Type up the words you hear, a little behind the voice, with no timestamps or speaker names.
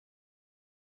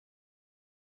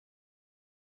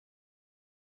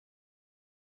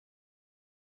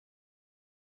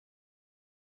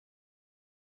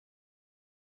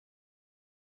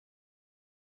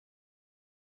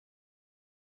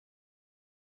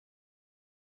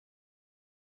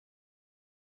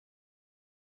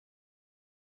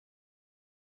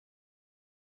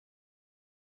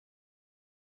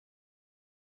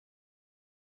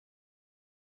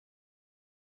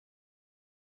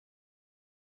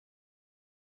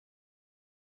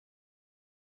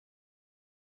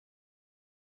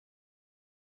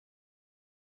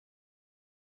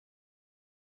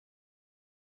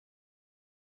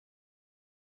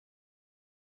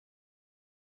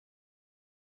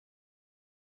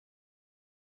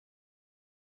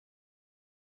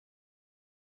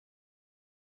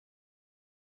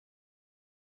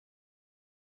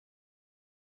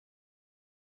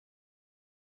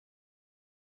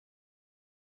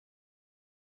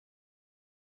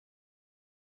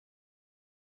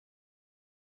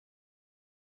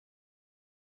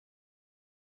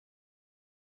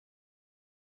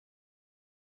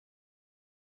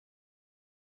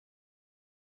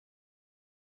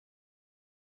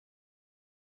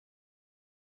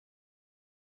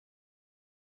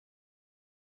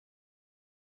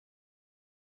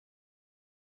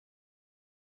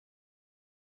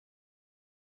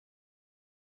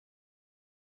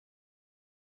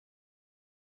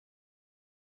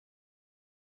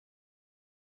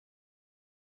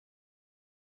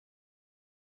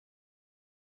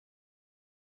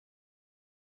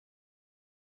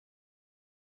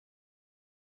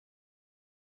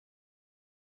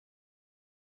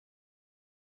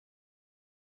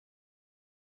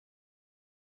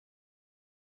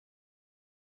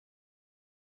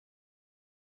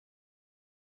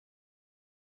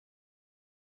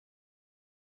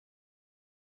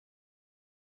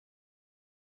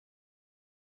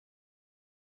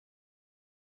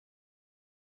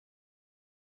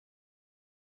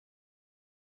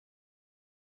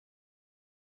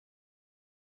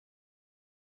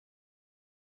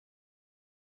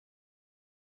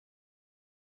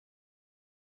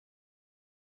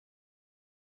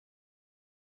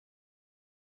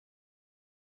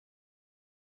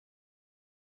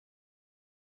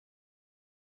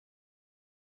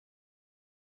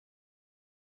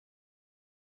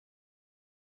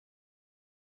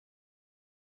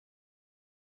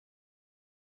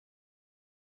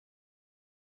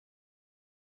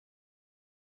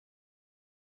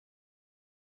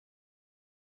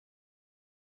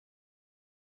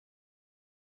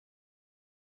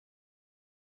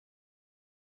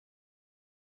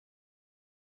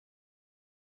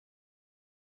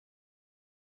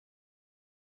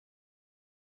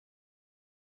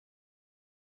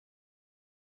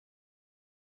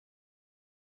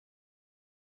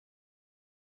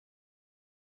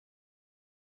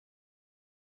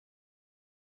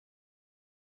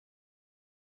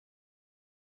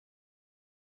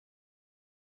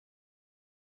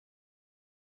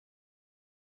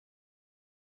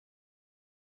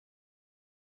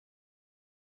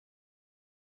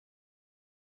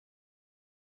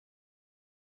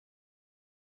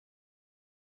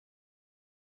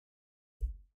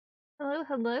Hello,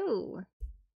 hello.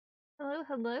 Hello,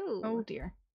 hello. Oh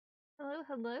dear. Hello,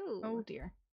 hello. Oh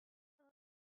dear.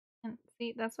 And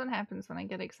see, that's what happens when I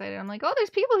get excited. I'm like, oh, there's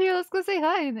people here. Let's go say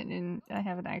hi. And I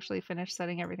haven't actually finished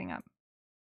setting everything up.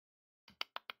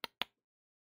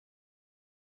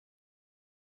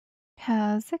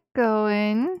 How's it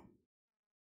going?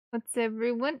 What's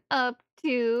everyone up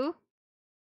to?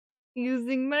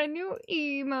 Using my new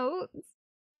emotes.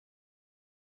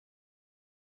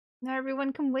 Now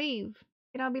everyone can wave.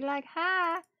 And I'll be like,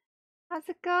 hi, how's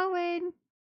it going? And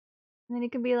then you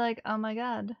can be like, oh my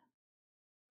god.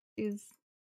 She's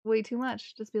way too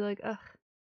much. Just be like, ugh.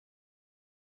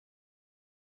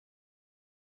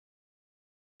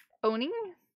 Owning?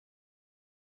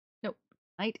 Nope.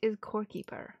 Knight is core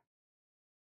keeper.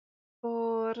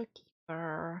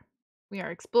 Keeper. We are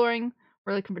exploring.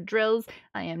 We're looking for drills.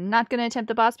 I am not going to attempt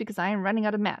the boss because I am running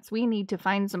out of mats. We need to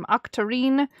find some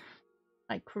octarine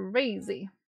like crazy.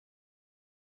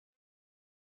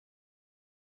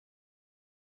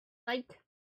 Like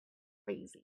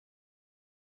crazy.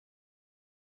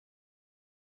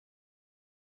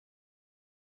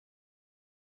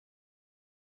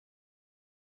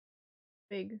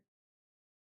 Big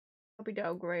puppy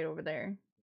dog right over there.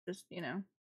 Just, you know,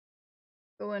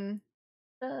 going,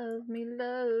 love me,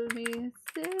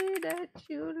 say that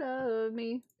you love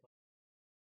me.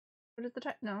 What is the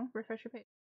type? No, refresh your page.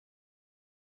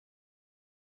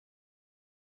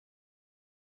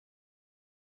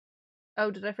 Oh,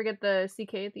 did I forget the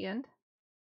CK at the end?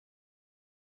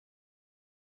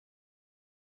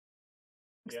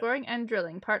 Exploring and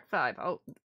drilling, part 5. Oh.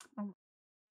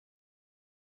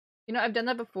 You know, I've done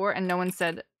that before and no one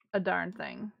said a darn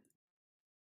thing.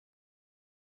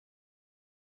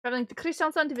 Traveling to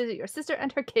Kristiansand to visit your sister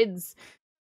and her kids.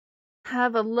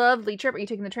 Have a lovely trip. Are you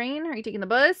taking the train? Are you taking the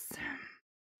bus?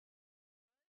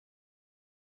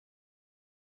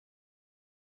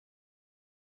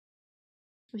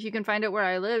 If you can find out where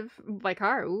I live by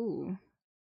car, ooh.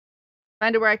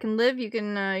 Find out where I can live, you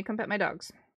can come pet my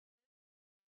dogs.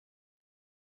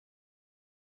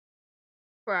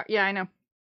 Yeah, I know.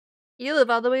 You live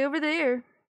all the way over there.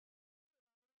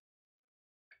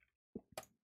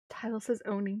 Title says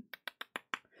Oni.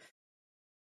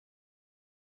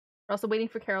 We're also waiting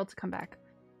for Carol to come back.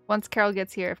 Once Carol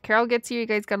gets here. If Carol gets here, you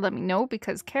guys gotta let me know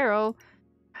because Carol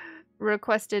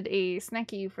requested a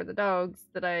snacky for the dogs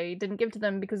that I didn't give to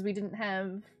them because we didn't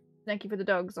have snacky for the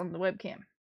dogs on the webcam.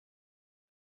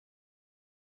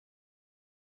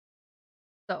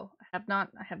 So I have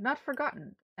not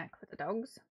forgotten snack for the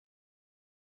dogs.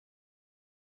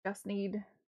 Just need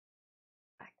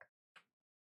back.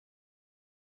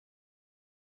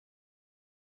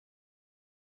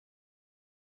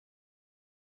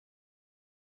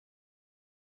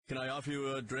 Can I offer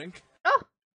you a drink? Oh!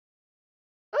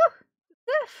 Oh!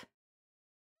 Steph!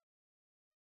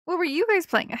 What were you guys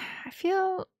playing?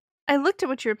 I looked at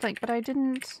what you were playing, but I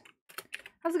didn't...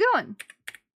 How's it going?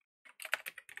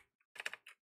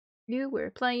 You were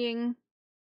playing...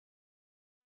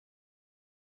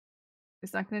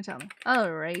 It's not gonna tell me.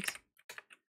 Alright.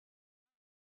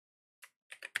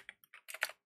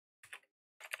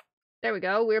 There we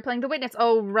go. We were playing The Witness.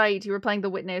 Oh, right. You were playing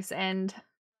The Witness, and...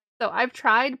 So I've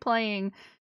tried playing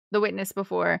The Witness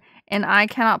before, and I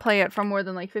cannot play it for more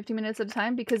than like 50 minutes at a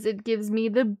time because it gives me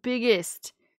the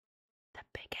biggest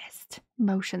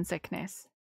motion sickness.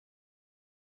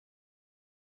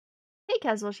 Hey,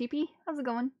 Casual Sheepy. How's it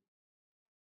going?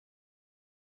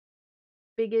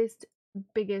 Biggest,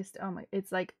 oh my,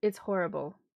 it's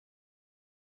horrible.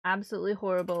 Absolutely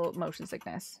horrible motion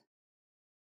sickness.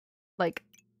 Like,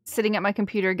 sitting at my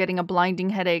computer getting a blinding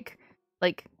headache,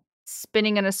 like,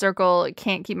 spinning in a circle,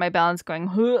 can't keep my balance going.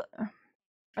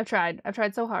 I've tried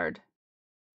so hard.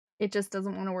 It just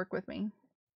doesn't want to work with me.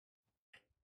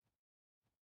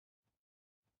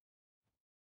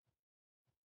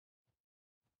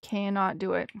 Cannot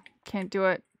do it. Can't do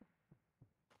it.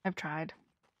 I've tried.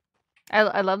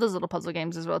 I love those little puzzle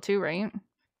games as well too, right?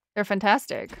 They're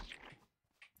fantastic.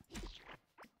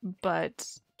 But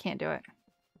can't do it.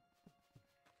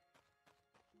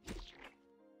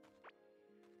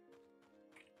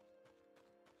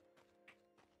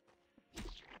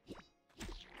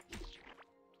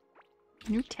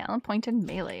 New talent point in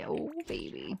Melee. Oh,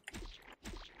 baby.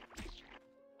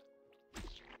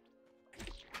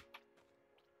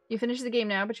 You finish the game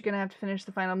now, but you're gonna have to finish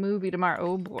the final movie tomorrow.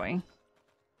 Oh, boy.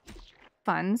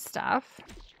 Fun stuff.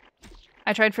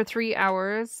 I tried for 3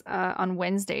 hours on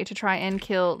Wednesday to try and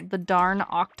kill the darn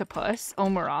octopus,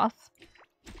 Omeroth.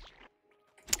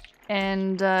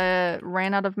 And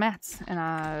ran out of mats, and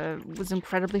I was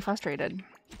incredibly frustrated.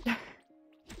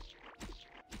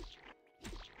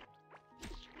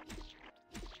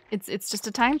 It's just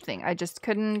a time thing. I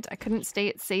couldn't stay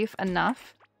it safe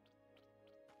enough.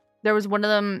 There was one of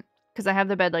them, because I have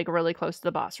the bed like really close to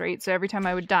the boss, right? So every time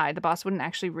I would die, the boss wouldn't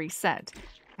actually reset.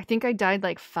 I think I died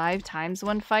like 5 times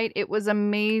one fight. It was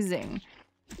amazing.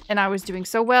 And I was doing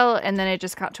so well, and then it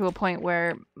just got to a point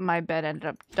where my bed ended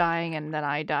up dying, and then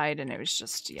I died, and it was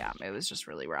just, yeah, it was just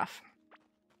really rough.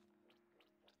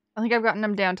 I think I've gotten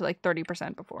them down to like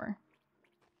 30% before.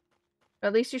 But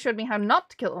at least you showed me how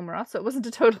not to kill Omeroth, so it wasn't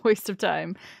a total waste of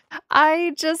time.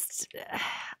 I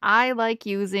like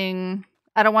using...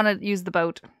 I don't want to use the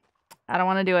boat. I don't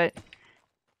want to do it.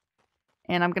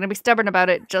 And I'm going to be stubborn about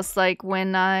it, just like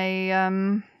when I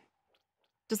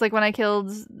killed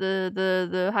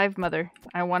the Hive Mother.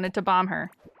 I wanted to bomb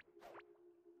her.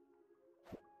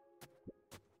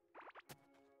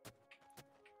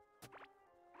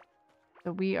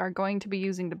 So we are going to be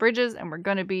using the bridges, and we're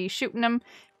going to be shooting them,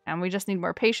 and we just need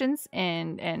more patience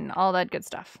and all that good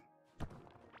stuff.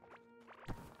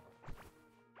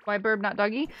 Why Burb, not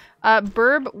Doggy?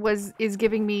 Burb is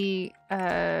giving me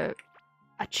a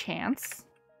chance.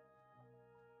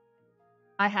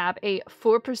 I have a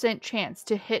 4% chance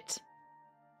to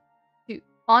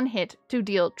to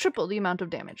deal triple the amount of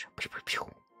damage.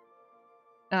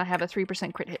 And I have a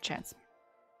 3% crit hit chance.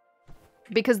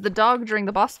 Because the dog during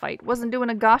the boss fight wasn't doing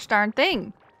a gosh darn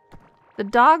thing. The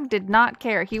dog did not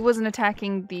care. He wasn't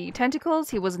attacking the tentacles.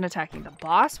 He wasn't attacking the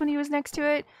boss when he was next to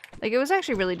it. Like, it was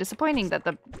actually really disappointing that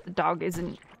the dog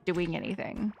isn't doing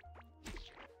anything.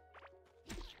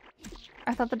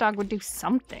 I thought the dog would do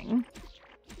something.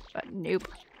 But nope.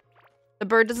 The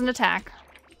bird doesn't attack.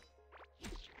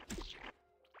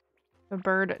 The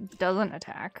bird doesn't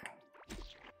attack.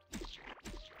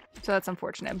 So that's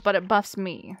unfortunate. But it buffs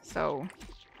me, so...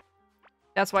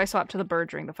 That's why I swapped to the bird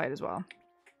during the fight as well.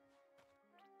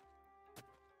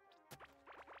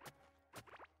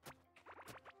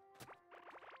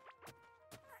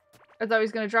 I thought he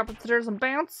was going to drop up the stairs and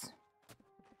bounce.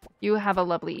 You have a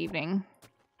lovely evening.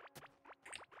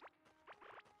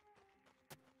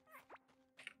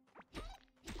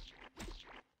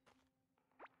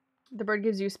 The bird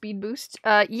gives you a speed boost.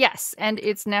 Yes, and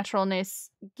its naturalness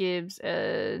gives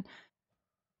a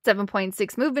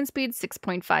 7.6 movement speed,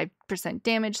 6.5%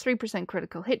 damage, 3%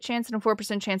 critical hit chance, and a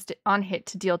 4% chance on hit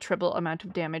to deal triple amount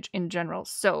of damage in general.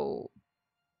 So,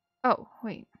 oh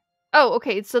wait, oh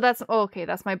okay, so that's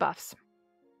that's my buffs.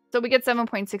 So we get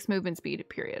 7.6 movement speed.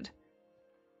 Period.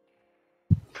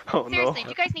 Oh Seriously, no. do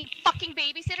you guys need fucking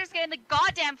babysitters? Get in the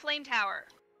goddamn flame tower.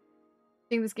 I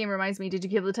think this game reminds me, did you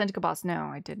kill the tentacle boss? No,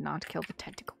 I did not kill the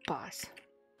tentacle boss.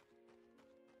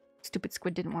 Stupid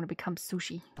squid didn't want to become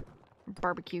sushi. Or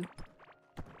barbecue.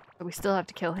 So we still have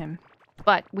to kill him.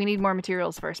 But we need more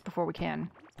materials first before we can.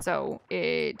 So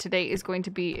today is going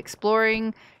to be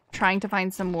exploring, trying to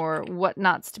find some more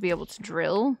whatnots to be able to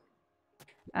drill.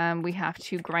 We have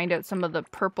to grind out some of the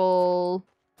purple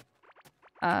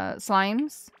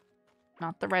slimes.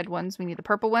 Not the red ones. We need the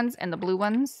purple ones and the blue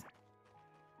ones.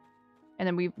 And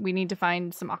then we need to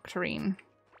find some octarine.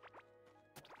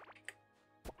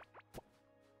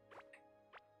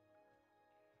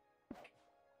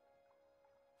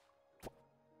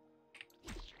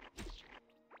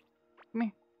 Come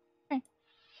here. Okay.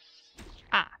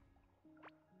 Ah.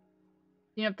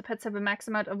 You know, if the pets have a max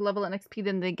amount of level and XP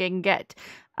than they can get.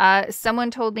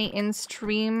 Someone told me in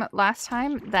stream last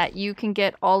time that you can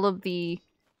get all of the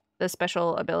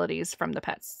special abilities from the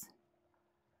pets.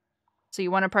 So you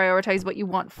want to prioritize what you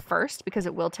want first, because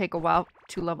it will take a while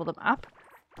to level them up.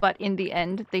 But in the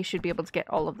end, they should be able to get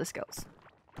all of the skills.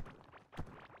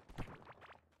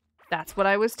 That's what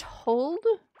I was told.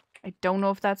 I don't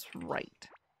know if that's right.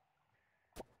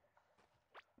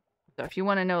 So if you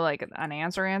want to know, like, an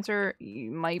answer,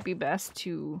 you might be best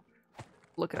to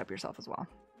look it up yourself as well.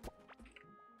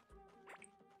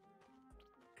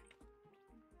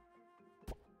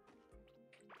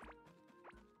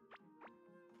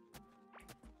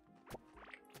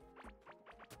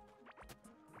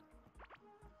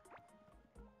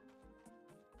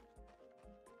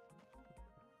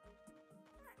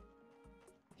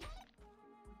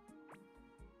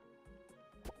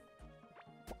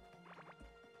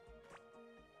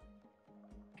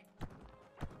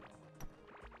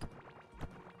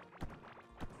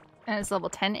 And it's level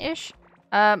 10-ish.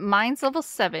 Mine's level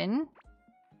 7.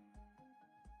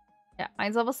 Yeah,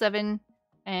 mine's level 7.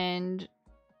 And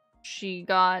she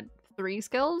got 3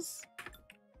 skills.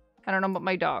 I don't know about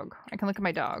my dog. I can look at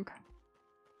my dog.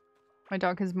 My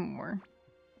dog has more.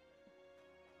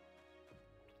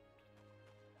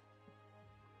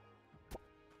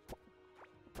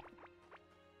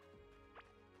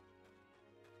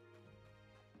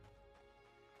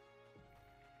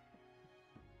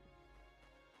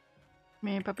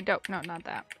 Me puppy dog. No, not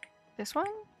that. This one?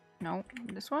 No.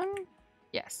 This one?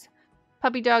 Yes.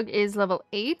 Puppy dog is level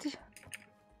 8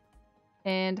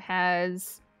 and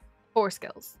has 4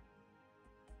 skills.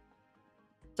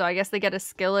 So I guess they get a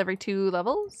skill every 2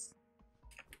 levels?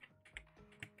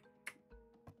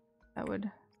 That would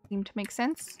seem to make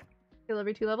sense. Skill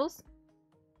every 2 levels?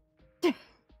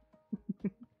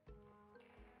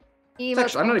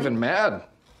 Actually, I'm not even mad.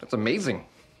 That's amazing.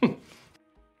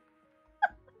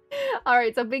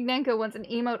 Alright, so Big Nanko wants an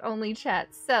emote-only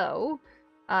chat. So,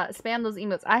 spam those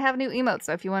emotes. I have new emotes,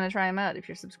 so if you want to try them out, if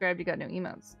you're subscribed, you got new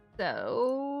emotes.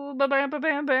 So,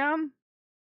 ba-bam-ba-bam-bam.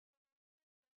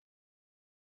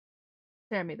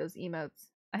 Share me those emotes.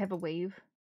 I have a wave.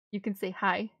 You can say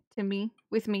hi to me,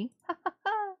 with me.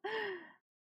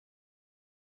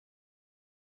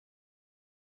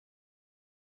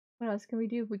 What else can we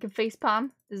do? We can face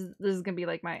palm. This is gonna be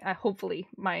like my hopefully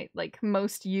my like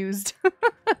most used.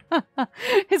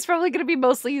 It's probably gonna be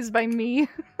mostly used by me.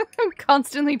 I'm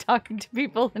constantly talking to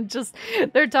people and just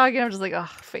they're talking. I'm just like, oh,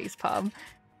 face palm.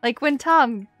 Like when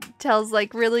Tom tells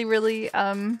like really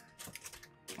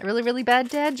bad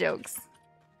dad jokes,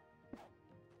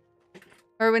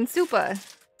 or when Supa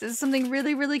says something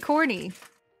really corny.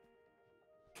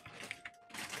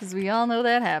 Because we all know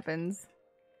that happens.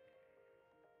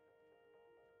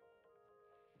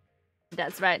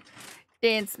 That's right.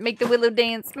 Dance. Make the willow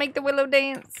dance. Make the willow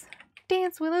dance.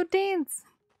 Dance, willow, dance.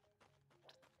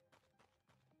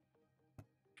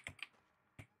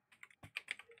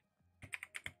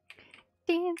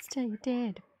 Dance till you're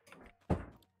dead.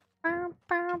 Bow,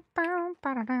 bow, bow,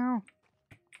 bow, bow.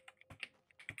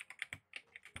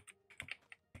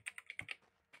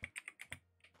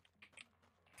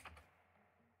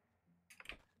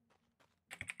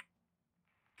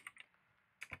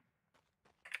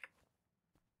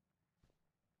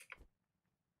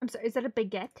 I'm sorry, is that a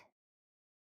baguette?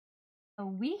 A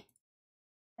oui?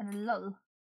 And a lol.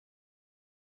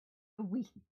 A oui.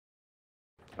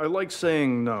 I like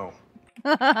saying no.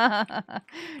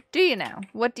 Do you now?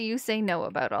 What do you say no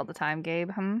about all the time, Gabe?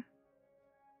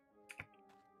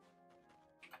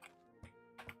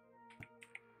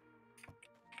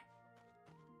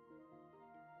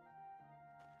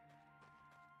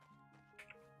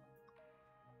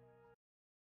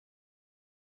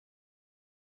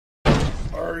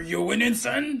 Are you winning,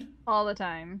 son? All the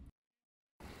time.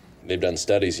 They've done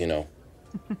studies, you know.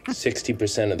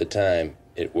 60% of the time,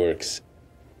 it works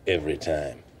every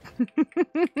time.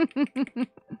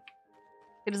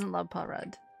 He doesn't love Paul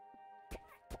Rudd.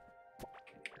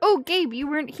 Oh, Gabe, you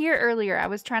weren't here earlier. I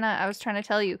was trying to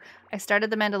tell you. I started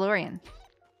The Mandalorian.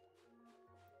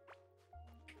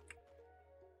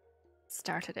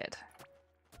 Started it.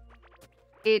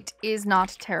 It is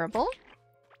not terrible.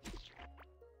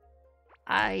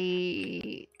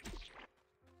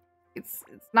 It's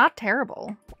not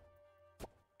terrible.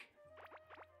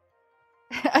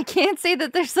 I can't say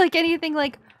that there's like anything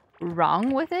like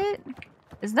wrong with it.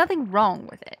 There's nothing wrong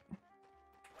with it.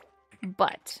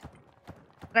 But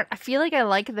I feel like I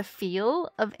like the feel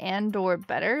of Andor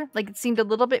better. Like it seemed a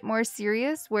little bit more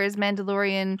serious, whereas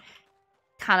Mandalorian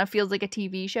kind of feels like a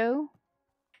TV show.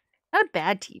 Not a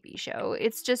bad TV show.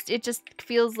 It just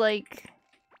feels like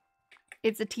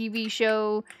it's a TV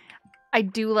show. I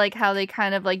do like how they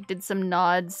kind of like did some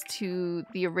nods to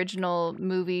the original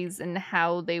movies and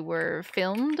how they were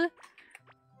filmed.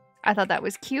 I thought that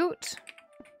was cute.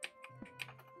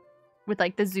 With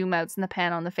like the zoom outs and the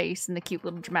pan on the face and the cute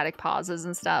little dramatic pauses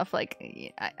and stuff.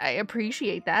 Like, I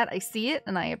appreciate that. I see it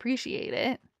and I appreciate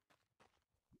it.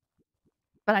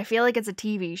 But I feel like it's a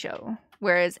TV show.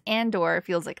 Whereas Andor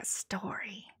feels like a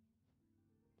story.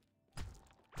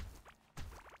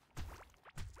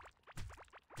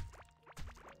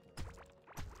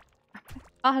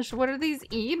 Gosh, what are these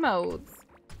emotes?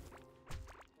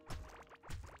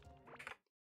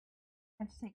 I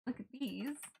have to take a look at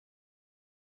these.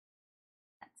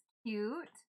 That's cute.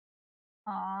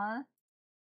 Aww.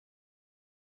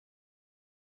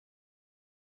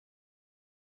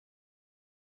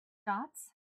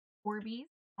 Dots. Orbeez.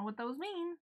 Know what those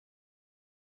mean.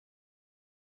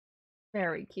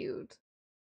 Very cute.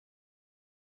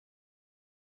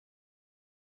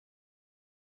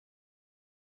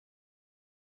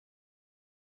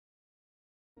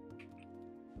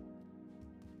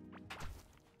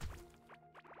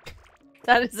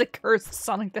 That is a cursed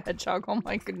Sonic the Hedgehog. Oh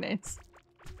my goodness.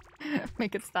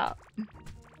 Make it stop.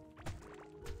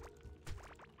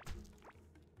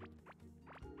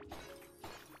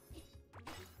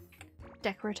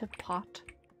 Decorative pot.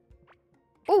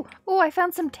 Oh, I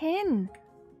found some tin.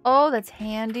 Oh, that's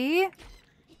handy.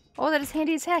 Oh, that is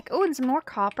handy as heck. Oh, and some more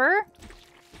copper.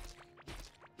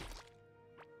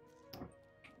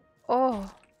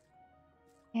 Oh.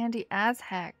 Handy as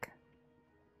heck.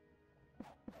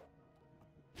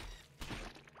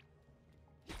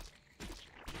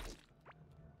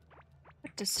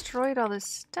 What destroyed all this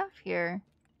stuff here?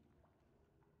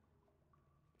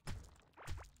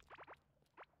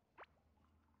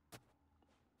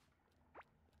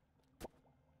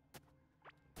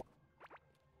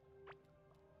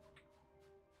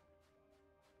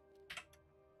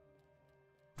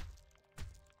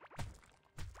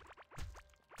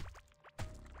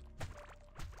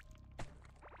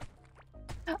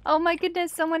 Oh my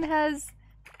goodness, someone has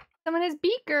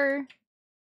Beaker.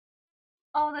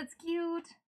 Oh, that's cute.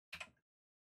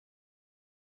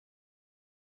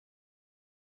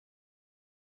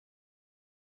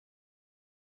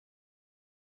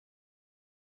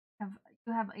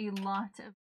 You have a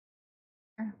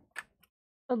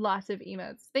lot of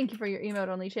emotes. Thank you for your emote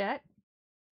only chat.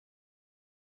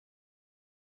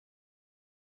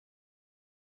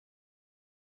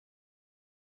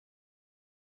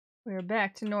 We're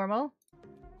back to normal.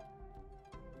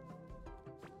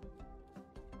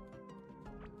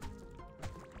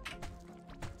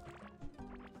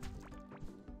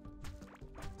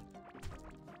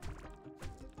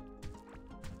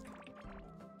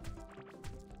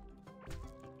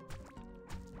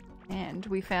 And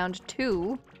we found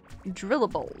 2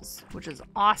 drillables, which is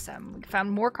awesome. We found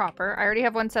more copper. I already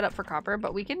have one set up for copper,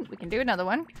 but we can do another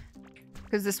one.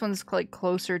 Because this one's like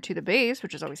closer to the base,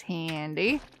 which is always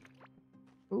handy.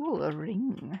 Ooh, a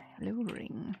ring. Hello,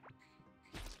 ring.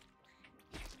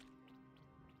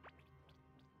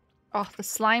 Oh, the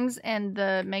slimes and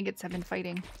the maggots have been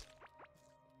fighting.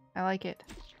 I like it.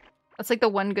 That's like the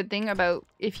one good thing about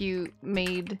if you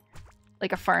made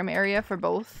like a farm area for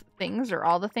both things or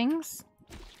all the things.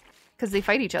 Because they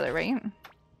fight each other, right?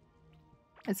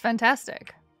 It's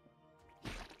fantastic.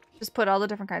 Just put all the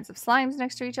different kinds of slimes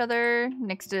next to each other.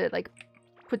 Next to like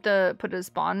put a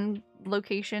spawn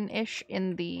location-ish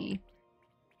in the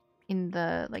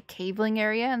like caveling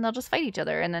area, and they'll just fight each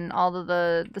other, and then all of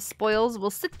the spoils will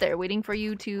sit there waiting for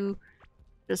you to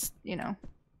just, you know,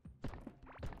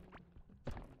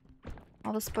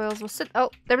 all the spoils will sit.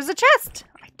 Oh, there was a chest.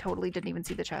 I totally didn't even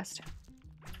see the chest.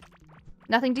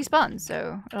 Nothing despawned,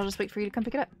 so I'll just wait for you to come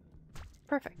pick it up.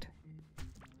 Perfect.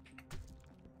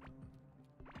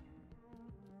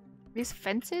 These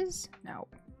fences? No.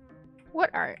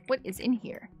 What is in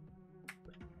here?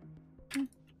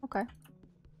 Okay.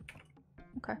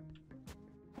 Okay.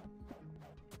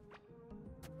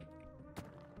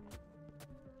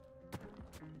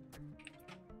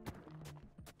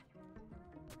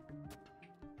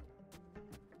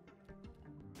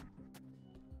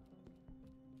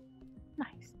 Nice.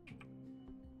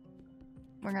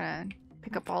 We're gonna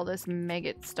pick up all this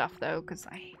maggot stuff though, because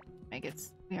I hate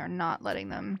maggots. We are not letting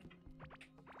them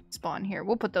spawn here.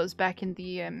 We'll put those back in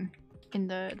the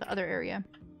other area.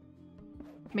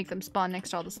 Make them spawn next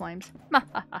to all the slimes.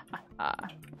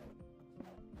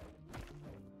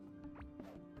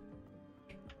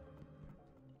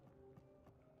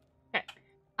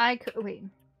 Okay. Wait.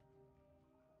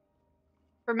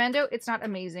 For Mando, it's not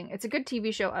amazing. It's a good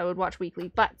TV show I would watch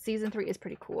weekly, but season 3 is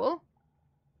pretty cool.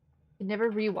 I'd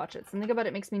never rewatch it. Something about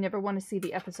it makes me never want to see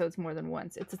the episodes more than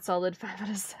once. It's a solid 5 out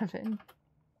of 7.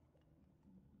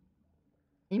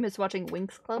 You miss watching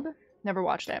Winx Club? Never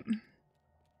watched it.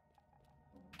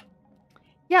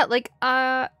 Yeah, like,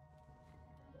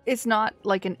 it's not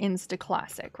like an insta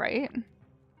classic, right?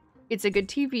 It's a good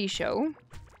TV show.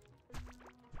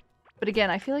 But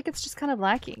again, I feel like it's just kind of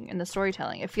lacking in the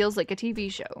storytelling. It feels like a TV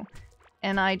show.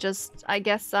 And I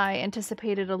guess I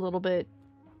anticipated a little bit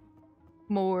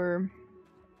more.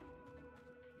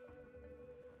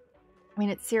 I mean,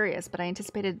 it's serious, but I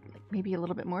anticipated like, maybe a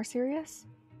little bit more serious.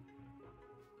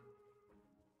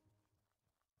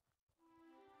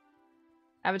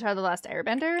 Avatar: The Last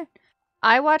Airbender?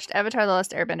 I watched Avatar: The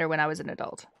Last Airbender when I was an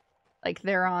adult. Like,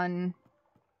 they're on...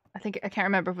 I can't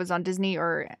remember if it was on Disney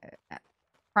or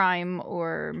Prime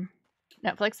or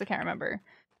Netflix. I can't remember.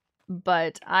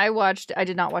 But I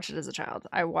did not watch it as a child.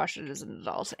 I watched it as an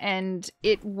adult. And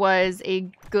it was a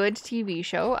good TV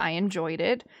show. I enjoyed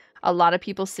it. A lot of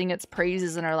people sing its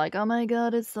praises and are like, oh my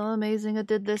god, it's so amazing. It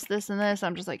did this, this, and this.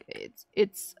 I'm just like,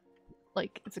 it's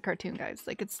like, it's a cartoon, guys.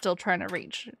 Like, it's still trying to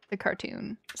reach the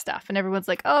cartoon stuff. And everyone's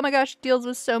like, oh my gosh, it deals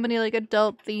with so many, like,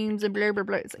 adult themes and blah, blah,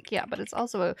 blah. It's like, yeah, but it's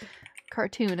also a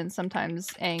cartoon, and sometimes,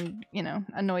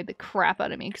 annoyed the crap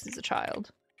out of me because it's a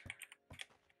child.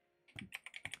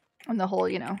 And the whole,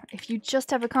 if you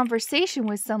just have a conversation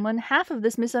with someone, half of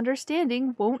this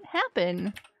misunderstanding won't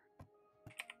happen.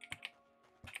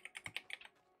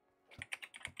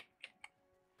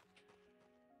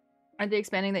 Are they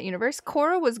expanding that universe?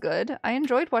 Korra was good. I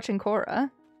enjoyed watching Korra.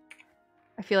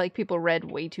 I feel like people read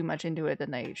way too much into it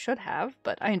than they should have,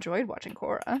 but I enjoyed watching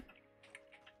Korra.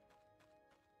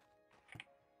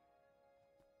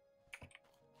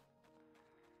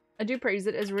 I do praise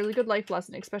it as a really good life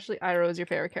lesson, especially Iroh is your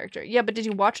favorite character. Yeah, but did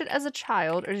you watch it as a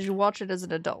child or did you watch it as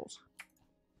an adult?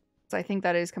 So I think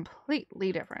that is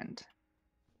completely different.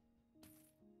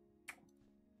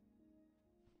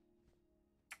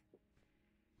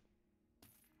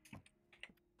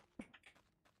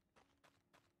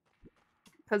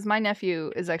 Because my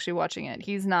nephew is actually watching it.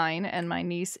 He's 9 and my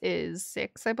niece is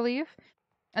 6, I believe.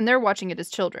 And they're watching it as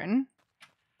children.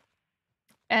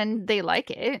 And they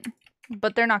like it.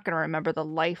 But they're not going to remember the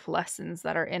life lessons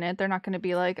that are in it. They're not going to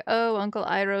be like, oh, Uncle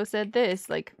Iroh said this.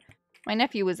 Like, my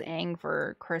nephew was Aang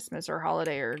for Christmas or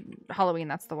holiday or Halloween,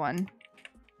 that's the one.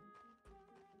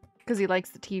 Because he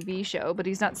likes the TV show, but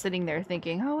he's not sitting there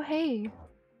thinking, oh, hey.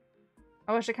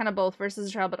 I watch it kind of both versus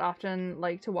a child, but often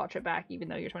like to watch it back even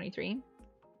though you're 23.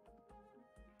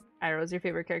 Iroh's your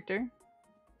favorite character?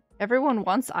 Everyone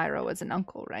wants Iroh as an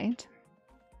uncle, right?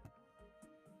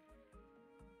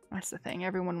 That's the thing.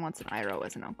 Everyone wants an Iroh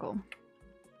as an uncle.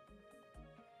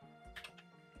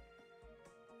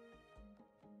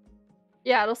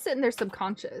 Yeah, it'll sit in their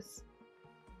subconscious.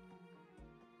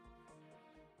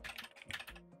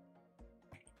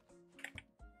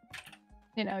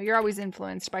 You know, you're always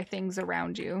influenced by things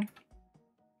around you.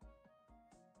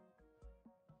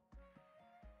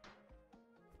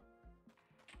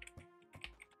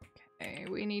 Okay,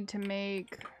 we need to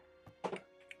make...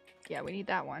 Yeah, we need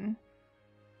that one.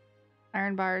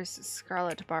 Iron bars,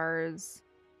 scarlet bars.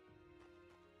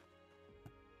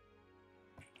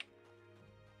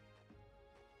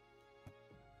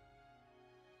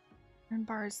 Iron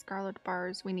bars, scarlet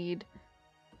bars. We need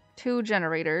 2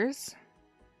 generators.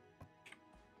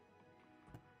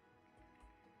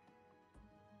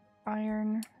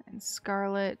 Iron and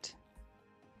scarlet.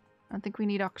 I don't think we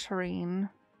need octarine.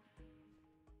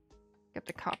 Get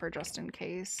the copper just in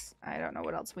case. I don't know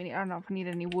what else we need. I don't know if we need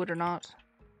any wood or not.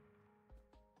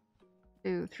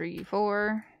 2, 3,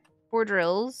 4. 4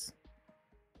 drills.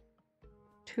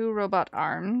 2 robot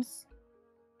arms.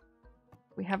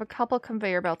 We have a couple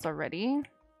conveyor belts already.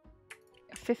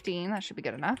 15, that should be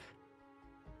good enough.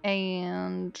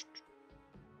 And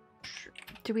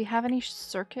do we have any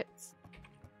circuits?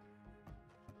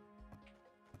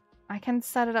 I can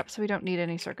set it up so we don't need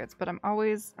any circuits, but I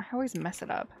always mess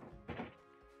it up.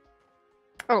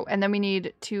 Oh, and then we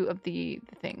need 2 of the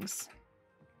things.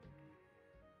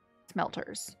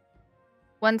 Smelters.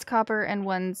 One's copper and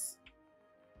one's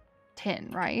tin,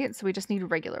 right? So we just need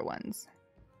regular ones.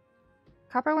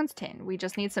 Copper one's tin. We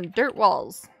just need some dirt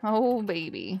walls. Oh,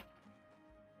 baby.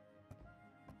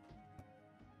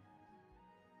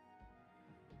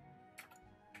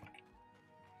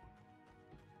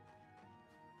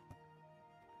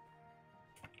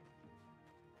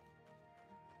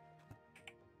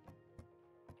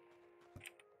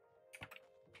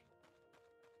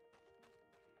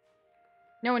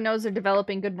 No one knows they're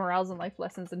developing good morals and life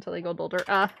lessons until they go older.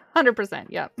 100%,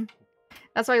 yep.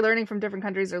 That's why learning from different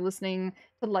countries or listening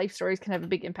to life stories can have a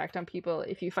big impact on people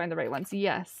if you find the right ones.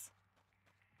 Yes.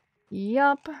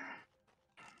 Yup.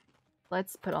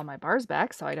 Let's put all my bars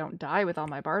back so I don't die with all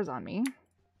my bars on me.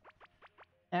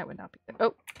 That would not be good.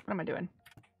 Oh, what am I doing?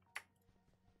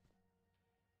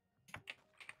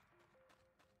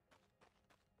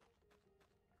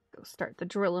 Go start the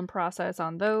drilling process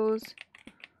on those.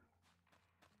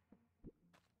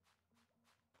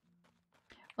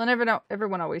 Well,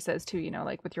 everyone always says too, you know,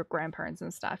 like with your grandparents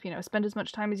and stuff, you know, spend as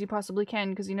much time as you possibly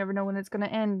can because you never know when it's going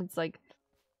to end. It's like,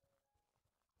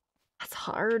 that's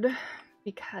hard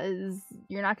because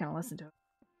you're not going to listen to it.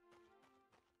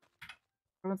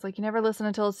 Everyone's like, you never listen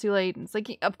until it's too late. And it's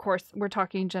like, of course, we're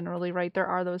talking generally, right? There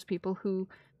are those people who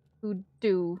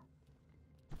do.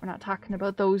 We're not talking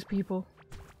about those people.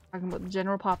 We're talking about the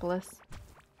general populace.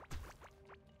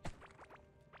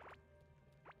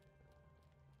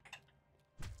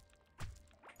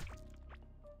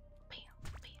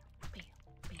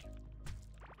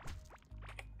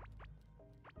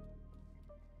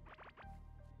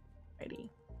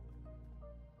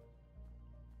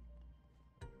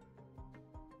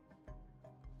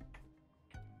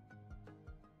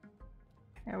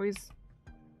 Always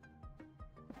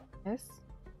this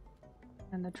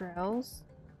and the drills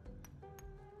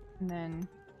and then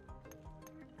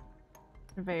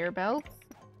conveyor belts.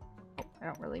 Oh, I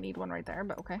don't really need one right there,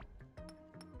 but okay.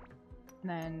 And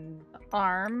then the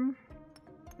arm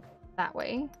that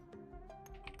way.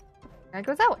 And it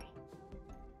goes that way.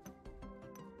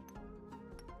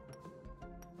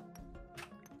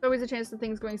 Always a chance that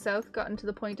things going south gotten to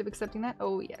the point of accepting that?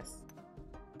 Oh, yes.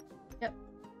 Yep.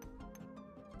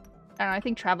 And I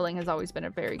think traveling has always been a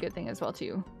very good thing as well,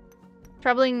 too.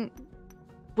 Traveling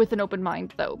with an open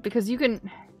mind, though, because you can...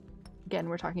 Again,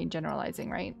 we're talking generalizing,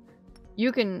 right?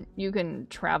 You can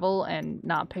travel and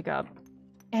not pick up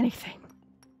anything.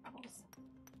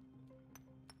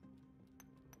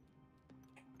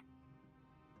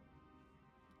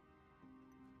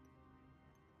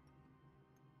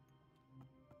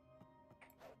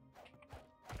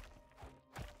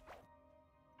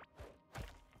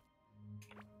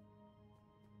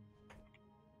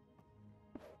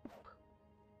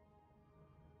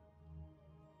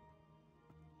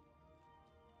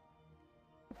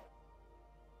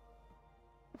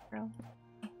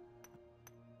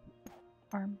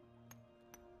 Arm.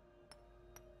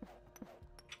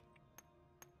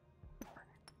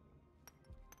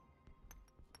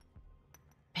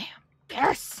 Bam.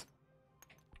 Yes!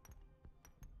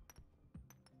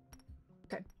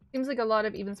 Okay. Seems like a lot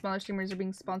of even smaller streamers are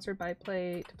being sponsored by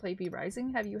Play V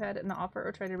Rising. Have you had an offer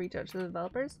or tried to reach out to the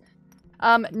developers?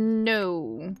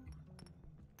 No.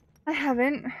 I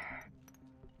haven't.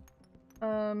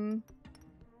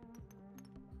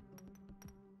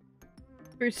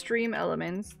 Through Stream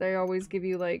Elements, they always give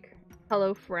you like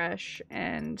HelloFresh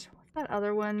and what's that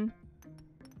other one?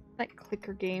 That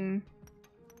clicker game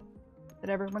that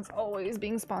everyone's always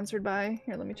being sponsored by.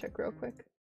 Here, let me check real quick.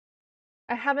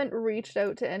 I haven't reached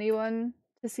out to anyone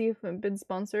to see if I've been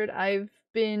sponsored. I've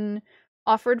been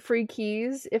offered free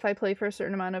keys if I play for a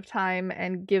certain amount of time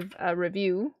and give a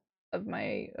review of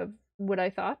what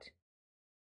I thought.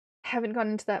 Haven't gone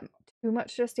into that too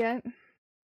much just yet.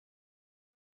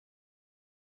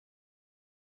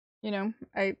 You know,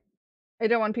 I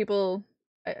don't want people,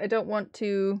 I don't want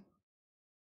to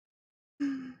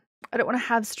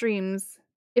have streams.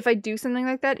 If I do something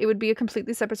like that, it would be a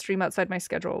completely separate stream outside my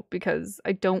schedule because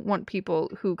I don't want people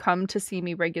who come to see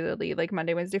me regularly, like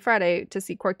Monday, Wednesday, Friday, to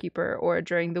see Courtkeeper or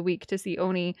during the week to see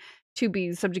Oni, to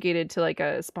be subjugated to like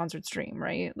a sponsored stream,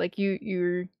 right? Like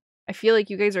I feel like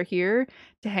you guys are here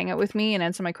to hang out with me and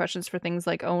answer my questions for things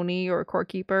like Oni or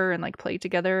Courtkeeper and like play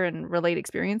together and relate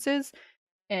experiences.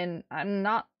 And I'm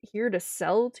not here to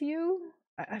sell to you.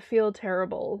 I feel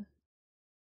terrible.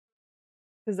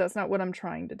 Because that's not what I'm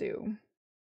trying to do.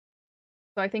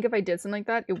 So I think if I did something like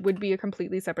that, it would be a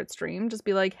completely separate stream. Just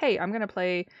be like, hey, I'm going to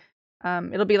play...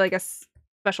 it'll be like a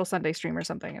special Sunday stream or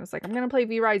something. And it's like, I'm going to play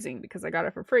V Rising because I got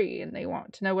it for free. And they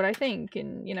want to know what I think.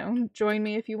 And, you know, join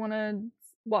me if you want to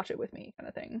watch it with me kind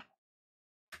of thing.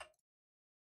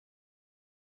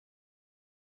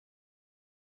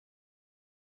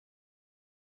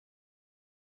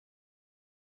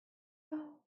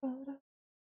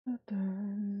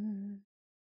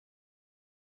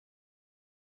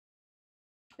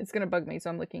 It's gonna bug me,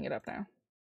 so I'm looking it up now.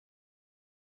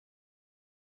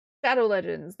 Shadow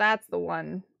Legends, that's the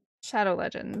one. Shadow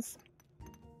Legends.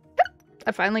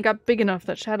 I finally got big enough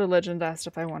that Shadow Legends asked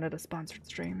if I wanted a sponsored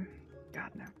stream.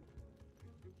 God, no.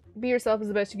 Be yourself as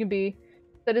the best you can be.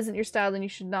 If that isn't your style, then you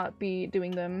should not be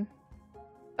doing them.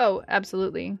 Oh,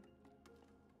 absolutely.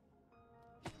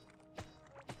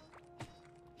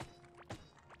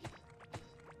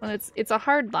 Well, it's a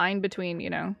hard line between, you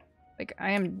know, like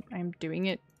I am doing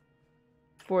it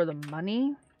for the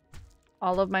money.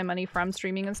 All of my money from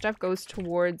streaming and stuff goes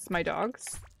towards my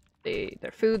dogs.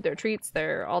 Their food, their treats,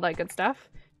 their all that good stuff.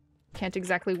 Can't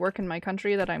exactly work in my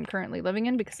country that I'm currently living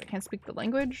in because I can't speak the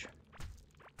language.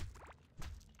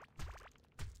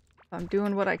 I'm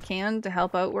doing what I can to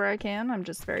help out where I can. I'm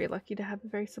just very lucky to have a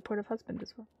very supportive husband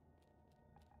as well.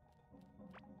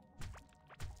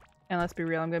 And let's be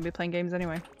real, I'm gonna be playing games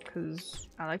anyway, because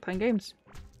I like playing games.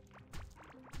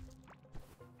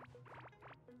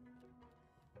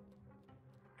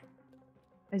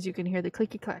 As you can hear the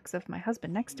clicky clacks of my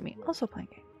husband next to me, also playing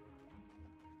games.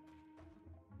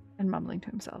 And mumbling to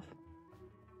himself.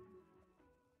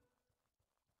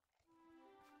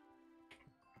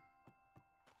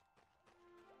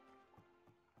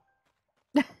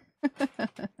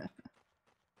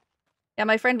 Yeah,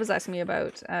 my friend was asking me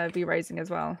about V Rising as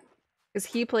well. Because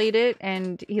he played it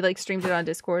and he like streamed it on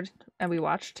Discord and we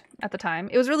watched at the time.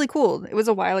 It was really cool. It was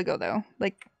a while ago though.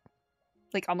 Like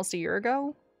almost a year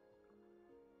ago.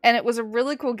 And it was a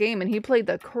really cool game and he played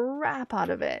the crap out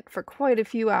of it for quite a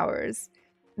few hours.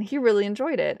 And he really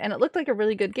enjoyed it. And it looked like a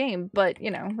really good game, but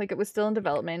you know, like it was still in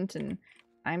development and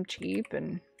I'm cheap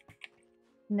and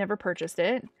never purchased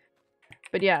it.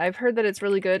 But yeah, I've heard that it's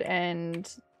really good and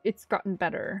it's gotten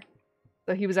better.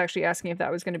 So he was actually asking if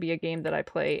that was going to be a game that I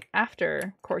play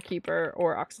after Courtkeeper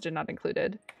or Oxygen Not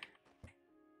Included.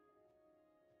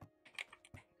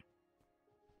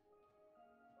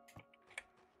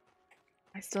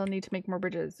 still need to make more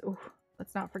bridges. Ooh,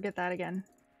 let's not forget that again.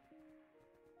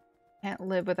 Can't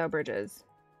live without bridges.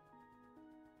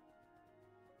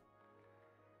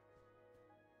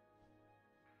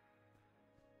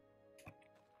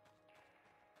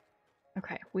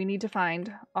 Okay, we need to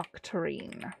find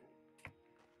Octarine.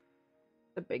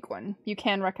 The big one. You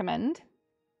can recommend.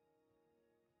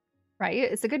 Right?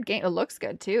 It's a good game. It looks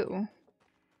good too.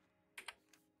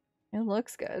 It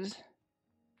looks good.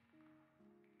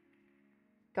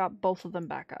 Got both of them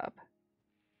back up.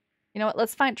 You know what?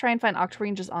 Let's try and find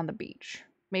Octarine just on the beach.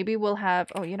 Maybe we'll have...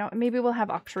 Oh, you know, maybe we'll have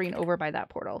Octarine over by that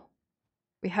portal.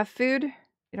 We have food.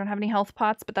 We don't have any health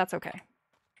pots, but that's okay.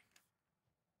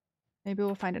 Maybe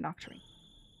we'll find an Octarine.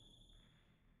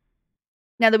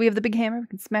 Now that we have the big hammer, we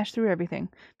can smash through everything.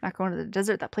 Not going to the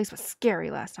desert. That place was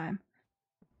scary last time.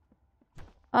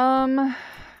 What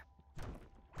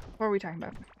were we talking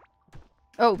about?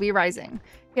 Oh, V-Rising.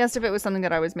 He asked if it was something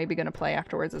that I was maybe going to play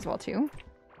afterwards as well, too.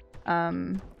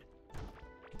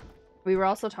 We were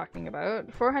also talking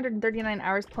about 439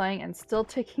 hours playing and still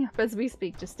ticking up as we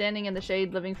speak. Just standing in the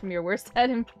shade, living from your worst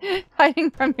enemy,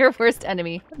 hiding from your worst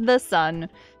enemy, the sun.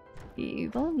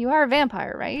 Evil. You are a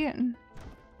vampire, right?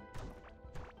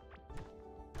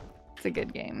 It's a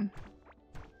good game.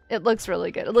 It looks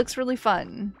really good. It looks really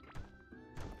fun.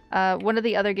 One of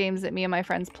the other games that me and my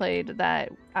friends played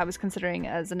that I was considering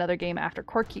as another game after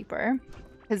Core Keeper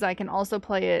is I can also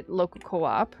play it local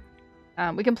co-op.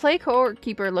 We can play Core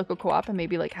Keeper local co-op and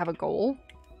maybe like have a goal.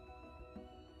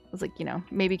 It's like, you know,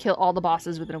 maybe kill all the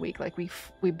bosses within a week. Like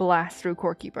we blast through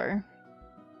Core Keeper.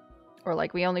 Or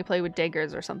like we only play with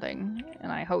daggers or something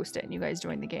and I host it and you guys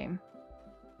join the game.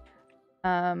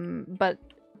 But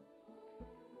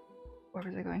where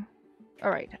was I going? All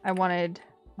right, I wanted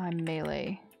my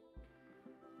melee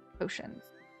potions.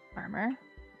 Armor.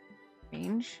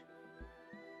 Range.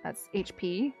 That's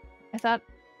HP. I thought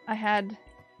I had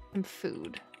some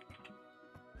food.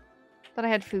 Thought I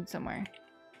had food somewhere.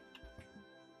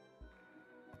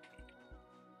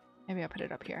 Maybe I'll put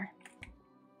it up here.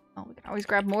 Oh, we can always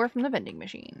grab more from the vending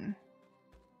machine.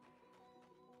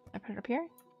 I put it up here?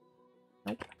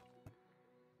 Nope.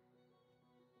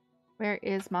 Where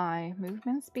is my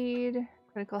movement speed?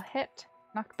 Critical hit.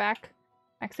 Knockback.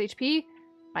 Max HP.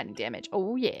 Mining damage.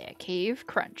 Oh yeah. Cave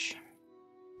crunch.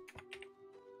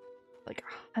 Like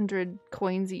 100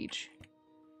 coins each.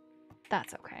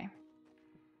 That's okay.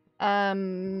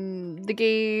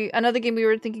 Another game we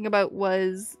were thinking about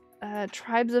was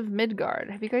Tribes of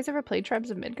Midgard. Have you guys ever played Tribes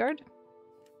of Midgard?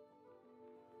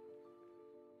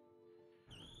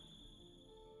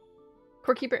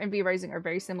 Core Keeper and V-Rising are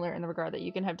very similar in the regard that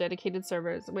you can have dedicated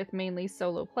servers with mainly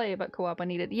solo play, but co-op when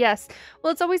needed. Yes.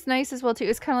 Well, it's always nice as well too.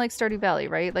 It's kind of like Stardew Valley,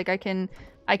 right? Like I can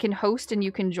host and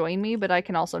you can join me, but I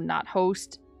can also not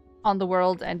host on the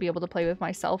world and be able to play with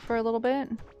myself for a little bit.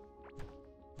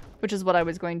 Which is what I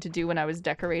was going to do when I was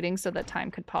decorating so that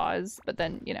time could pause. But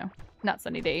then, you know, not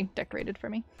Sunny Day decorated for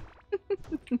me.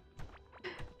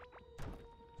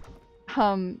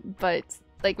 But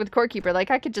like with Core Keeper,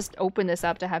 like I could just open this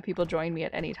up to have people join me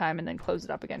at any time and then close it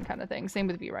up again kind of thing. Same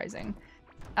with V-Rising.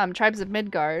 Tribes of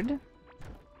Midgard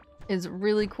is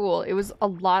really cool. It was a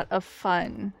lot of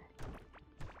fun.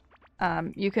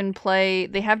 You can play,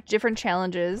 they have different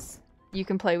challenges. You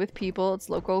can play with people.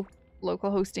 It's local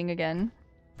hosting again.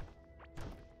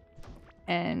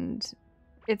 And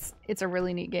it's a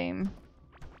really neat game.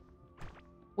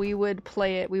 We would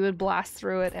play it, we would blast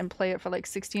through it and play it for like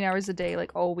 16 hours a day,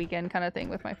 like all weekend kind of thing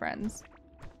with my friends.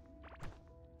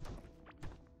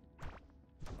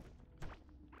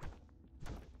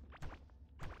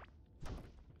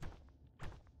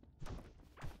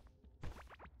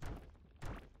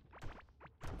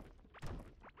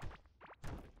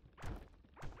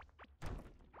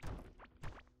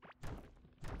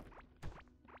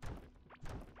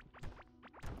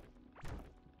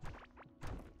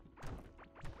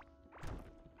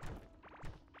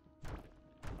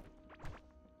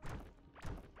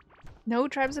 No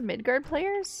Tribes of Midgard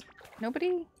players?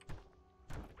 Nobody?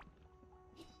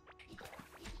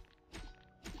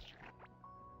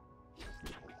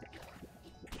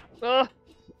 Ugh.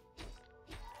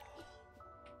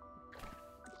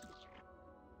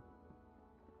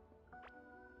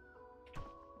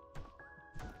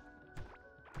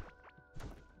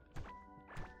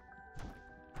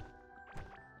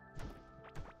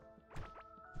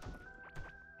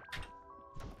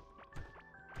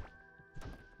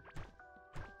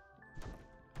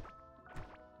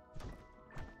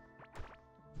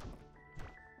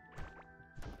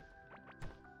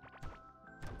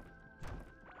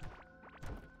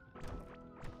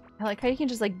 I like how you can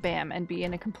just like bam and be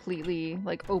in a completely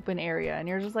like open area and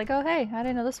you're just like, oh hey, I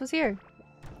didn't know this was here.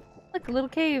 Look, a little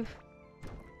cave.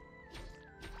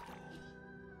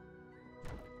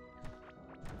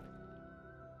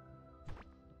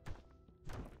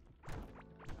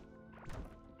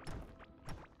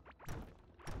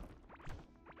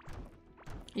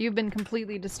 You've been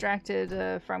completely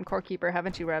distracted from Core Keeper,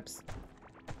 haven't you, Reps?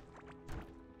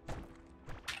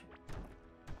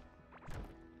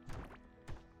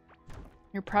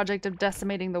 Your project of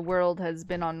decimating the world has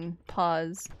been on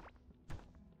pause.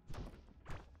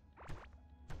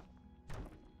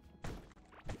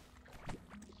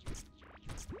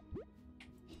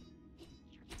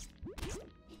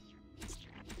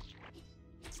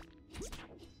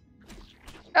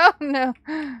 Oh no!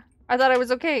 I thought I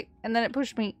was okay, and then it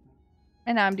pushed me.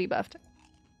 And now I'm debuffed.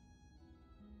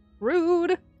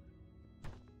 Rude!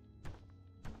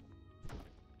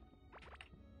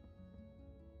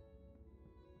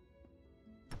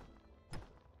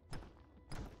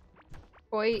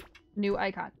 Oi, new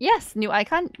icon. Yes, new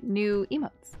icon, new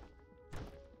emotes.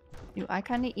 New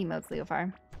icon, new emotes,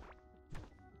 Leofar.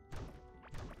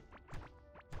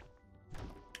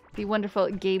 The wonderful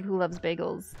Gabe who loves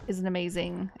bagels is an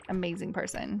amazing, amazing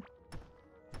person.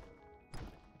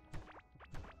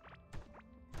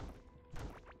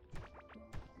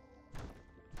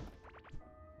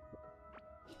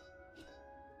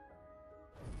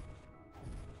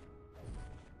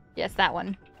 Yes, that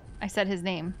one. I said his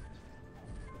name.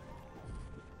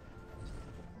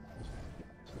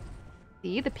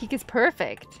 See, the peak is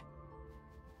perfect.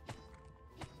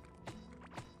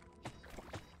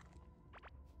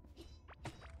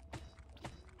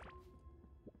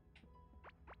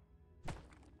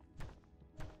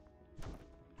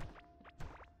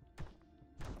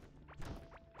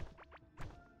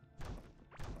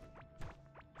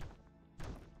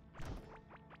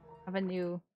 Have a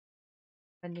new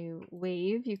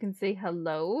wave. You can say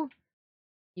hello.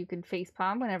 You can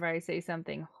facepalm whenever I say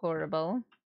something horrible.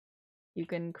 You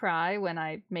can cry when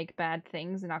I make bad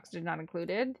things and oxygen not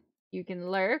included. You can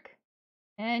lurk.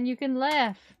 And you can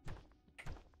laugh.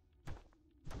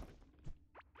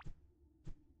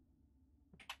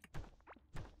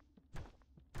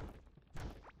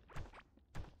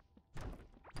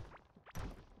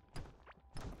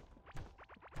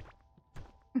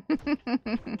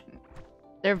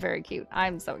 They're very cute.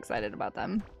 I'm so excited about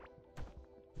them.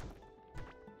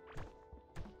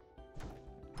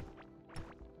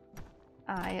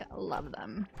 I love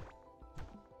them.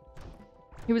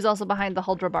 He was also behind the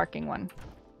Huldra barking one.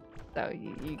 So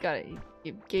you got it.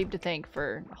 You Gabe to thank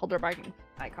for Huldra barking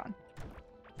icon.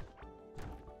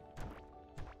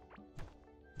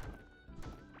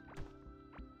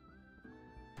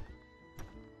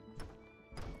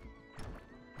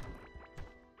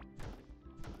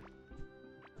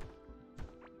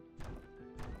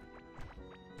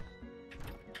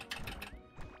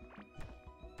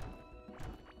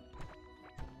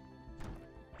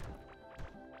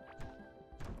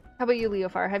 How about you,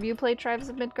 Leofar? Have you played Tribes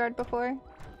of Midgard before?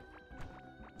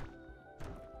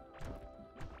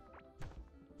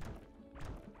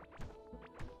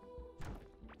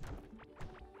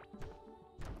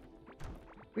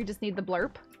 We just need the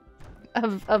blurp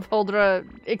of Huldra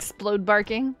explode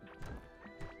barking.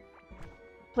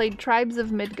 Played Tribes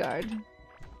of Midgard.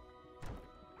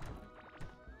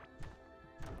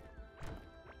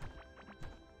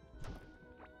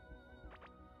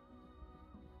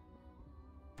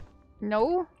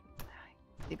 No?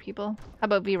 See people? How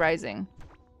about V Rising?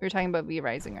 We were talking about V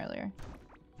Rising earlier.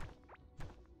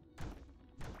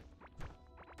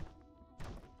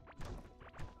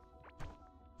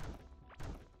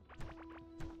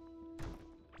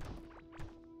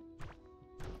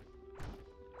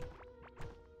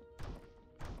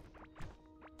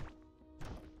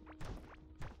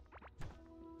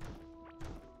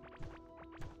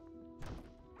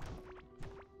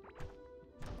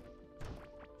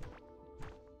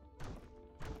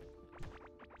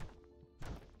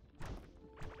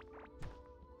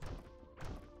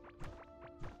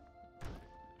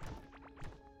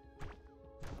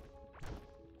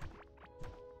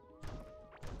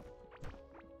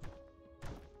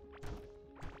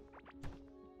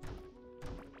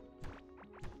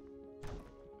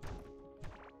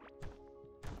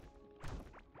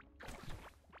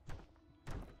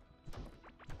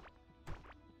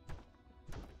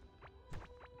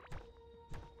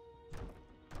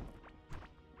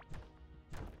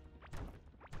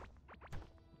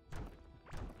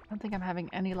 I don't think I'm having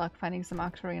any luck finding some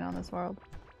Oxorine on this world.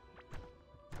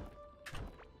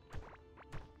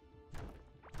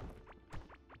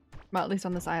 Well, at least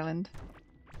on this island.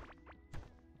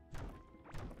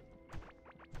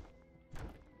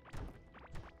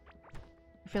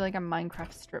 feel like I'm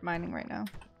Minecraft strip mining right now.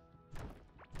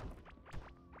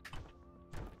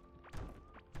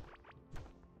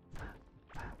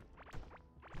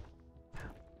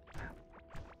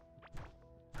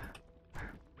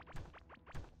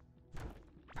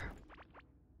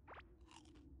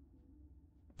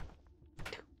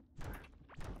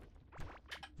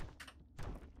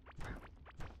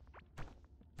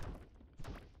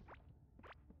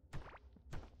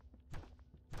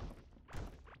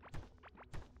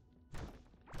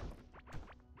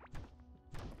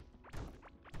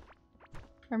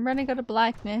 I'm running out of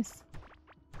blackness.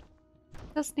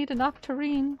 Just need an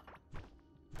octarine.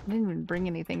 I didn't even bring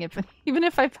anything. Even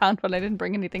if I found one, I didn't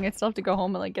bring anything. I still have to go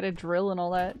home and like get a drill and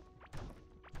all that.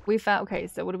 We found. Okay,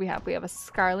 so what do we have? We have a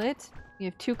scarlet. We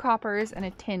have 2 coppers and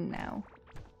a tin now.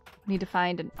 We need to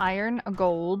find an iron, a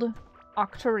gold,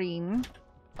 octarine.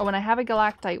 Oh, and I have a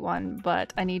galactite one,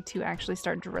 but I need to actually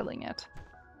start drilling it.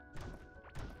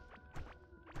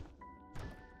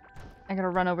 I gotta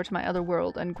run over to my other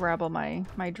world and grab all my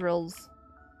drills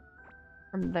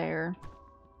from there.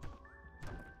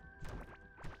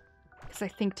 Because I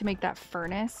think to make that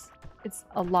furnace, it's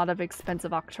a lot of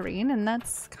expensive octarine, and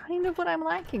that's kind of what I'm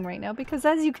lacking right now, because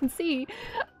as you can see,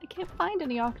 I can't find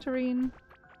any octarine.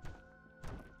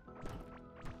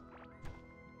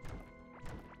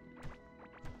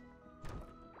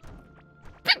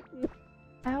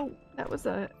 Ow, that was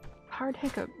a hard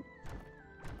hiccup.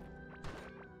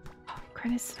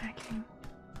 Cren is snacking.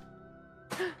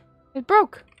 It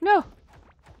broke! No!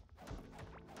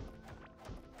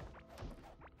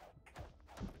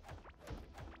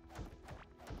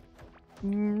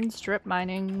 Strip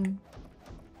mining.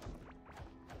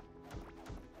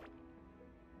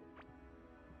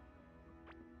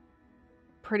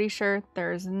 Pretty sure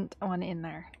there isn't one in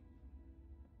there.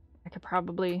 I could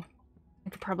probably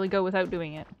go without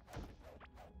doing it.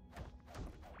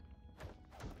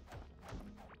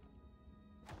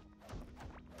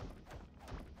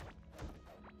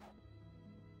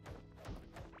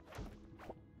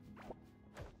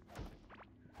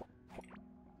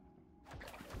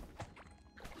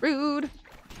 Rude!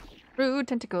 Rude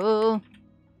tentacle!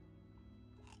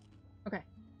 Okay.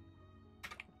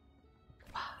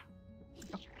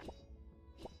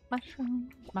 Mushroom,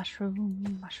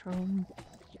 mushroom, mushroom.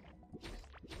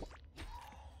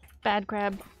 Bad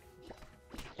crab.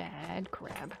 Bad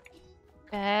crab.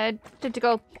 Bad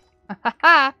tentacle. Ha ha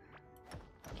ha!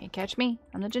 Can't catch me.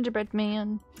 I'm the gingerbread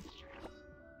man.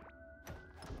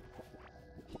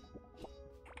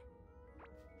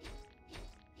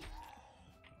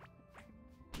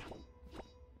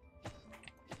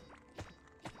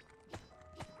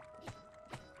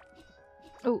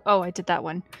 Oh, I did that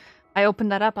one. I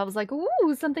opened that up. I was like,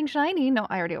 ooh, something shiny. No,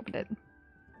 I already opened it.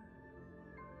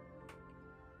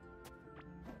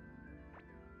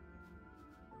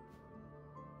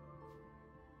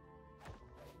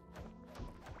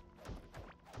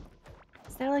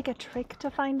 Is there like a trick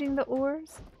to finding the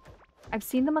ores? I've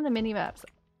seen them on the mini-maps.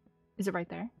 Is it right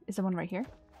there? Is there one right here?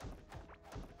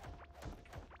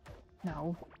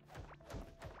 No.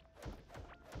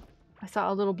 I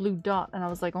saw a little blue dot and I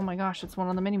was like, oh my gosh, it's one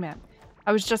on the minimap.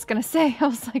 I was just gonna say, I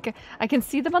was like, I can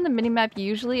see them on the minimap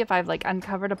usually if I've like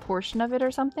uncovered a portion of it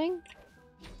or something.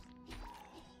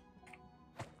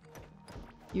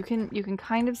 You can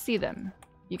kind of see them.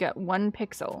 You get 1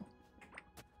 pixel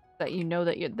that you know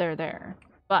that they're there.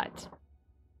 But,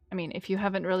 I mean, if you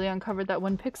haven't really uncovered that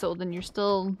 1 pixel, then you're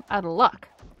still out of luck.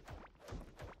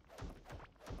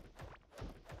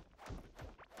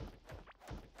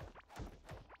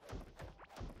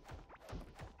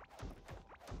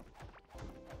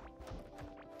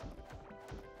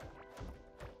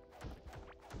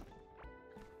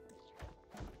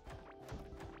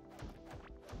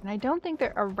 And I don't think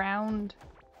they're around...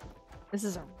 This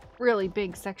is a really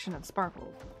big section of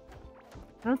sparkles.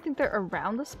 I don't think they're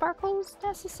around the sparkles,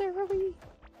 necessarily.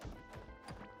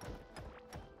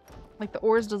 Like, the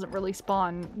ores doesn't really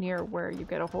spawn near where you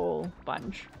get a whole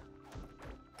bunch.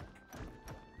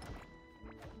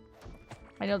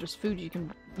 I know there's food you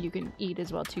can eat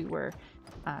as well, too, where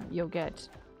you'll get...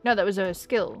 No, that was a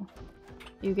skill.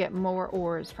 You get more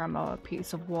ores from a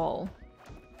piece of wall.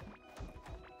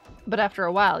 But after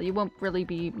a while, you won't really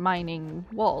be mining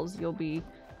walls. You'll be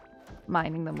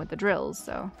mining them with the drills,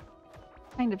 so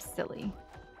kind of silly.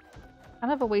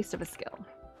 Kind of a waste of a skill.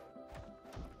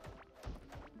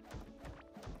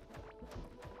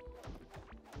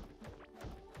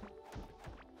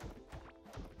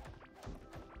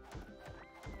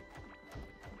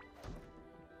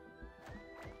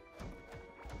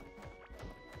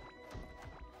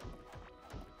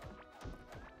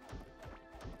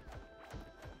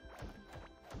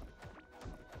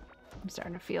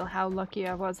 starting to feel how lucky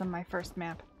I was on my first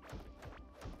map.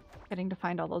 Getting to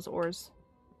find all those ores.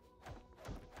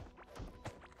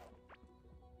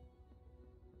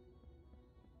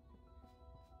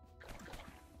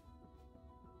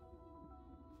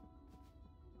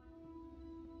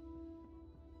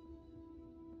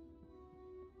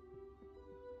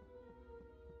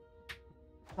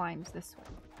 Slimes this way.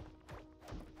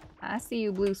 I see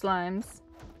you, blue slimes.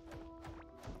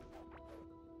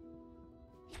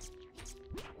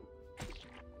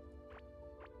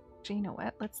 Actually, you know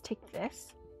what? Let's take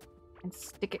this and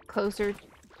stick it closer.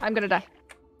 I'm gonna die.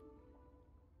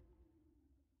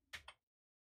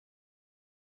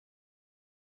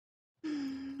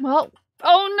 Well,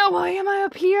 oh no, why am I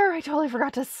up here? I totally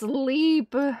forgot to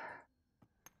sleep.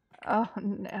 Oh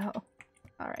no.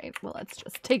 Alright, well, let's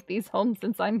just take these home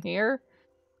since I'm here.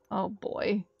 Oh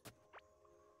boy.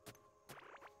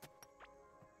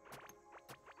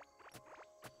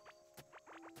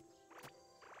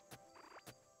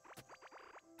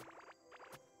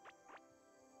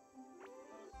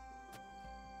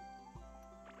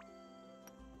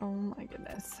 Oh my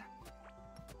goodness.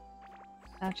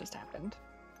 That just happened.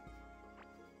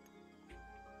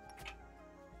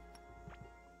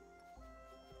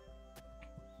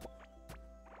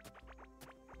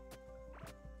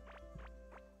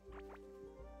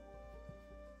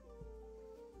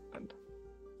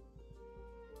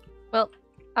 Well,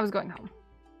 I was going home.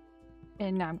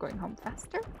 And now I'm going home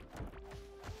faster.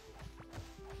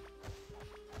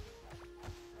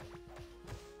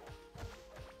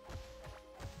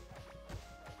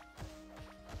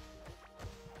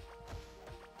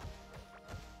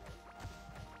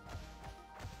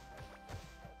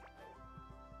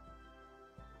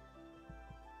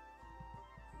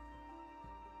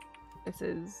 This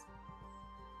is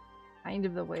kind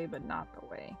of the way, but not the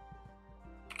way.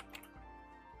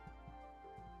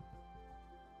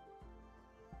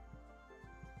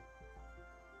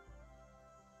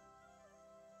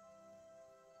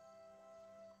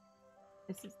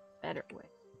 This is the better way.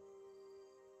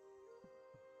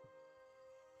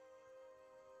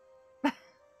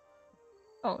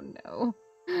 Oh no.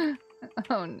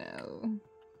 Oh no.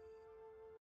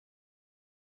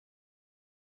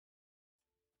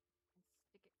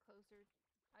 Stick it closer.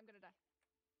 I'm gonna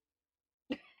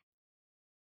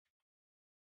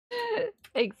die.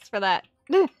 Thanks for that.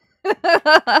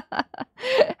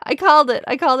 I called it.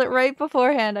 I called it right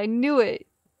beforehand. I knew it.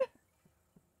 I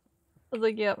was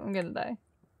like, yep, I'm gonna die.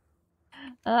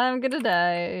 I'm gonna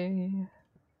die.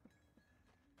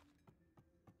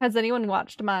 Has anyone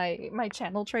watched my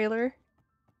channel trailer? Has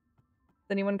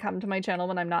anyone come to my channel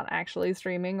when I'm not actually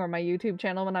streaming, or my YouTube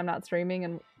channel when I'm not streaming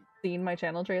and seen my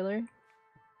channel trailer?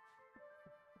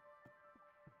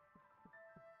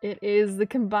 It is the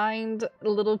combined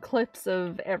little clips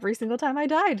of every single time I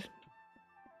died.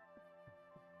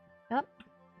 Yep.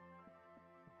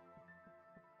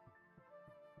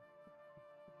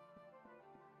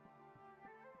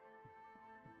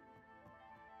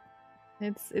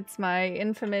 It's my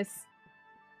infamous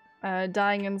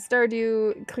dying in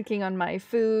Stardew, clicking on my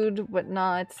food,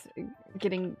 whatnot,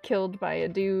 getting killed by a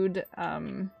dude.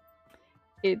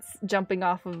 It's jumping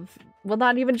off of, well,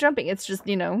 not even jumping, it's just,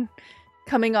 you know,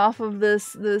 coming off of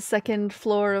the second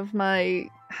floor of my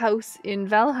house in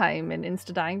Valheim and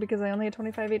insta-dying because I only had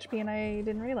 25 HP and I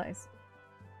didn't realize.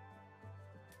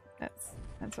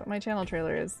 That's what my channel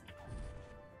trailer is.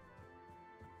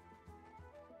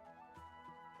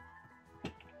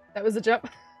 That was a jump.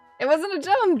 It wasn't a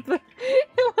jump!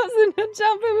 It wasn't a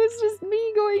jump, it was just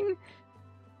me going,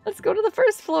 let's go to the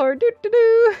first floor,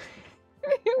 doo-doo-doo!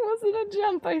 It wasn't a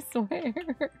jump, I swear.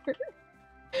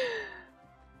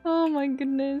 Oh my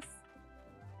goodness.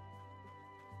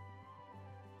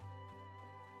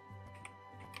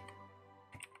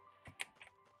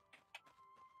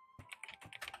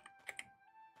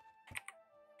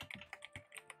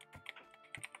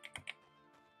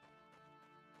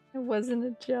 It wasn't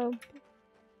a jump.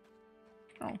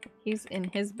 Oh, he's in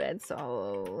his bed,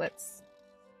 so let's...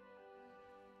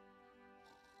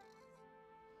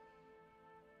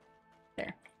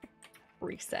 There.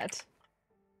 Reset.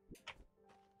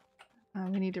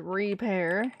 We need to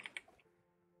repair.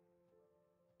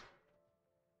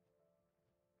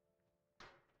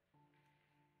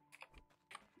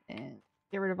 And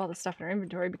get rid of all the stuff in our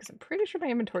inventory because I'm pretty sure my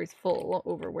inventory's full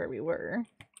over where we were.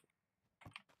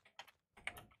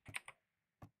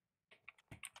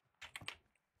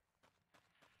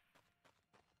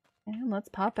 And let's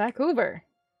pop back over.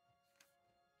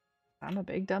 I'm a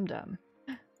big dum-dum.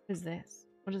 What is this?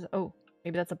 What is it? Oh,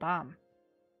 maybe that's a bomb.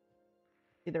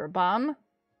 Either a bomb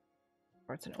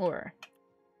or it's an ore.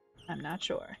 I'm not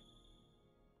sure.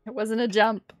 It wasn't a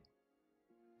jump.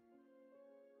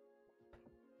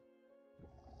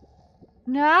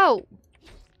 No!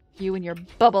 You and your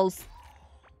bubbles.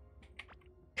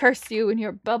 Curse you and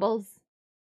your bubbles.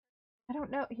 I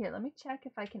don't know. Here, let me check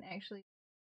if I can actually...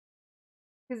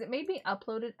 Because it made me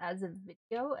upload it as a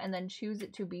video and then choose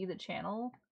it to be the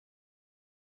channel.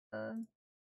 The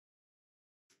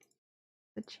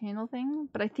channel thing.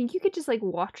 But I think you could just, like,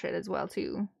 watch it as well,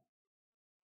 too.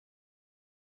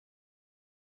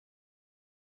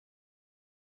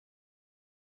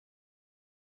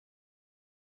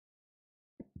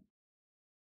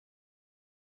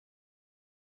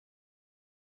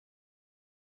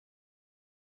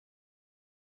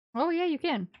 Oh, yeah, you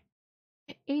can.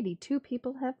 82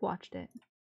 people have watched it.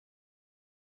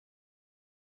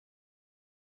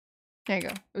 There you go.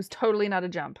 It was totally not a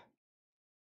jump.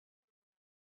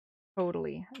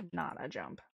 Totally not a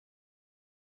jump.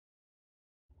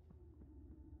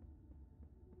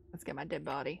 Let's get my dead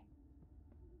body.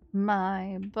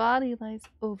 My body lies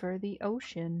over the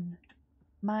ocean.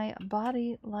 My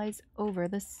body lies over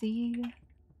the sea.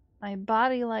 My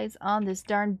body lies on this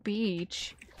darn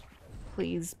beach.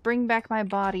 Please bring back my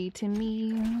body to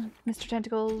me, Mr.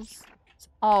 Tentacles. It's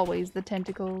always the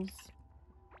tentacles.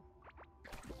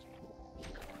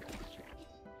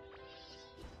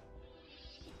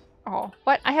 Oh,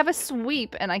 what? I have a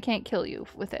sweep and I can't kill you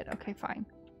with it. Okay, fine.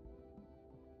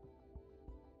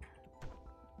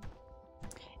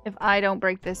 If I don't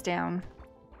break this down,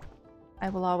 I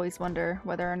will always wonder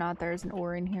whether or not there's an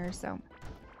ore in here, so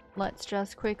let's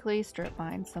just quickly strip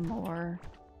mine some more.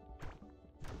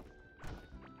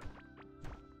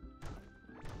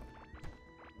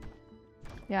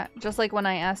 Yeah, just like when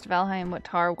I asked Valheim what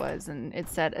tar was, and it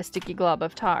said a sticky glob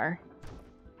of tar.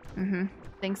 Mm-hmm.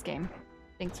 Thanks, game.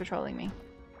 Thanks for trolling me.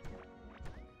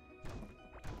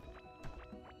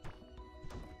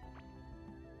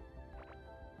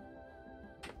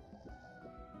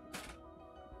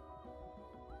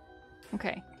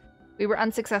 Okay. We were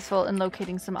unsuccessful in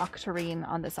locating some octarine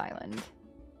on this island.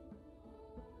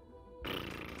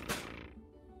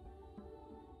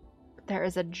 There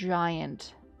is a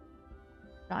giant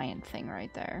thing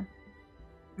right there.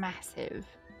 Massive.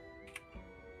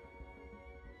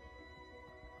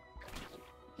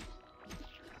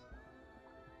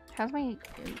 How's my...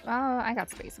 I got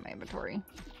space in my inventory.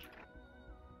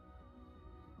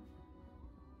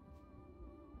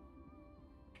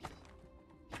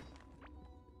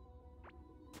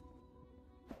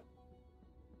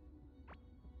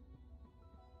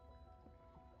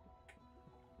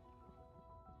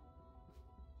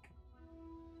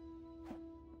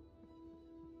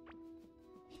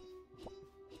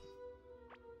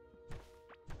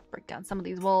 Break down some of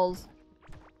these walls.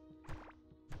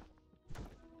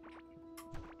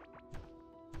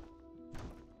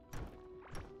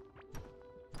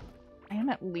 I am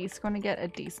at least going to get a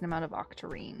decent amount of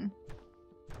octarine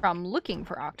from looking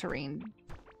for octarine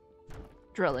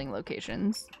drilling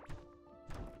locations.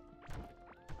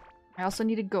 I also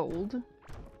need a gold,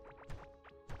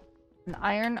 an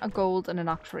iron, a gold, and an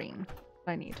octarine.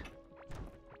 I need.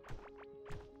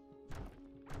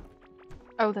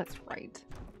 Oh, that's right.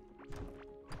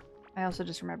 I also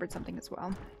just remembered something as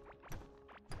well.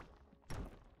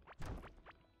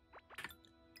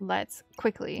 Let's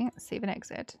quickly save and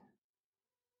exit.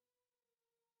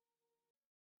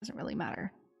 Doesn't really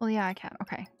matter. Well, yeah, I can.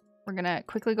 Okay. We're gonna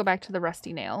quickly go back to the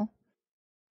rusty nail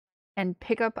and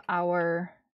pick up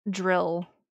our drill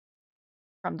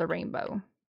from the rainbow,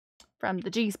 from the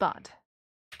G-spot.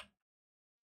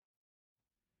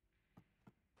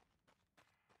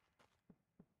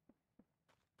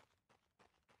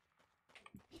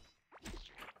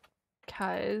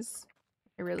 Because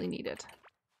I really need it.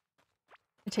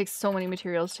 It takes so many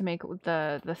materials to make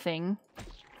the thing.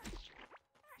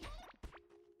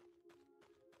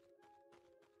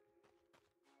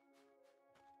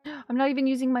 I'm not even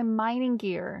using my mining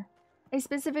gear. I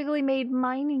specifically made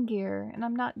mining gear and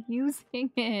I'm not using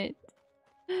it.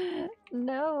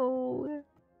 No.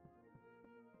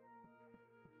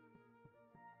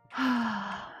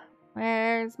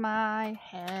 Where's my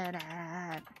head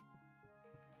at?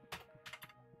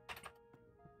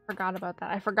 Forgot about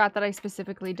that. I forgot that I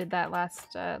specifically did that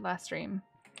last stream.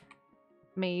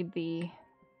 Made the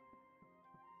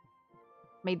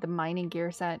mining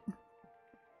gear set.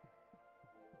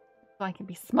 So I can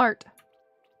be smart.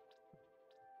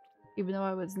 Even though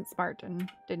I wasn't smart and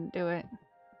didn't do it.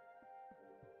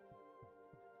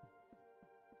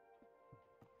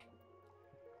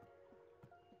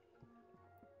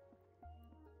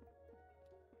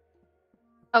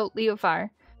 Oh, Leofire.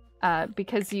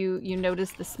 Because you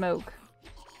noticed the smoke.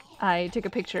 I took a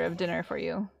picture of dinner for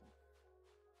you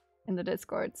in the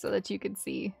Discord so that you could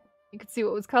see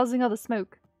what was causing all the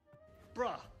smoke.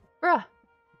 Bruh.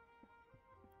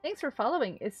 Thanks for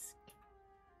following. Is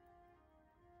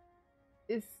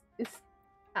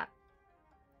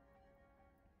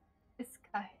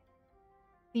Kai.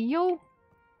 Theo?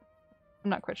 I'm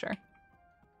not quite sure.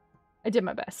 I did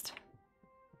my best.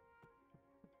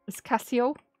 Is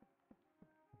Cassio?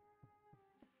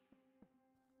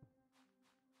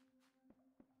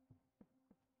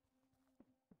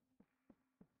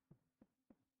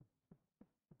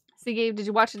 See, Gabe, did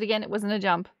you watch it again? It wasn't a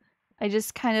jump. I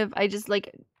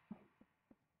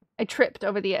tripped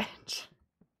over the edge.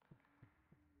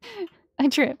 I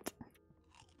tripped.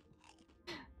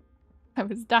 I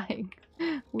was dying.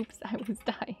 Whoops, I was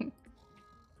dying.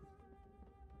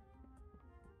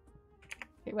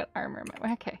 Okay, what armor am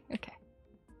I? Okay.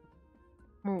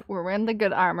 We're in the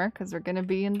good armor because we're gonna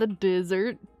be in the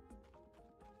desert.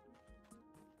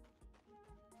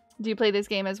 Do you play this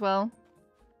game as well?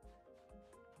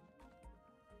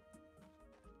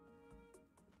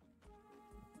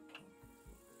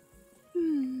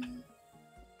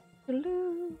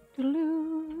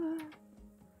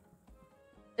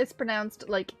 It's pronounced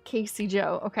like Casey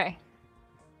Joe. Okay.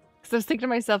 Because I was thinking to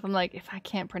myself, I'm like, if I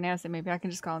can't pronounce it, maybe I can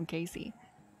just call him Casey.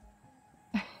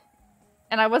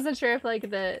 And I wasn't sure if like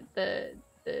the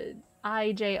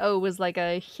IJO was like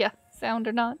a yeah sound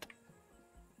or not.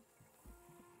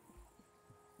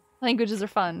 Languages are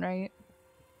fun, right?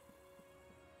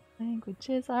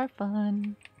 Languages are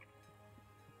fun.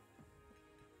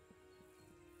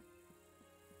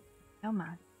 Come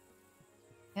on.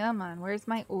 Come on, where's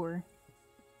my ore?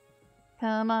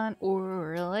 Come on,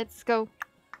 ore, let's go.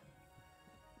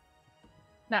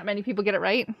 Not many people get it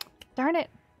right. Darn it.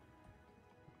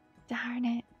 Darn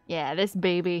it. Yeah, this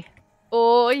baby.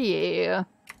 Oh, yeah.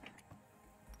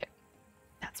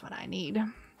 That's what I need.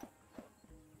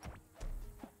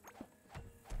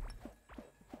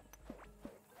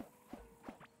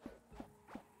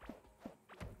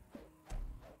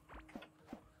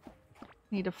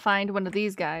 Need to find one of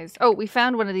these guys. Oh, we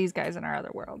found one of these guys in our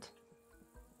other world.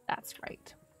 That's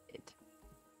right.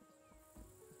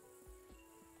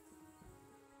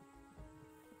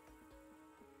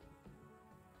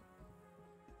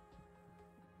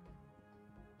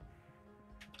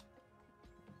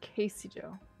 Casey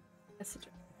Joe.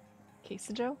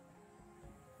 Casey Joe?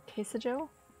 Casey Joe?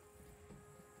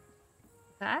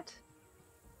 That?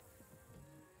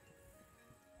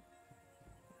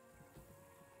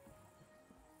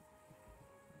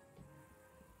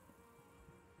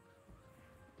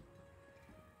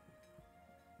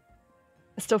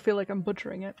 I still feel like I'm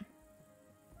butchering it.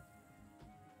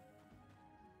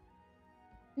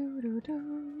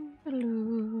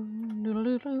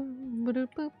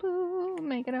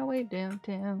 Making our way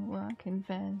downtown, walking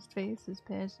fast, faces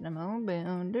passing, I'm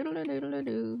homebound. Okay,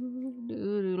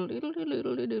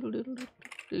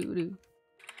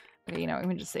 you know, we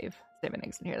can just save an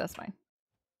exit here, that's fine.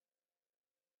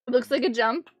 It looks like a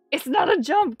jump. It's not a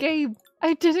jump, Gabe!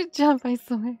 I didn't jump, I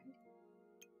swear.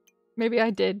 Maybe I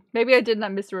did. Maybe I did, and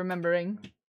I'm misremembering.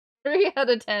 3 out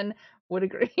of 10 would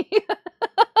agree.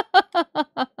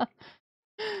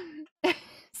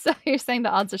 So you're saying the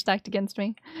odds are stacked against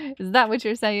me? Is that what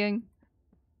you're saying?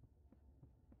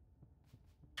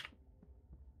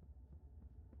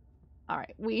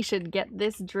 Alright, we should get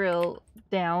this drill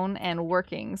down and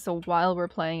working, so while we're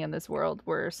playing in this world,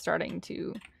 we're starting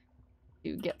to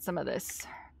get some of this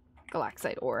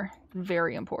galaxite ore.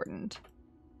 Very important.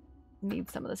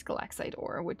 Need some of this galaxite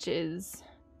ore, which is,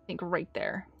 I think, right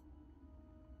there.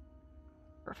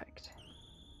 Perfect.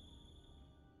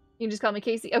 You can just call me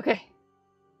Casey? Okay.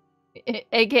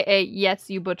 AKA, yes,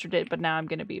 you butchered it, but now I'm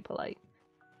gonna be polite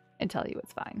and tell you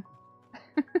it's fine.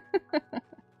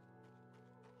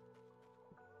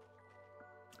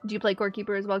 Do you play Core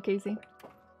Keeper as well, Casey?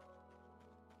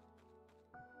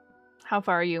 How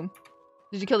far are you?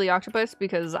 Did you kill the octopus?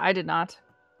 Because I did not.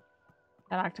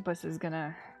 That octopus is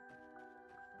gonna...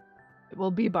 It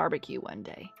will be barbecue one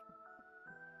day.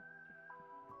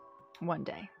 One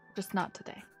day. Just not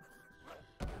today.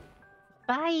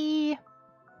 Bye!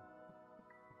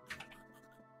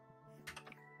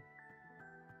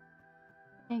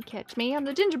 Can't catch me, I'm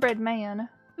the gingerbread man.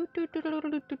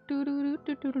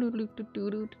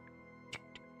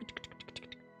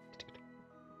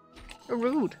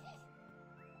 Rude.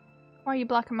 Why are you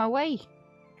blocking my way?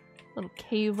 Little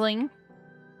caveling.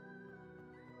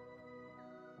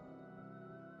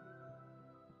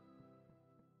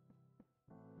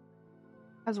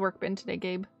 How's work been today,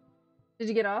 Gabe? Did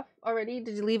you get off already?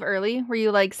 Did you leave early? Were you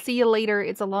like, see you later,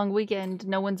 it's a long weekend,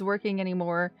 no one's working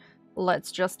anymore,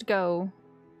 let's just go?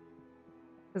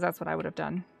 Because that's what I would have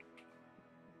done.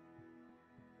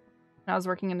 When I was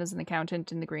working as an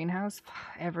accountant in the greenhouse,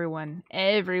 everyone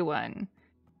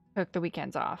took the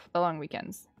weekends off, the long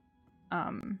weekends.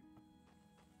 Because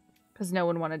no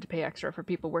one wanted to pay extra for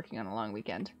people working on a long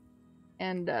weekend.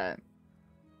 And,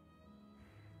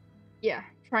 yeah,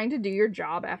 trying to do your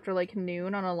job after, like,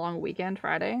 noon on a long weekend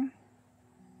Friday,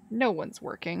 no one's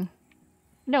working.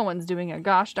 No one's doing a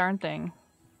gosh darn thing.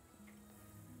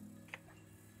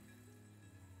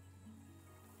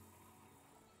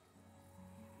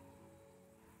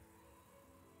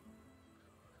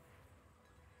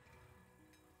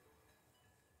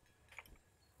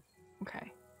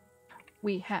 Okay.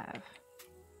 We have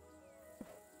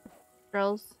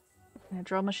drills and a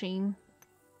drill machine.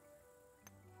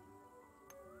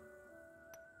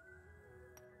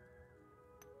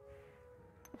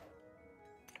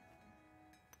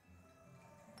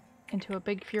 Into a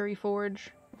big fury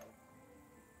forge.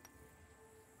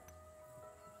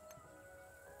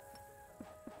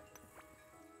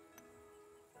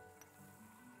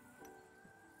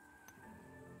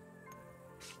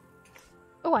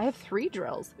 Oh, I have 3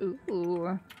 drills.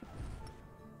 Ooh.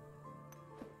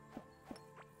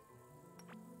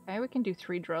 Okay, we can do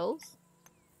 3 drills.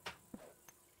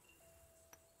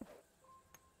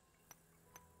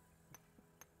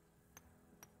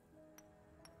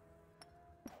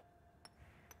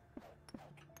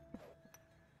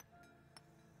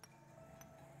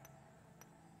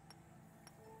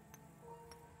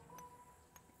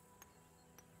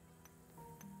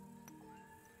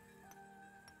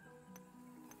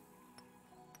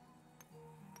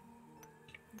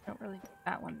 Don't really need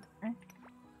that one there.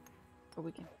 But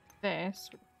we can do this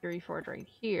with the Fury Forge right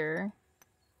here.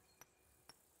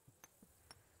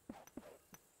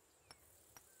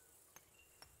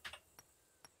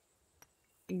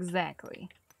 Exactly.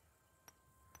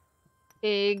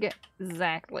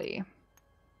 Exactly.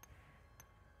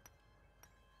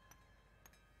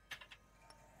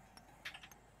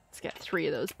 Let's get 3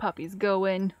 of those puppies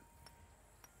going.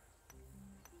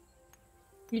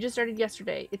 You just started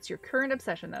yesterday. It's your current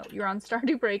obsession, though. You're on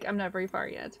Stardew break. I'm not very far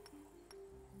yet.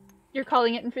 You're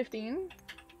calling it in 15?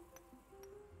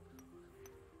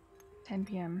 10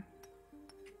 p.m.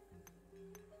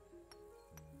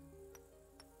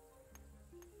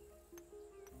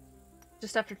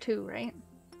 Just after 2, right?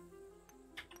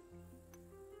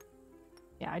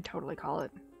 Yeah, I'd totally call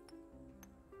it.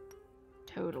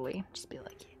 Totally. Just be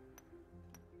like,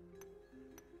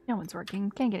 no one's working.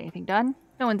 Can't get anything done.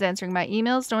 No one's answering my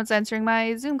emails. No one's answering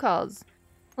my Zoom calls.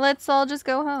 Let's all just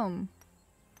go home.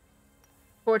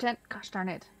 4:10? Gosh darn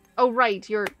it. Oh, right.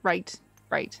 You're right.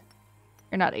 Right.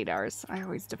 You're not 8 hours. I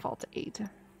always default to 8.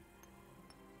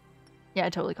 Yeah,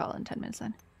 I totally call it in 10 minutes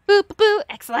then. Boop, boop, boop.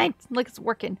 Excellent. Look, it's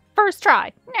working. First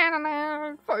try.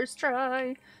 First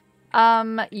try.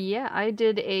 Yeah, I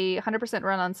did a 100%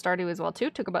 run on Stardew as well,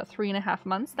 too. Took about 3.5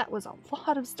 months. That was a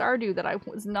lot of Stardew that I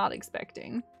was not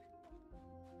expecting.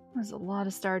 That was a lot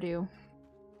of Stardew.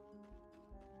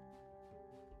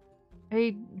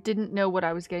 I didn't know what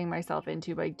I was getting myself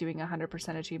into by doing a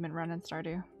 100% achievement run in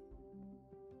Stardew.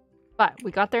 But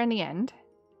we got there in the end.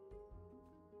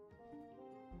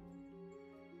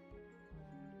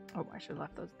 Oh, I should have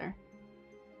left those there.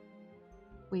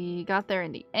 We got there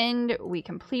in the end, we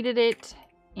completed it,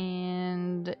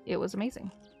 and it was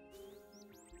amazing.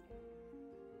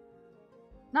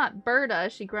 Not Berta,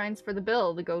 she grinds for the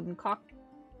bill, the golden cock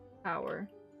tower.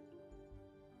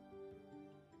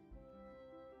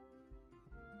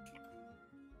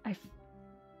 I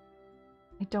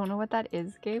don't know what that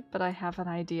is, Gabe, but I have an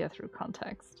idea through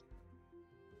context.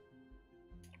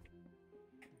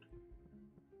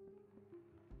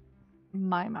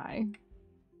 My.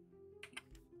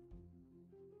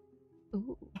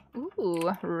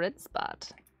 Ooh, red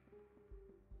spot.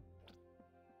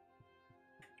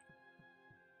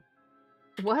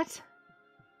 What?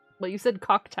 Well, you said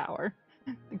cock tower.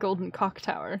 The golden cock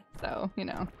tower, so, you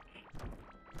know.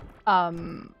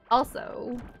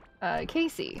 Also,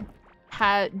 Casey,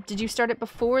 did you start it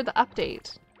before the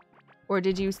update? Or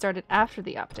did you start it after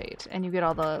the update and you get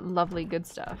all the lovely good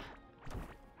stuff?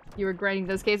 You were grinding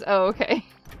those caves? Oh, okay.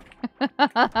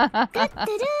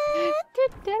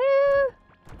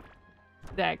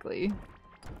 Exactly.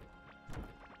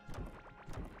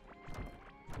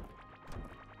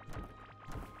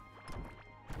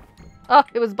 Oh,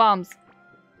 it was bombs.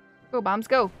 Go, bombs,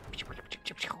 go.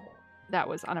 That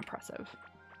was unimpressive.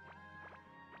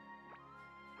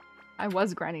 I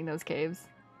was grinding those caves.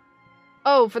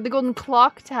 Oh, for the golden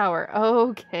clock tower.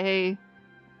 Okay.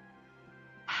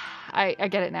 I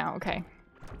get it now. Okay.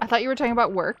 I thought you were talking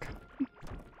about work.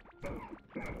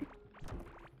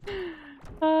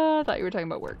 I thought you were talking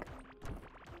about work.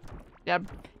 Yeah.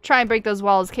 Try and break those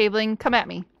walls, Cabling. Come at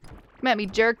me. Come at me,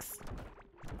 jerks.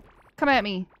 Come at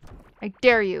me. I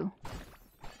dare you.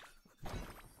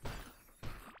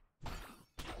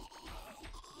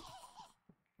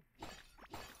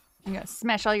 I'm gonna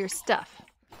smash all your stuff.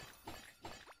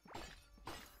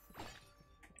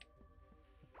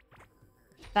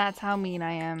 That's how mean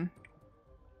I am.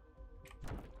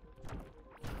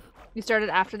 You started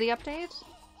after the update?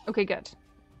 Okay, good.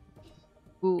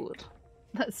 Good.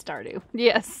 That's Stardew.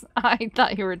 Yes, I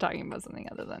thought you were talking about something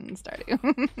other than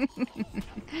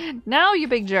Stardew. Now, you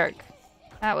big jerk.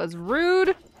 That was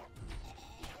rude.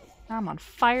 Now I'm on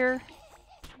fire.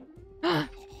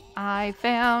 I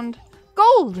found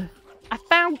gold. I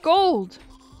found gold.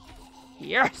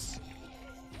 Yes.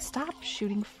 Stop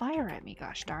shooting fire at me,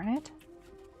 gosh darn it.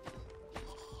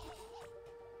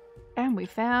 And we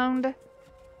found...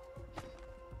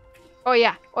 Oh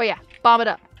yeah, bomb it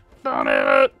up. Bomb it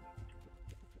up!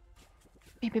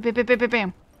 Bam, bam, bam, bam, bam,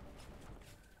 bam.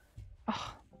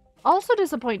 Oh, also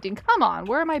disappointing. Come on,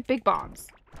 where are my big bombs?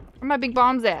 Where are my big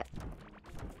bombs at?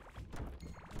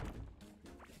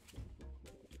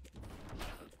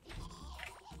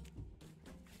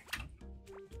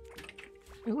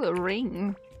 Ooh, a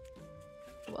ring.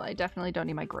 Well, I definitely don't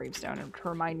need my gravestone to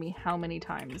remind me how many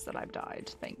times that I've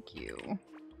died. Thank you.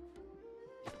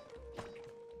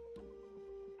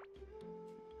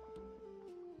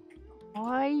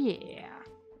 Oh, yeah.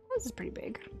 This is pretty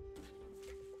big.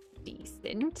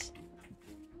 Decent.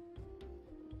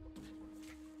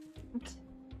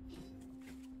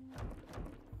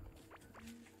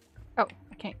 Oh,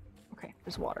 I can't. Okay,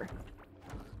 there's water.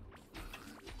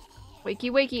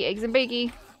 Wakey, wakey, eggs and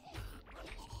bakey.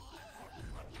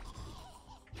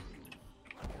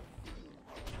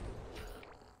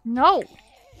 No!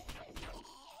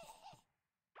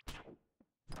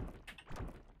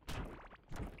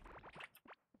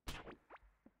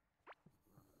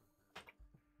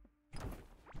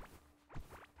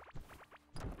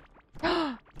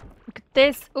 Look at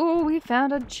this. Ooh, we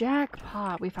found a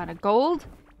jackpot. We found a gold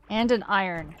and an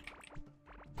iron.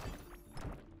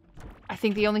 I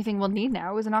think the only thing we'll need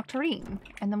now is an octarine,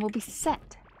 and then we'll be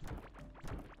set.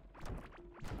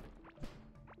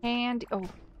 And,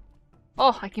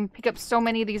 oh, I can pick up so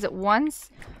many of these at once.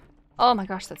 Oh my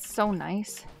gosh, that's so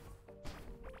nice.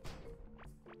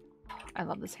 I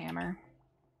love this hammer.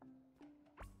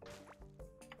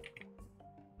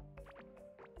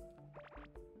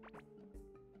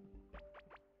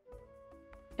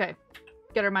 Okay,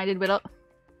 get reminded, Whittle.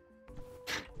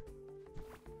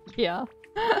 Yeah.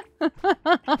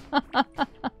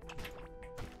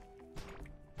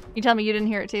 You tell me you didn't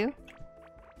hear it too?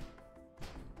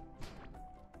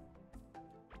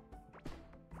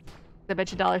 I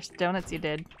bet you dollars to donuts you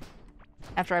did.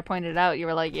 After I pointed it out, you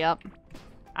were like, yep.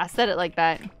 I said it like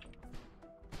that.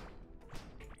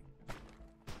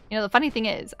 You know, the funny thing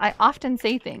is, I often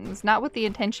say things not with the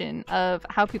intention of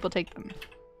how people take them.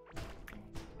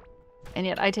 And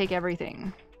yet I take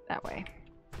everything that way.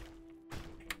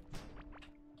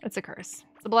 It's a curse.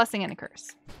 It's a blessing and a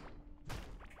curse.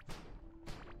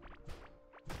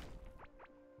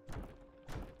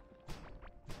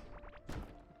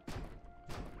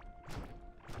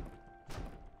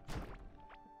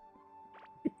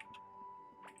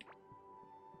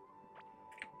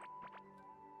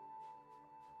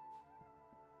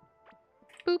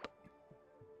 Boop.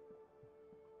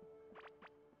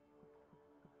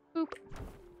 Boop.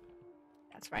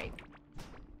 That's right.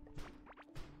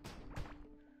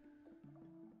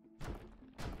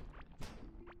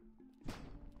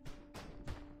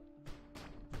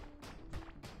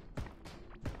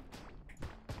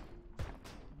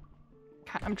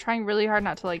 I'm trying really hard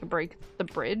not to, like, break the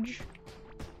bridge.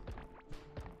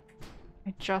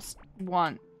 I just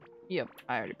want... Yep,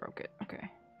 I already broke it. Okay.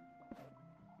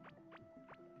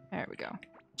 There we go.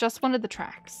 Just wanted the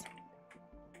tracks.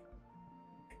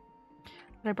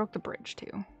 But I broke the bridge,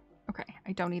 too. Okay,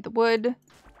 I don't need the wood.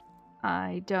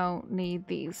 I don't need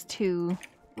these 2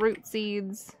 root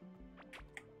seeds.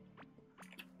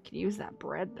 Can use that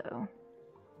bread, though.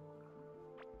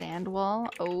 Sand wall.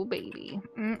 Oh, baby.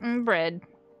 Bread.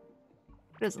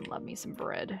 Who doesn't love me some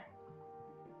bread?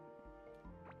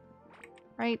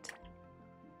 Right?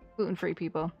 Gluten-free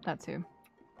people. That's who.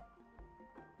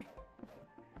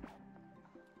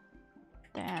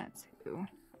 That's who.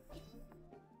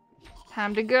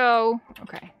 Time to go.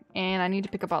 Okay. And I need to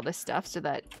pick up all this stuff so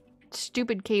that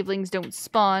stupid cavelings don't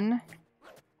spawn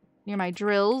near my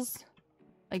drills.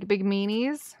 Like big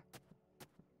meanies.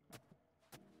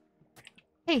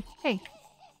 Hey, hey.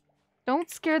 Don't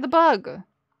scare the bug.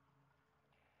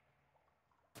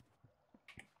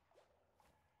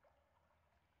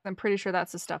 I'm pretty sure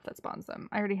that's the stuff that spawns them.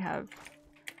 I already have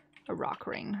a rock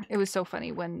ring. It was so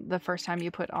funny when the first time you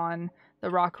put on the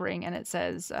rock ring and it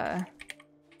says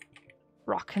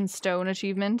rock and stone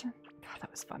achievement. God,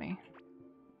 that was funny.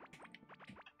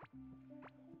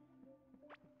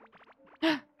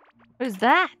 What is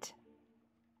that?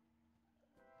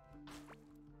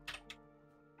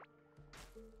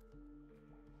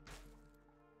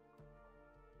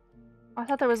 I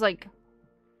thought there was like...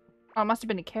 Oh, it must have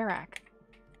been a Karak.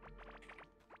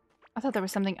 I thought there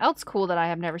was something else cool that I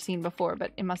have never seen before,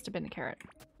 but it must have been a carrot.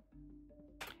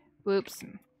 Whoops.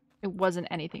 It wasn't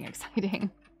anything exciting.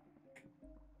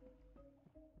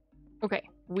 Okay,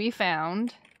 we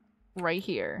found... right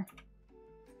here.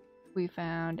 We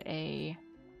found a...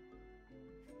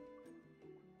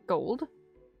 gold.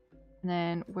 And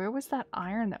then, where was that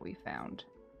iron that we found?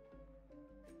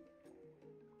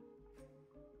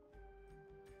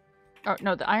 Oh,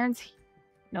 no, the iron's...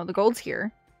 No, the gold's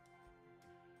here.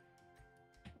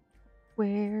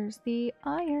 Where's the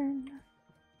iron?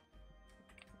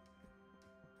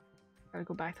 Gotta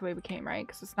go back the way we came, right?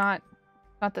 Because it's not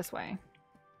this way.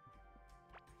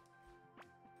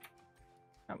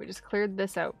 No, we just cleared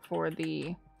this out for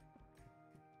the...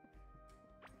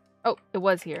 Oh, it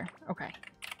was here. Okay.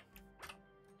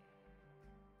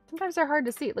 Sometimes they're hard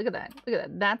to see. Look at that. Look at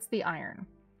that. That's the iron.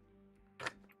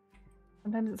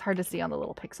 Sometimes it's hard to see on the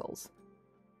little pixels.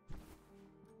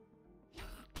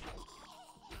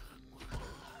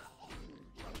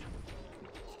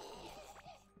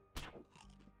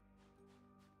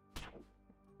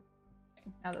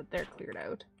 Okay, now that they're cleared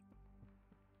out.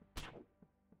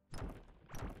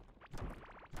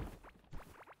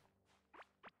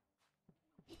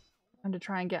 And to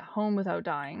try and get home without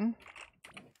dying.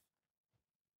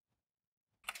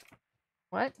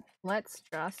 What? Let's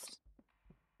just...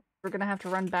 We're gonna have to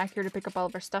run back here to pick up all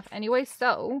of our stuff anyway,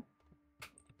 so...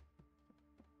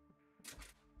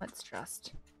 Let's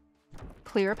just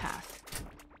clear a path.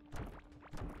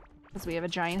 Because we have a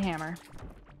giant hammer.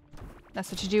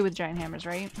 That's what you do with giant hammers,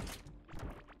 right?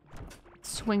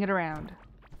 Swing it around.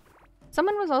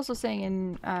 Someone was also saying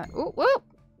in... oh, whoa!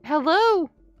 Hello!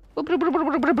 That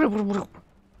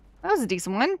was a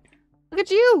decent one. Look at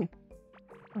you!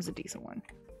 That was a decent one.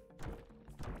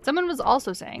 Someone was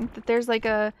also saying that there's like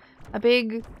a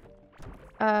big,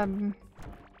 I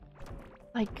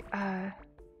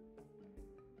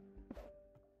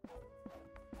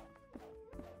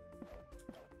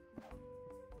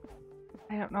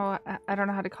don't know, I don't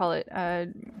know how to call it.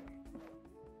 It's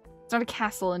not a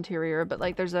castle interior, but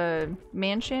like there's a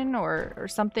mansion or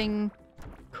something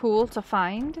cool to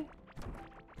find.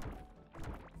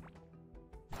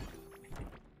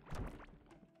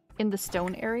 In the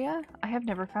stone area? I have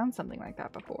never found something like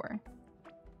that before.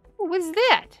 What was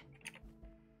that?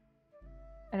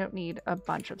 I don't need a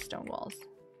bunch of stone walls.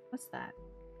 What's that?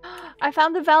 I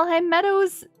found the Valheim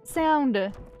Meadows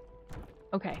sound!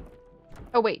 Okay.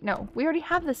 Oh wait, no. We already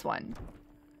have this one.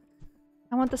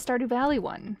 I want the Stardew Valley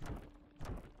one.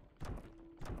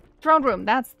 Throne room.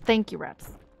 That's... Thank you,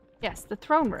 Reps. Yes, the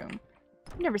throne room.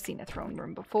 I've never seen a throne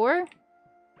room before.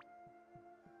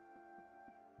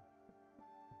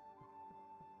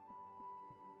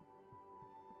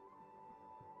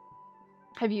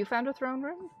 Have you found a throne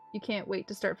room? You can't wait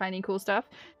to start finding cool stuff?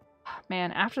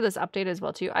 Man, after this update as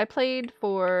well too. I played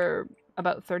for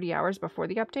about 30 hours before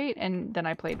the update, and then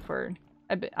I played for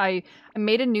a bit. I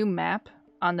made a new map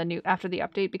on the new after the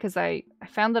update because I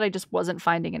found that I just wasn't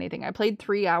finding anything. I played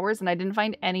 3 hours and I didn't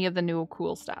find any of the new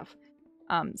cool stuff.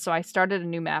 So I started a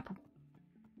new map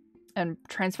and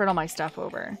transferred all my stuff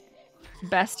over.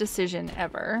 Best decision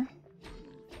ever.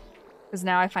 Because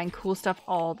now I find cool stuff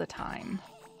all the time.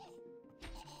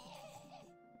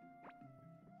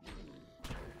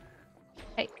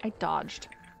 Hey, I dodged.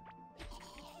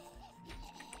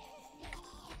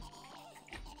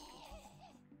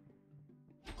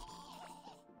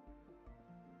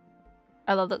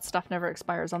 I love that stuff never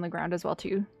expires on the ground as well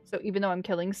too. So even though I'm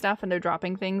killing stuff and they're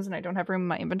dropping things and I don't have room in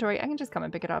my inventory, I can just come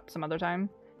and pick it up some other time.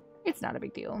 It's not a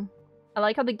big deal. I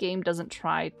like how the game doesn't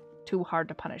try too hard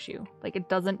to punish you. Like, it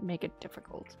doesn't make it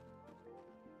difficult.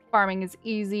 Farming is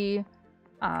easy.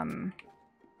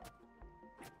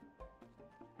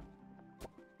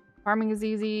 Farming is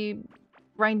easy.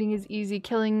 Grinding is easy.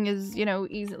 Killing is, you know,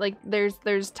 easy. Like,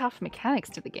 there's tough mechanics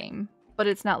to the game. But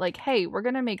it's not like, hey, we're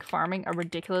gonna make farming a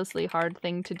ridiculously hard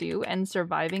thing to do, and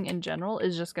surviving in general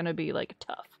is just gonna be, like,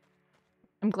 tough.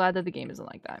 I'm glad that the game isn't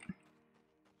like that.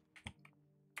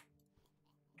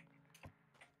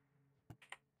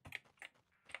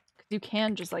 You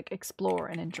can just like explore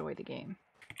and enjoy the game.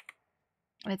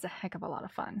 And it's a heck of a lot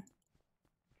of fun.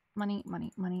 Money,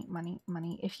 money, money, money,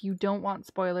 money. If you don't want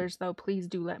spoilers though, please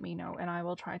do let me know and I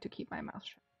will try to keep my mouth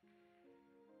shut.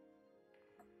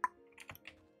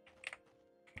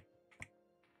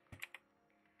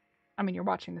 I mean, you're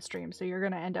watching the stream, so you're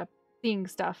gonna end up seeing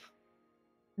stuff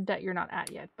that you're not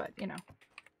at yet, but you know,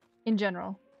 in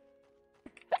general.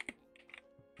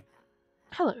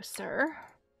 Hello, sir.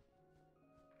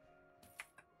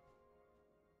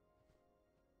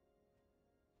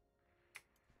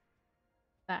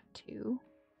 That too.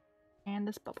 And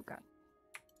this bubble gun.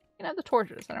 You can have the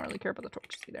torches. I don't really care about the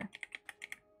torches either.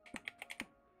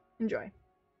 Enjoy.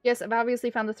 Yes, I've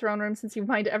obviously found the throne room since you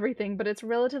mined everything, but it's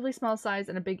relatively small size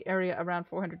and a big area around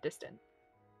 400 distant.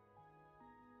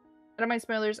 I don't mind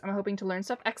spoilers. I'm hoping to learn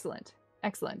stuff. Excellent.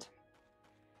 Excellent.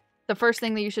 The first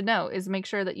thing that you should know is make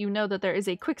sure that you know that there is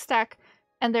a quick stack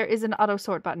and there is an auto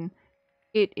sort button.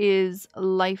 It is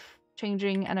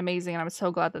life-changing and amazing, and I'm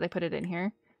so glad that they put it in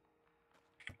here.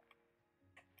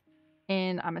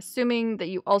 And I'm assuming that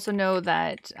you also know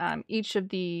that each of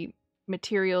the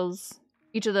materials,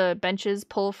 each of the benches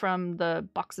pull from the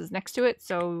boxes next to it,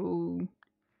 so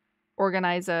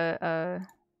organize a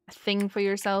thing for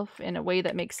yourself in a way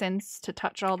that makes sense to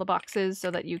touch all the boxes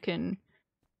so that you can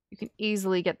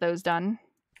easily get those done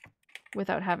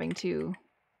without having to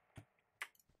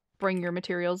bring your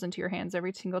materials into your hands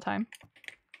every single time.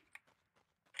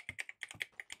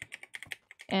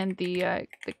 And the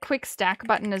quick stack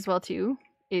button as well too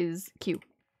is Q.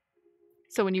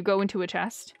 So when you go into a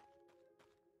chest,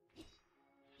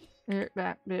 you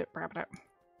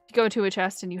go into a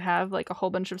chest and you have like a whole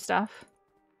bunch of stuff,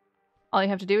 all you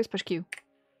have to do is push Q.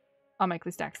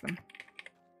 Automatically stacks them.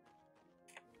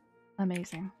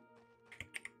 Amazing.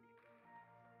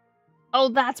 Oh,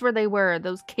 that's where they were,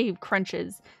 those cave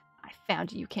crunches. I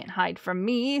found you. You can't hide from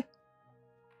me.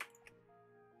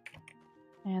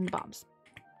 And the bombs.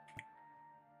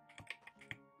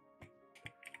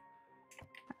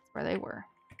 That's where they were.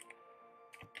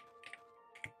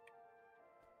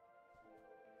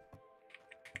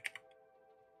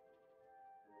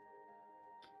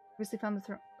 Obviously found the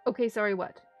throne. Okay, sorry,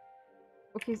 what?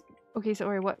 Okay,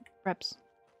 sorry, what? Reps.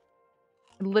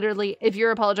 Literally, if you're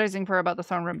apologizing for about the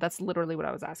throne room, that's literally what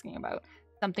I was asking about.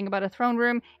 Something about a throne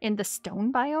room in the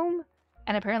stone biome,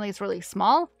 and apparently it's really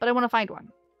small, but I want to find one.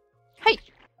 Hey!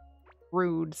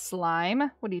 Rude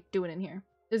slime. What are you doing in here?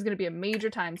 This is going to be a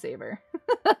major time saver.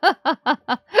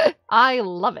 I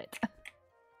love it.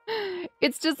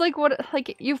 It's just like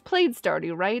you've played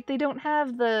Stardew, right? They don't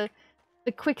have the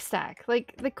quick stack.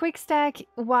 Like, the quick stack,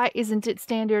 why isn't it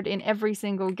standard in every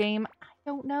single game? I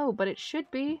don't know, but it should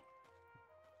be.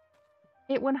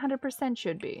 It 100%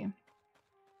 should be.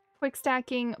 Quick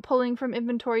stacking, pulling from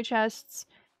inventory chests,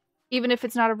 even if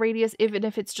it's not a radius, even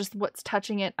if it's just what's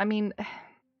touching it. I mean,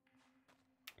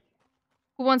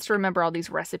 who wants to remember all these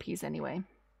recipes anyway?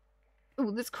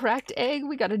 Ooh, this cracked egg.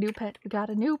 We got a new pet. We got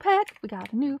a new pet. We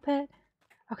got a new pet.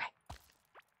 Okay.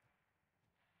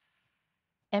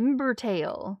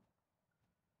 Embertail.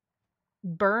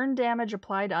 Burn damage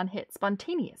applied on hit.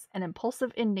 Spontaneous and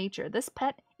impulsive in nature. This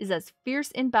pet is as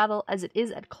fierce in battle as it is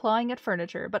at clawing at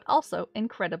furniture, but also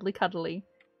incredibly cuddly.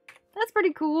 That's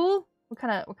pretty cool. What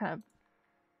kind of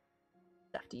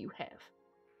stuff do you have?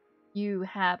 You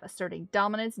have asserting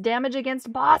dominance, damage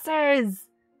against bosses,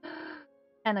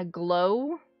 and a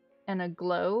glow, and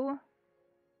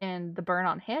the burn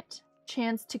on hit.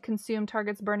 Chance to consume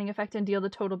target's burning effect and deal the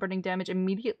total burning damage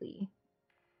immediately.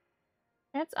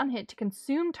 Chance on hit to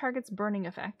consume target's burning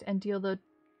effect and deal the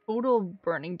total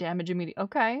burning damage immediately.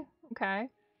 Okay.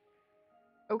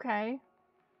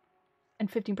 And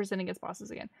 15% against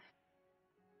bosses again.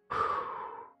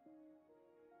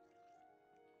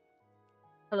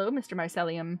 Hello, Mr.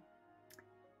 Mycelium.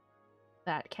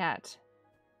 That cat.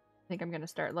 I think I'm gonna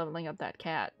start leveling up that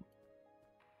cat.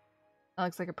 That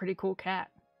looks like a pretty cool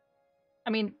cat. I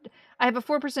mean, I have a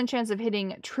 4% chance of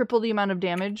hitting triple the amount of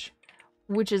damage,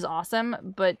 which is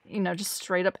awesome, but, you know, just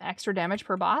straight up extra damage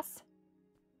per boss.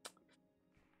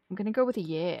 I'm gonna go with a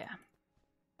yeah.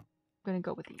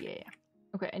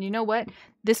 Okay, and you know what?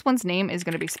 This one's name is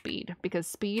gonna be Speed, because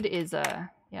Speed is,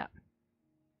 yeah.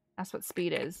 That's what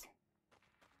Speed is.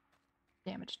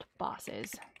 Damage to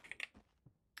bosses.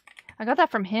 I got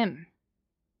that from him.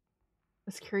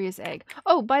 This curious egg.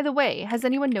 Oh, by the way, has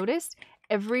anyone noticed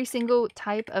every single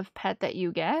type of pet that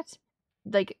you get,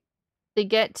 like, they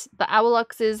get, the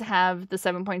Owluxes have the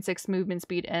 7.6 movement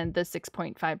speed and the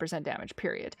 6.5% damage,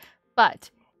 period. But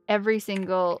every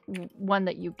single one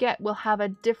that you get will have a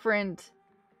different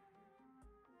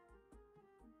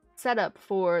setup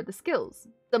for the skills.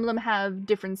 Some of them have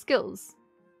different skills.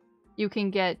 You can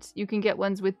get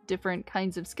ones with different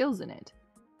kinds of skills in it.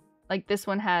 Like this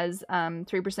one has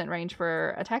 3% range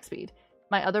for attack speed.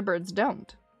 My other birds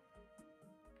don't.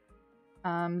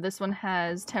 This one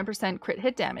has 10% crit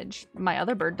hit damage. My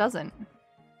other bird doesn't.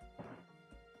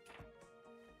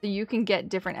 So you can get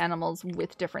different animals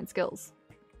with different skills.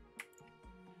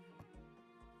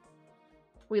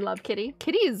 We love Kitty.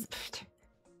 Kitty is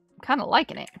kind of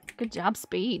liking it. Good job,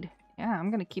 Speed. Yeah,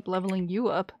 I'm gonna keep leveling you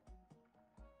up.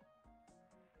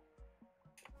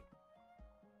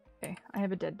 Okay, I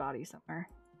have a dead body somewhere.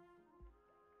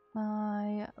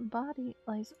 My body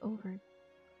lies over...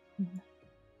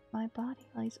 My body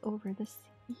lies over the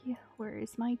sea. Where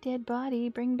is my dead body?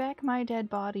 Bring back my dead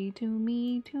body to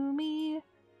me, to me.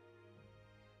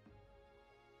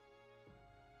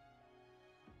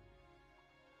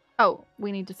 Oh,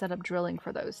 we need to set up drilling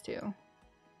for those two.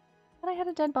 But I had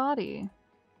a dead body.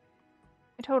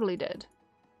 I totally did.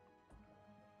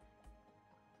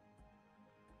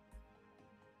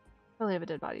 Totally have a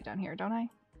dead body down here, don't I?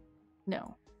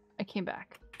 No. I came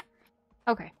back.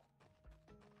 Okay.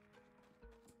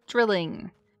 Drilling.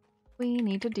 We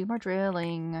need to do more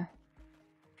drilling.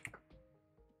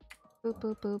 Boop,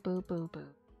 boop, boop, boop, boop, boop.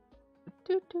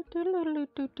 Do, do, do, do, do,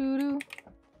 do, do, do.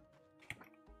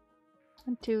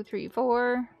 1, 2, 3,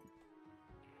 4.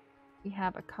 We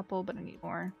have a couple, but I need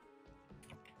more.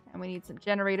 And we need some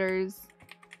generators.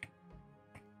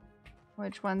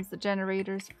 Which one's the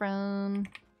generators from?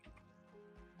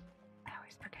 I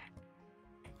always forget.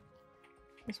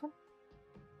 This one?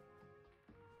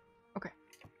 Okay.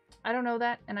 I don't know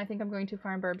that, and I think I'm going to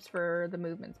farm burbs for the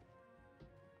movements.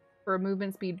 For a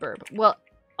movement speed burb. Well,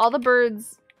 all the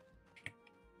birds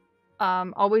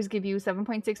always give you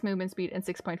 7.6 movement speed and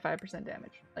 6.5%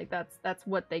 damage. Like that's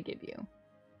what they give you.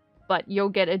 But you'll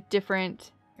get a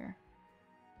different here.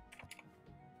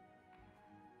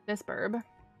 This burb.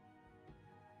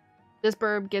 This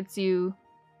burb gets you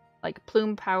like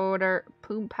plume power,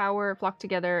 flock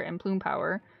together, and plume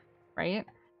power, right?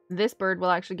 This bird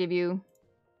will actually give you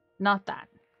not that.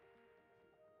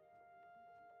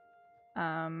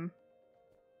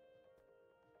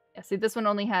 Yeah, see, this one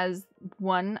only has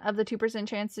 1 of the 2%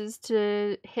 chances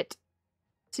to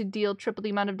deal triple the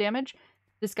amount of damage.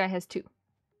 This guy has 2.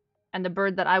 And the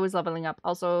bird that I was leveling up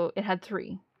also, it had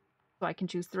 3. So I can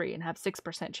choose 3 and have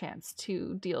 6% chance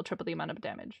to deal triple the amount of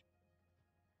damage.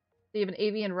 So you have an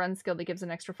avian run skill that gives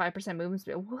an extra 5% movement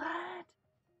speed. What?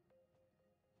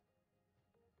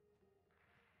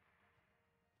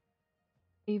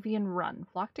 Avian run.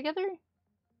 Flock together?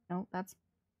 No, that's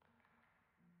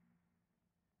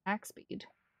attack speed.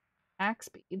 Attack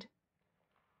speed.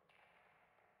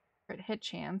 Crit hit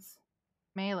chance.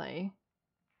 Melee.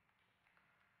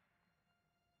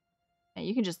 Yeah,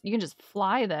 you can just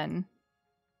fly then.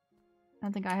 I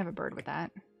don't think I have a bird with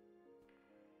that.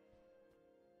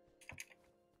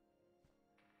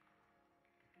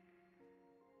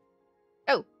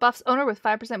 Oh, buffs owner with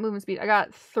 5% movement speed. I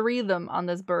got 3 of them on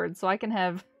this bird, so I can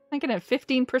have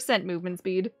 15% movement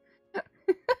speed.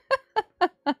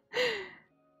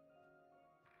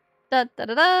 Da da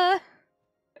da da.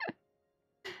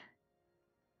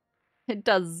 It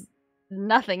does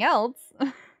nothing else.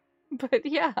 But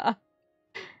yeah.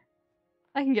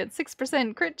 I can get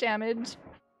 6% crit damage.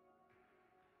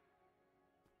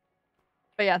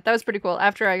 But yeah, that was pretty cool.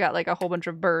 After I got like a whole bunch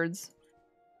of birds,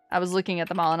 I was looking at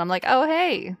them all and I'm like, oh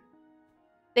hey.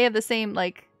 They have the same,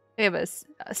 like, they have a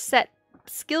set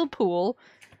skill pool.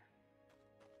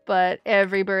 But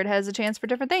every bird has a chance for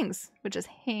different things, which is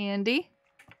handy.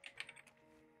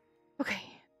 Okay.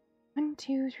 1,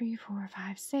 2, 3, 4,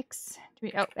 5, 6.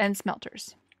 Oh, and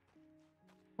smelters.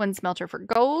 1 smelter for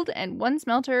gold and 1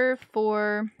 smelter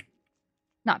for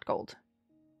not gold.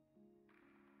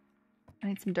 I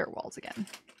need some dirt walls again.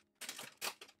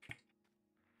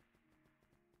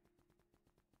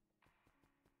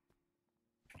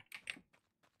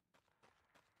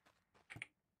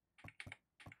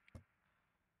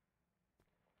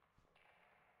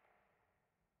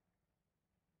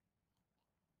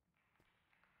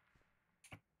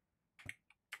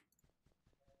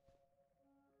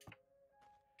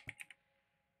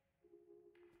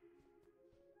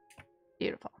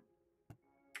 Beautiful.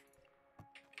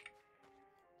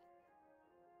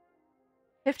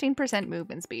 15%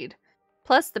 movement speed,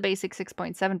 plus the basic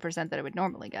 6.7% that I would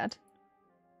normally get.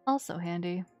 Also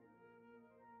handy.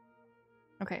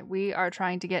 Okay, we are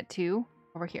trying to get to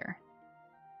over here.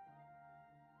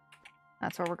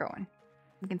 That's where we're going.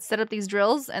 We can set up these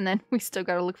drills, and then we still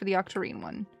gotta look for the Octarine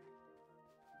one.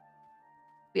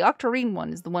 The Octarine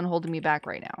one is the one holding me back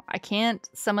right now. I can't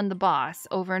summon the boss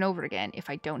over and over again if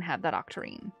I don't have that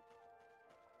Octarine.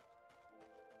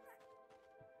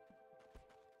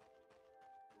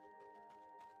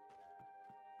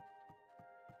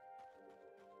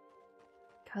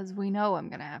 Because we know I'm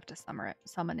gonna have to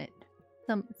summon it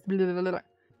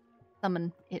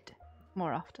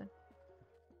more often.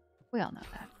 We all know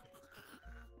that.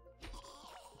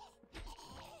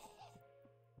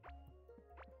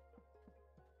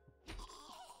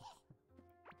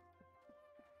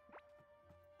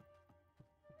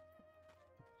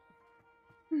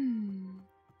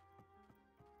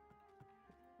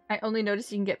 I only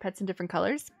noticed you can get pets in different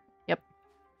colors. Yep.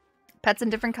 Pets in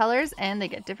different colors, and they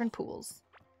get different pools.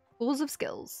 Pools of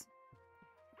skills.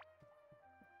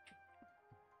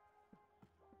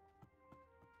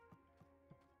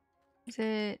 Is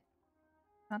it...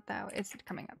 Not that way. It's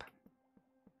coming up.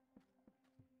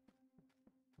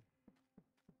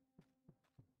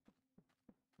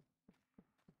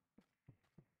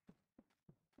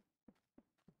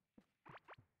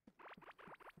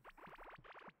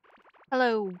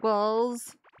 Hello,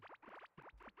 walls.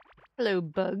 Hello,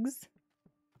 bugs.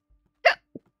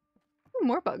 Ooh,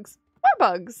 more bugs. More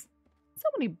bugs. So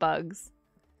many bugs.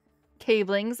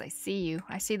 Cavelings, I see you.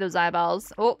 I see those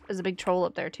eyeballs. Oh, there's a big troll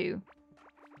up there, too.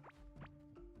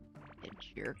 You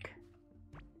jerk.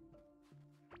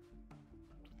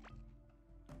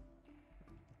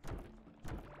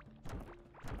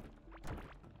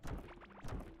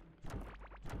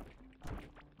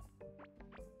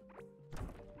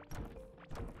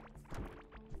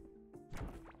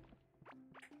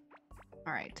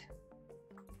 All right.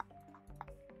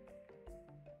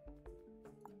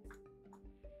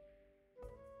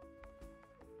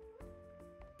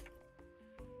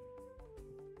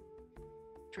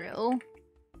 Drill.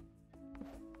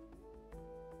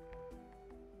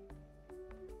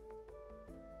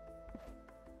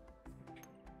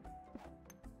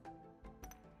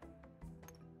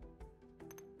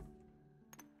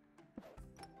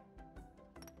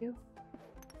 You.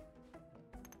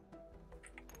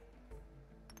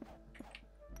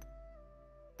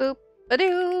 Boop,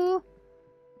 ba-doo.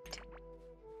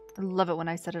 I love it when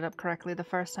I set it up correctly the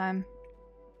first time.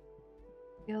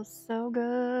 Feels so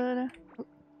good. Oh,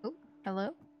 oh, hello?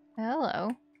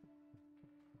 Hello.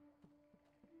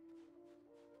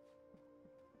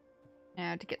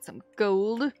 Now to get some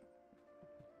gold.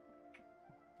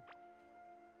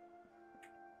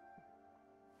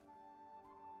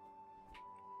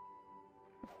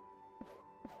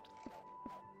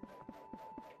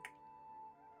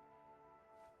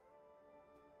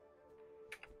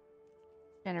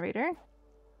 Generator.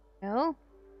 No.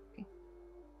 Okay.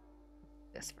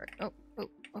 This for oh,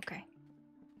 okay.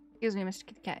 Excuse me, Mr.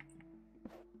 Kitty Cat.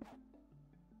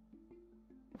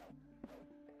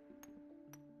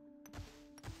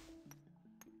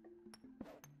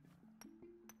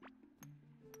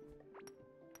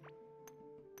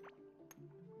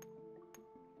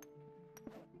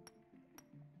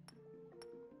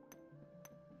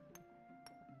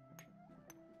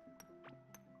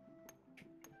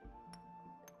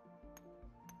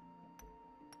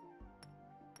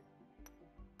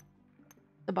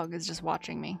 The bug is just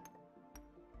watching me.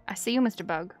 I see you, Mr.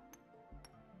 Bug.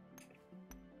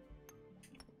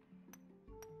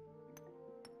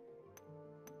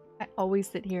 I always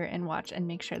sit here and watch and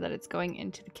make sure that it's going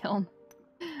into the kiln.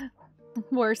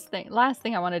 Last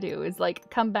thing I want to do is like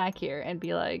come back here and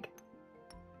be like,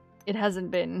 it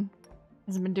hasn't been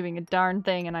doing a darn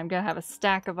thing, and I'm gonna have a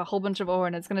stack of a whole bunch of ore,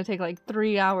 and it's gonna take like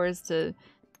 3 hours to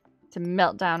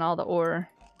melt down all the ore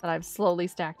that I've slowly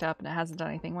stacked up and it hasn't done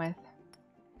anything with.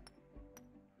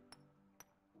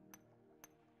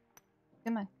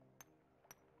 Come on.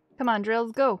 Come on,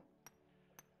 drills, go.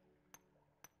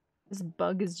 This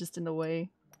bug is just in the way.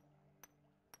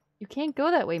 You can't go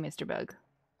that way, Mr. Bug.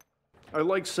 I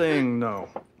like saying no.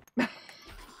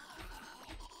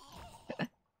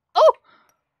 Oh!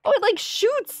 Oh, it like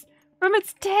shoots from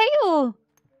its tail!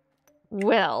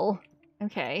 Well,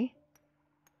 okay.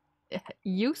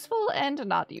 Useful and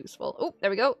not useful. Oh, there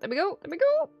we go, there we go, there we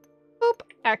go! Boop,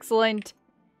 excellent.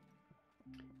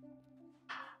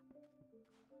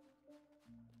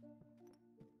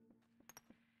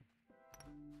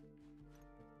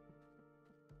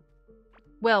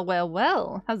 Well, well,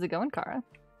 well. How's it going, Kara?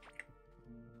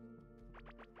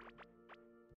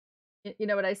 You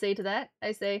know what I say to that?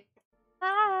 I say,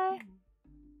 hi.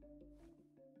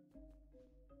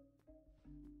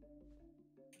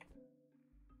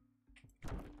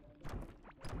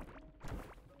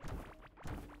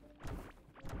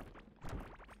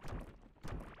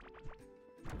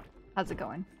 How's it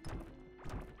going?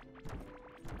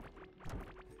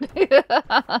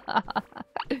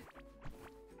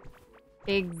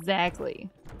 Exactly.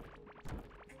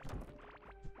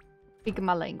 Speak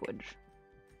my language.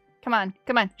 Come on,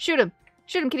 come on. Shoot him.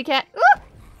 Shoot him, kitty cat. Ooh!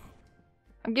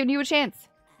 I'm giving you a chance.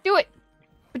 Do it.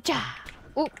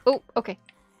 Oh, oh, okay.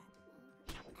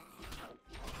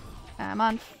 I'm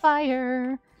on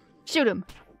fire. Shoot him.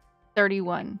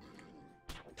 31.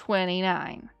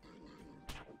 29.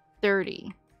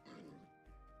 30.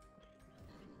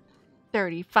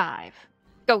 35.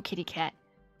 Go, kitty cat.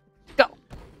 Go.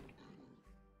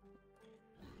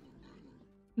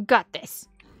 You got this.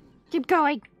 Keep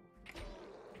going.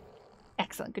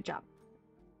 Excellent. Good job.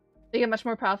 You get much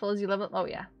more powerful as you level. Oh,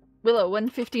 yeah. Willow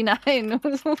 159.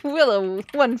 Willow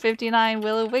 159.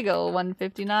 Willow wiggle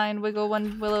 159. Wiggle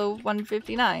 1. Willow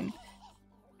 159.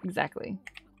 Exactly.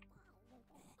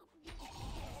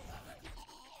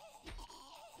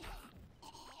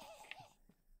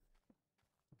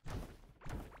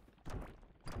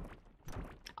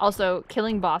 Also,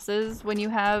 killing bosses when you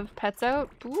have pets out.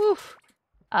 Woof.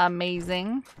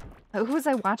 Amazing. Who was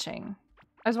I watching?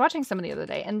 I was watching someone the other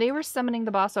day, and they were summoning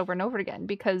the boss over and over again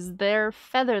because their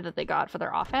feather that they got for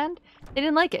their offhand, they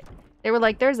didn't like it. They were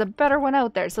like, there's a better one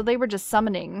out there. So they were just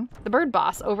summoning the bird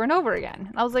boss over and over again.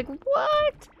 And I was like,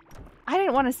 what? I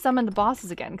didn't want to summon the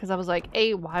bosses again because I was like,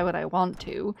 A, why would I want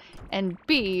to? And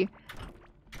B,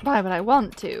 why would I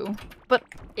want to? But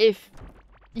if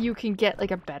you can get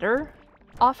like a better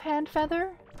offhand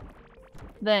feather,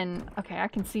 then okay, I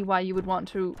can see why you would want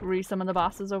to re-summon the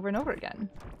bosses over and over again.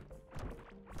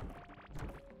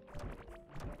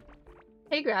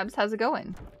 Hey Grabs, how's it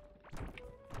going?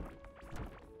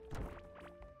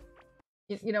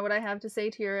 You know what I have to say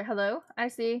to your hello? I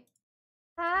see.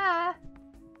 Hi!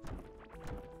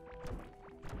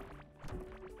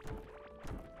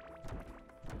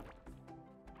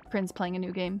 Prince playing a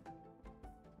new game.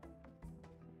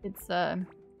 It's, I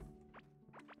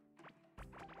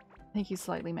think he's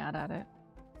slightly mad at it.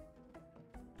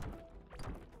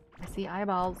 I see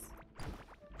eyeballs.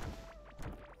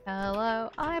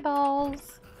 Hello,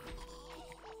 eyeballs.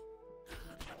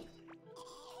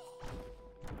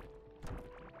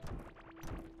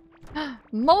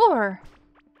 More!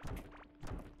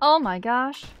 Oh my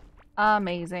gosh.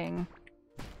 Amazing.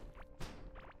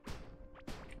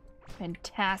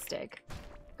 Fantastic.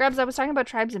 Grabs, I was talking about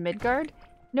Tribes of Midgard.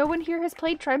 No one here has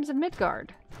played Tribes of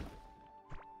Midgard.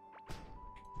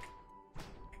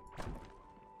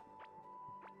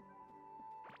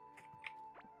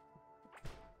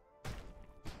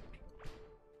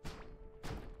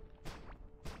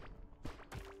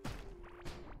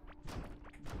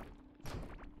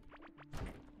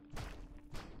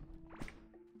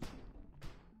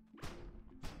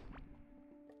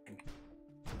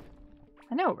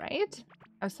 I know, right?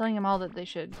 I was telling them all that they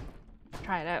should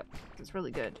try it out. It's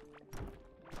really good.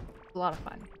 It's a lot of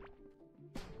fun.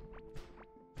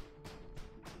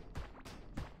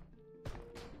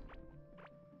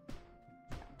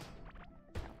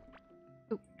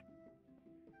 Ooh.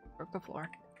 Broke the floor.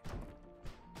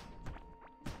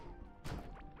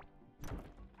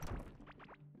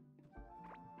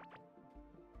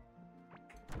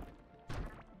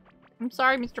 I'm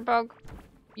sorry, Mr. Bug.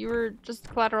 You were just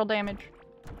collateral damage.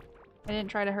 I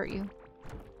didn't try to hurt you.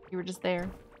 You were just there.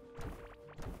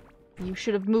 You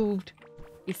should have moved.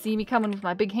 You see me coming with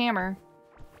my big hammer.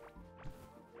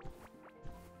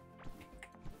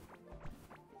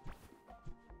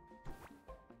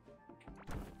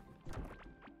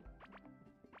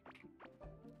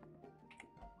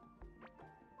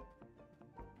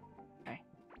 Okay.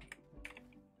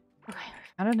 Okay,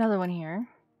 found another one here.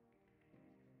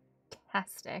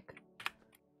 Fantastic.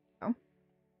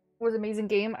 Was amazing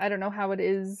game. I don't know how it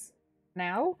is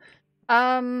now.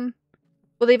 Well,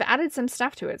 they've added some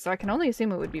stuff to it, so I can only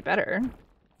assume it would be better.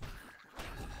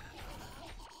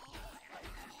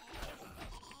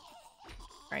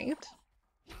 Right?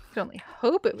 I can only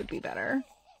hope it would be better.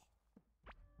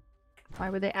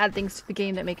 Why would they add things to the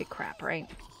game that make it crap, right?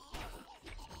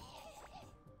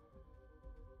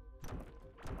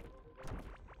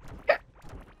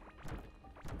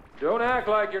 Don't act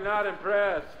like you're not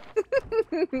impressed.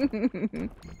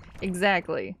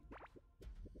 Exactly.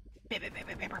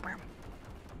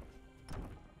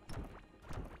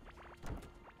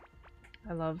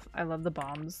 I love the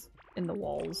bombs in the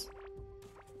walls.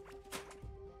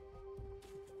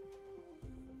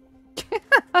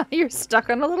 You're stuck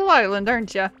on a little island,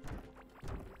 aren't you?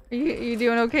 You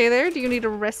doing okay there? Do you need a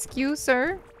rescue,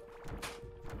 sir?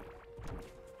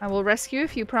 I will rescue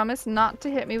if you promise not to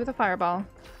hit me with a fireball.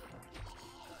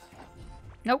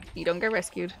 Nope, you don't get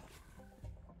rescued.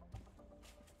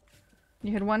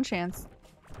 You had one chance.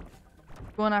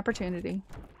 One opportunity.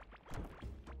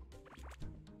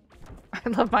 I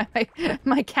love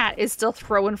my cat is still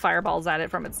throwing fireballs at it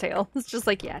from its tail. It's just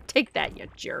like, yeah, take that, you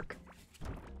jerk.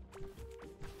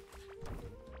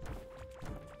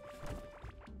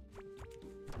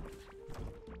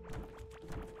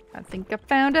 I think I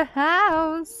found a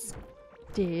house.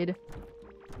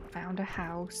 Found a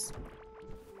house.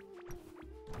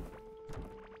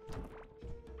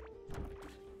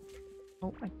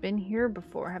 Oh, I've been here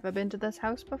before. Have I been to this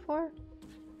house before?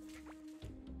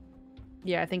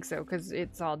 Yeah, I think so, because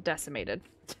it's all decimated.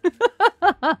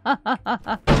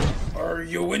 Are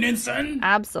you winning, son?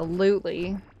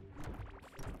 Absolutely.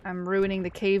 I'm ruining the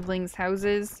cavelings'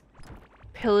 houses,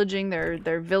 pillaging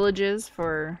their villages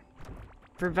for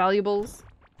valuables.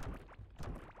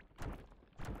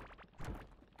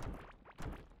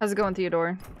 How's it going,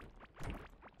 Theodore?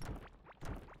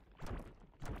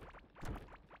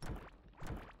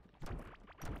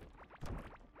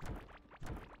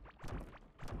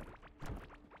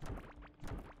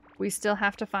 We still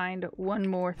have to find one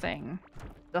more thing.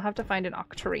 Still have to find an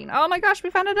octarine. Oh my gosh, we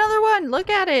found another one! Look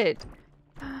at it!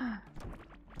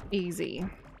 Easy.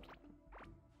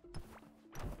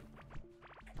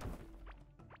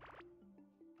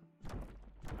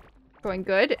 Going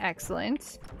good.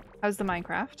 Excellent. How's the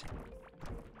Minecraft?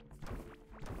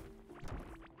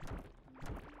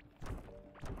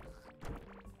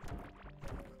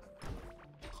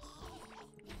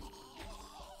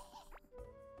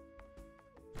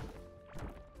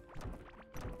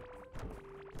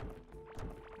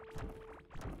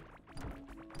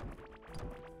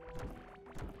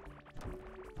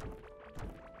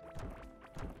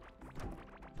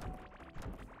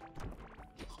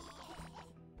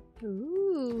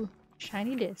 Ooh,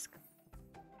 shiny disc.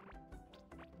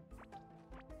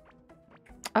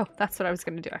 Oh, that's what I was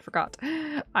gonna do. I forgot.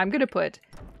 I'm gonna put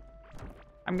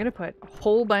a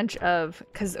whole bunch of,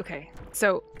 cause okay,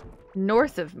 so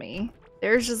north of me,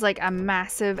 there's just like a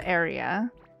massive area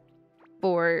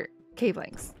for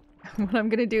cavelings. What I'm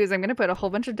gonna do is I'm gonna put a whole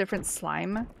bunch of different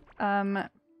slime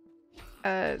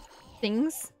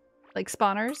things, like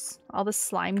spawners, all the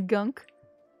slime gunk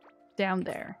down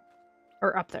there.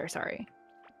 Or up there, sorry.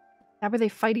 That way they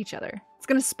fight each other. It's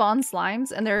gonna spawn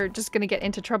slimes, and they're just gonna get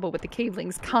into trouble with the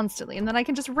cavelings constantly, and then I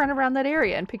can just run around that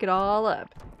area and pick it all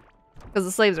up. Because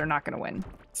the slaves are not gonna win.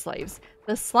 Slaves.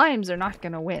 The slimes are not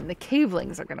gonna win. The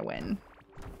cavelings are gonna win.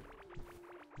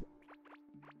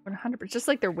 100%. Just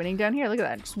like they're winning down here. Look at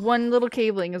that. Just one little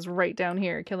caveling is right down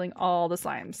here, killing all the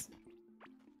slimes.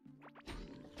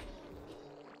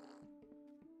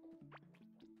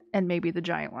 And maybe the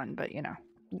giant one, but you know.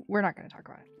 We're not going to talk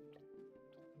about it.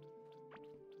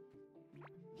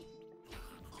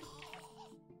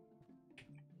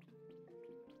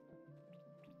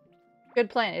 Good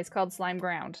plan. It's called Slime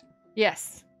Ground.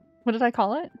 Yes. What did I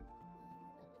call it?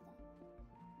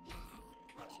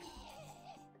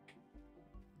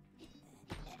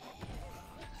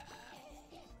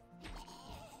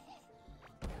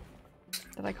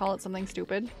 Did I call it something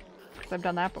stupid? Because I've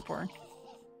done that before.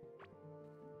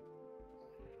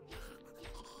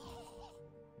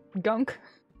 Gunk.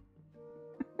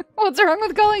 What's wrong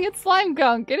with calling it slime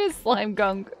gunk? It is slime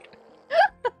gunk.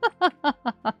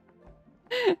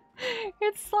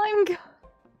 It's slime gunk.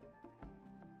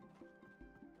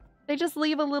 They just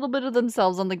leave a little bit of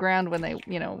themselves on the ground when they,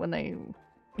 you know, when they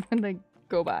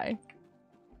go by.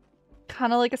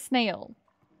 Kind of like a snail.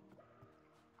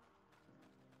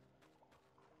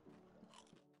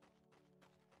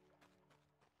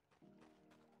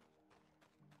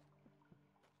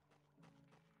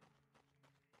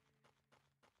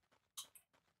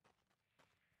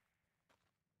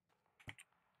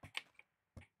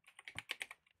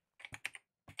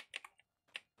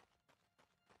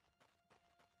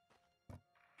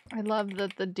 I love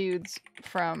that the dudes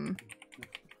from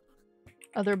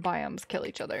other biomes kill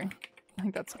each other. I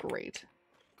think that's great.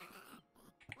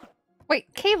 Wait,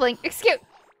 caveling, excuse—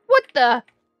 what the—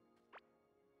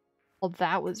 well,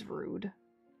 that was rude.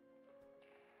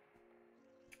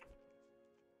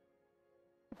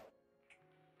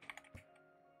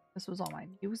 This was all my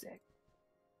music.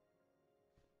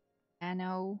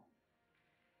 Piano.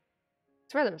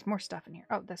 I swear there was more stuff in here.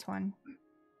 Oh, this one.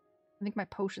 I think my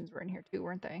potions were in here too,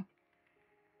 weren't they?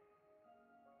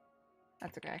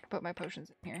 That's okay, I can put my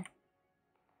potions in here.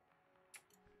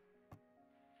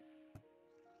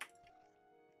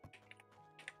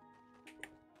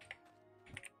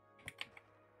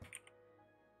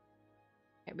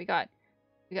 Okay, we got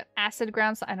acid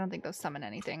ground slime. I don't think those summon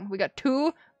anything. We got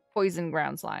 2 poison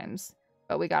ground slimes,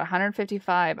 but we got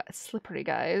 155 slippery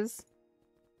guys.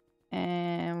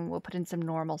 And we'll put in some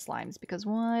normal slimes, because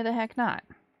why the heck not?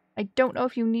 I don't know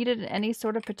if you need it in any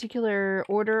sort of particular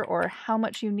order or how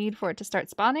much you need for it to start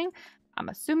spawning. I'm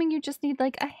assuming you just need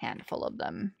like a handful of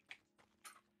them.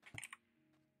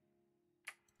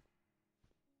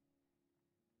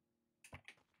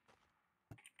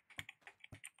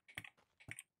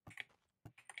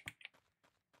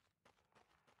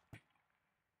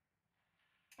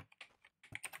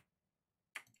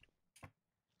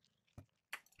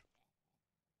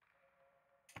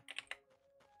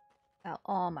 Sell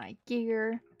all my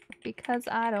gear because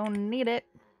I don't need it.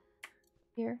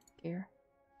 Gear.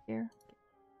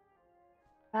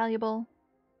 Valuable.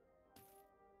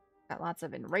 Got lots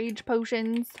of enrage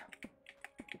potions.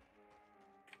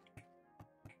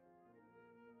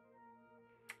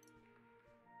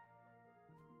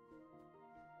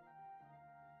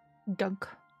 Gunk.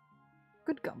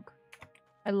 Good gunk.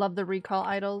 I love the recall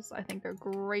idols. I think they're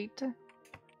great.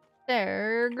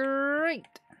 They're great.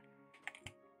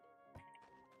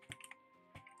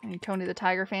 Any Tony the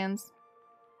Tiger fans?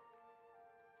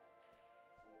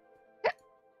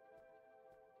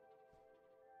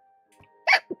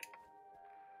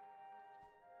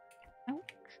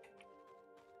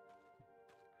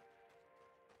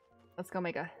 Let's go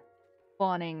make a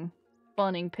spawning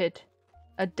pit.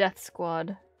 A death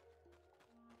squad.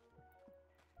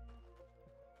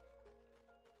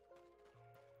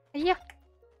 Yeah.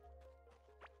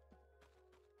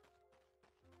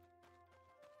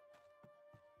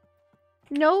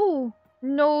 No,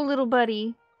 little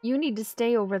buddy. You need to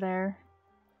stay over there.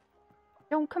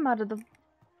 Don't come out of the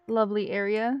lovely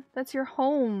area. That's your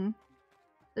home.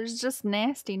 There's just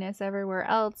nastiness everywhere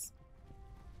else.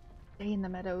 Stay in the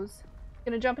meadows.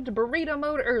 Gonna jump into burrito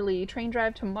mode early. Train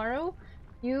drive tomorrow.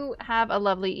 You have a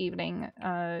lovely evening,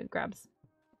 Grabs.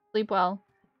 Sleep well.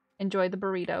 Enjoy the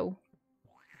burrito.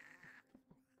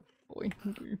 Boy.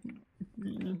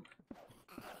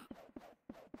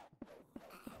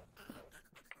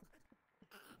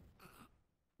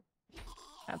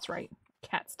 That's right.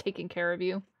 Cat's taking care of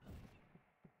you.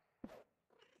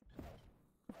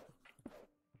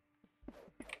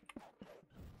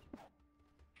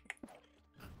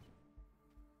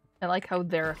 I like how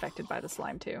they're affected by the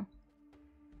slime too.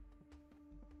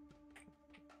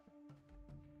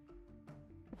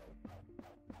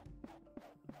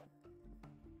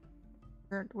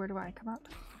 Where do I come up?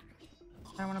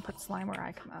 I want to put slime where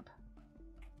I come up.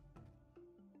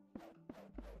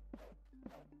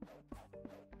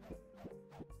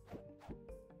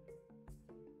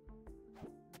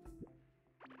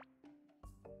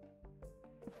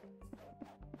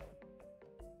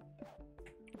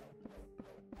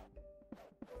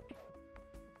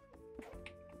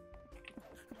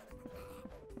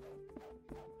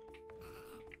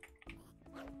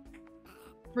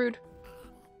 Rude.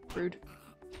 Rude.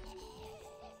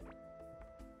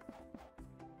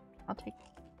 I'll take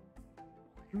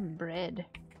bread.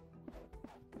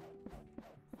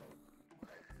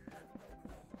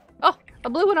 Oh, a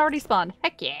blue one already spawned.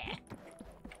 Heck yeah.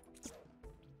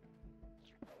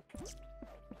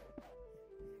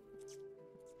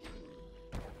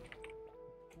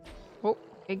 Oh,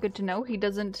 okay, good to know. He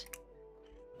doesn't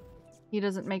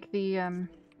make the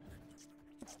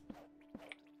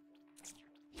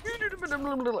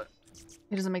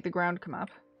he doesn't make the ground come up.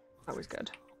 Always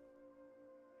good.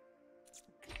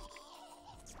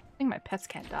 I think my pets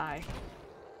can't die.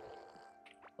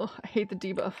 Oh, I hate the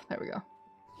debuff. There we go.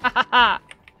 Ha ha ha!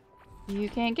 You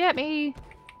can't get me!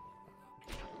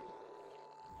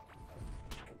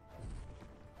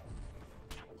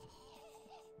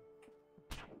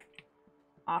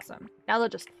 Awesome. Now they'll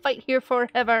just fight here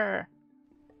forever!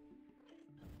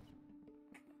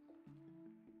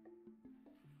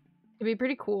 It'd be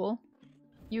pretty cool.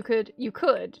 You could,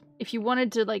 if you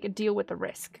wanted to, like, deal with the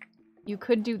risk, you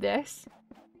could do this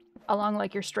along,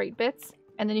 like, your straight bits,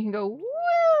 and then you can go,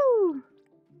 woo!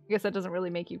 I guess that doesn't really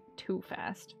make you too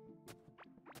fast.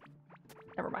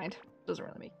 Never mind. Doesn't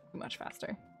really make you much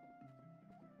faster.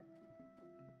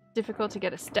 Difficult to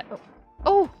get a step.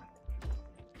 Oh!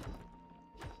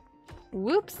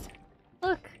 Whoops!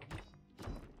 Look!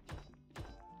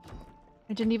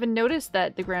 I didn't even notice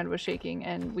that the ground was shaking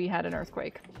and we had an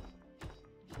earthquake.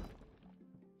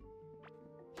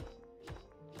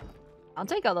 I'll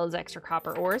take all those extra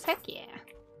copper ores. Heck yeah.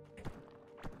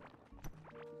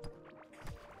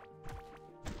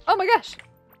 Oh my gosh.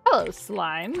 Hello,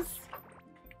 slimes.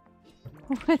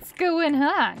 What's going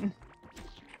on?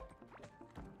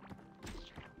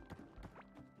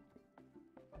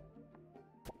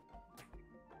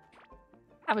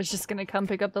 I was just gonna come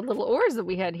pick up the little ores that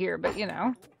we had here, but you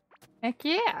know. Heck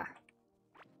yeah.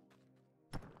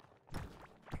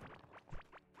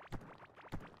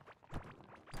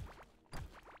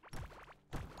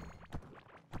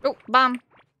 Bomb.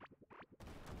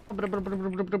 Oh,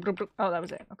 that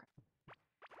was it. Okay.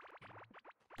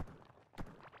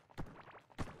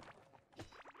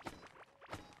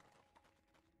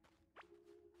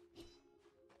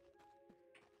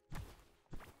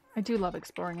 I do love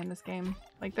exploring in this game.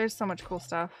 Like, there's so much cool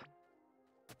stuff.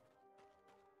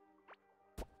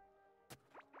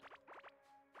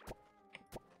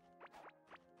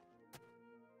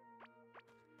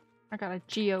 I got a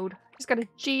geode. Just got a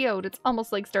geode. It's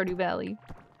almost like Stardew Valley.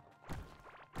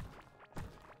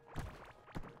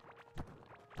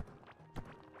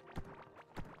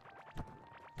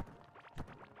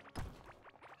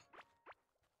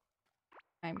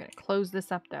 I'm gonna close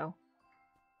this up though.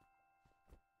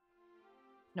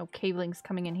 No cavelings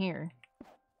coming in here.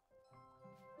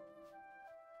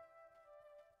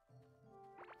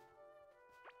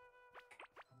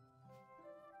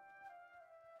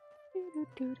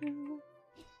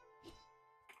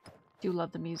 Do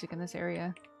love the music in this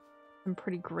area. Some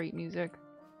pretty great music.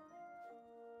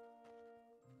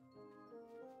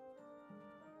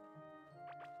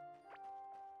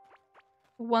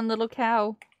 One little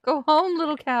cow. Go home,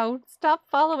 little cow. Stop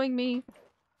following me.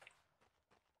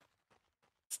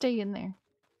 Stay in there.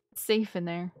 It's safe in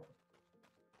there.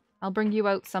 I'll bring you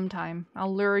out sometime.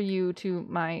 I'll lure you to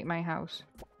my house.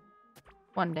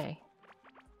 One day.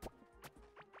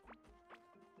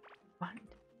 One.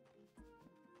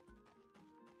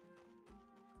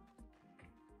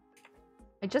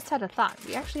 I just had a thought.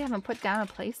 We actually haven't put down a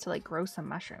place to like grow some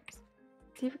mushrooms.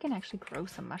 See if we can actually grow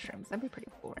some mushrooms. That'd be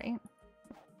pretty cool, right?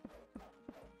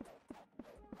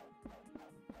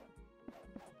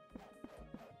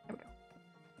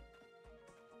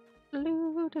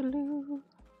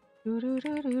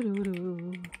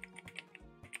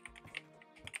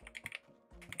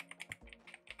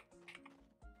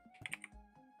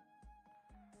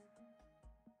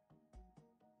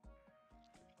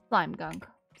 Slime gunk.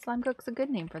 Slime gunk's a good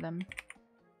name for them.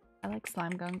 I like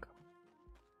slime gunk.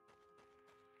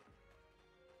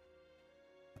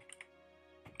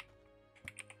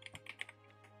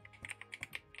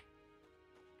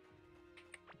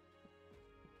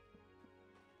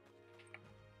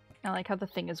 I like how the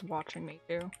thing is watching me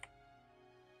too.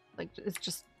 Like, it's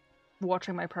just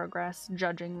watching my progress,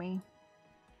 judging me.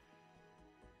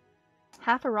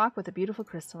 Half a rock with a beautiful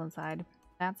crystal inside.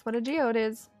 That's what a geode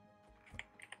is.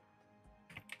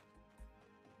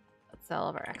 Let's sell all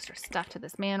of our extra stuff to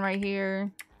this man right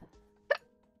here.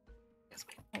 Because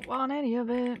we don't want any of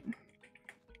it.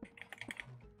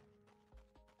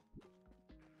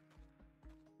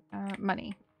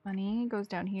 Money. Money goes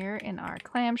down here in our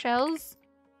clamshells.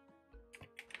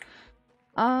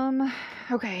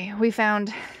 Okay, we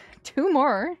found 2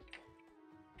 more.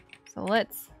 So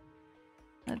let's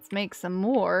make some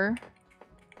more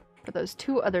for those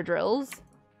 2 other drills.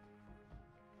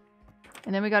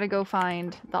 And then we gotta go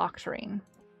find the octarine.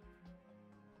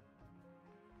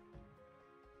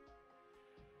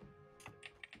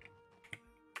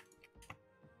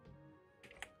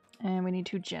 And we need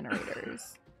 2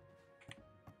 generators.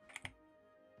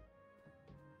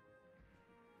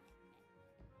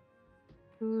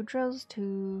 Two drills,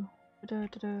 2.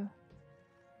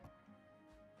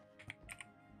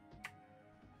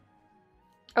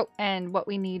 Oh, and what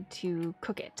we need to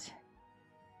cook it.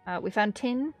 We found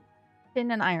tin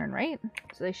and iron, right?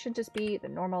 So they should just be the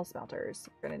normal smelters.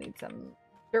 We're gonna need some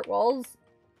dirt walls.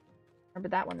 Remember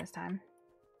that one this time.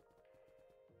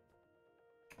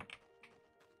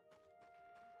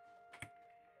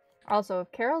 Also,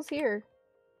 if Carol's here,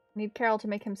 I need Carol to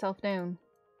make himself known.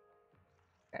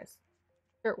 Guys.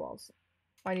 Dirt walls.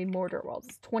 I need more dirt walls.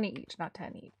 It's 20 each, not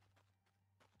 10 each.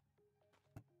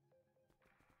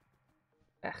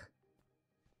 Ugh.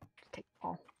 Take them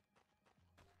all.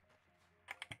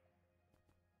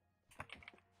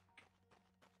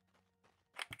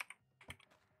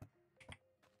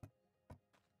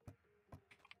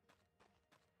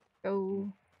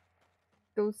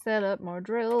 Go set up more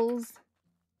drills.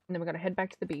 And then we gotta head back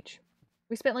to the beach.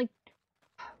 We spent like...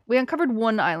 We uncovered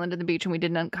 1 island in the beach and we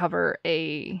didn't uncover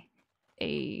a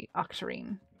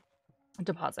octarine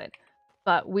deposit.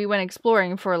 But we went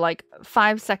exploring for like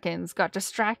 5 seconds, got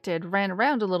distracted, ran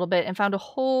around a little bit, and found a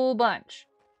whole bunch.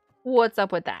 What's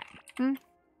up with that?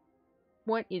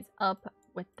 What is up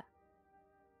with that?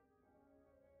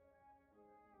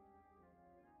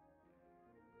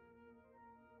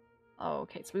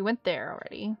 Okay, so we went there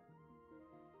already.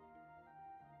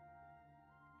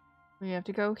 We have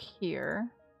to go here.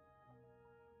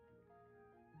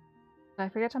 Did I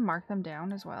forget to mark them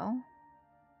down as well?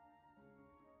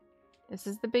 This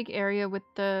is the big area with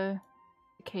the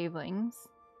cavelings.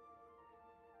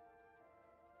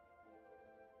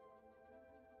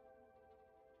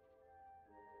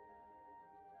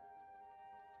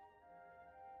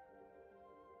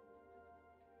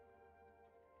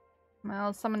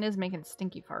 Well, someone is making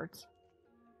stinky farts.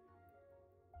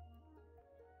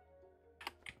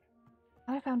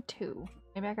 I found 2.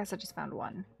 Maybe I guess I just found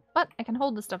 1. But I can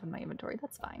hold the stuff in my inventory.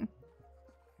 That's fine.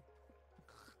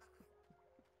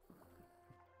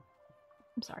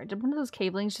 I'm sorry. Did one of those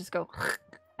cavelings just go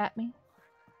at me?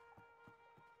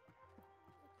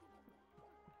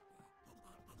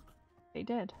 They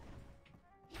did.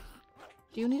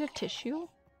 Do you need a tissue?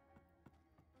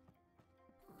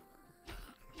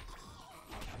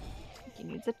 I think he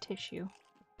needs a tissue.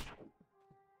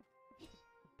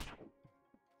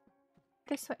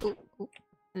 This way. Ooh, ooh.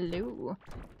 Hello.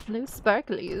 Hello,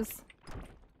 sparklies.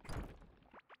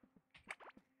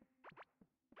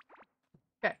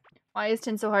 Okay. Why is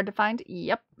tin so hard to find?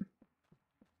 Yep.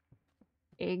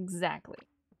 Exactly.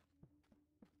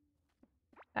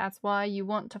 That's why you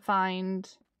want to find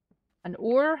an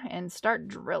ore and start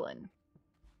drilling.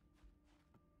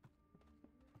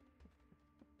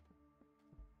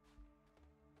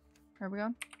 Where are we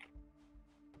going?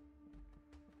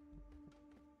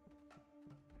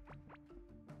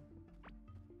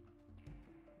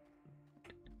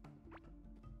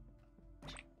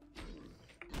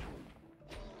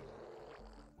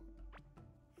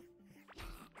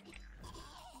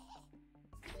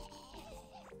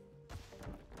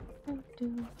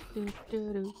 Get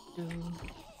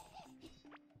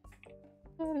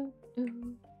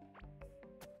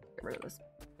rid of this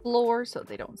floor so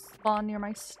they don't spawn near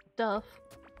my stuff.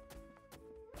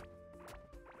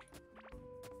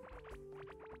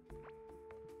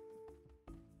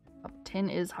 Tin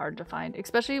is hard to find,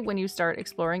 especially when you start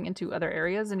exploring into other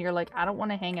areas and you're like, I don't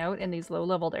want to hang out in these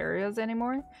low-leveled areas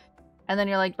anymore. And then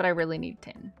you're like, but I really need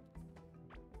tin.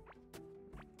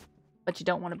 But you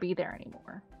don't want to be there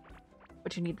anymore.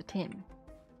 But you need the tin.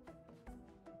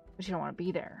 But you don't want to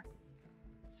be there.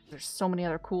 There's so many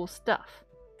other cool stuff.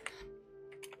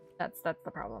 That's the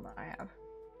problem that I have.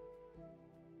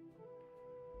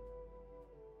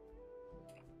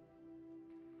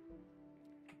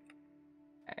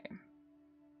 Okay.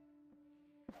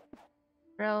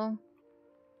 Drill.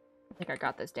 I think I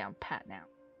got this down pat now.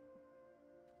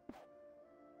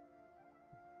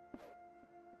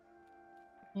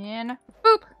 And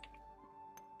boop!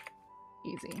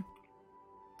 Easy.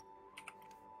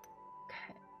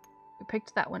 Okay. We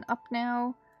picked that one up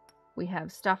now. We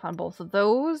have stuff on both of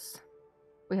those.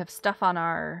 We have stuff on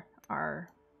our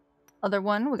other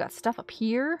one. We got stuff up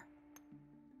here.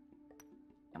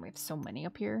 And we have so many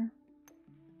up here.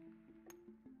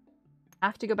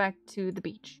 Have to go back to the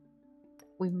beach.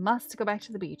 We must go back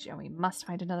to the beach and we must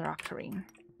find another octarine.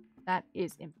 That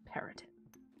is imperative.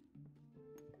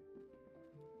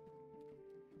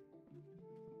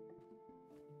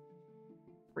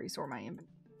 Restore my inventory.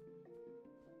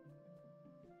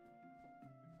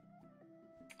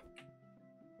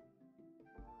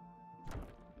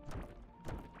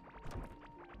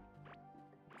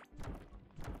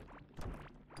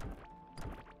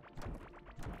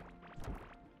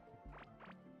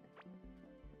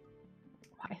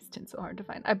 Why is tin so hard to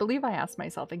find? I believe I asked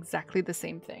myself exactly the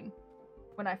same thing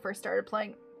when I first started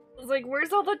playing. I was like,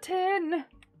 where's all the tin?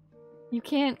 You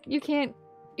can't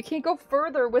go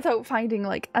further without finding,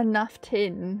 like, enough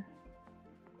tin.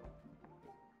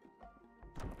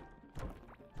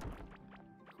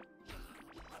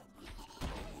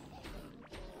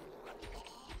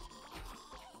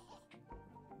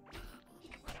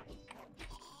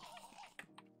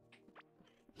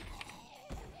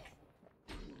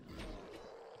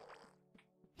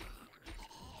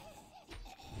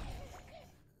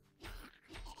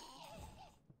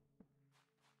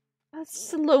 That's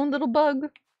just a lone little bug.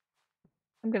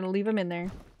 I'm gonna leave him in there.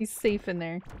 He's safe in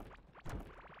there.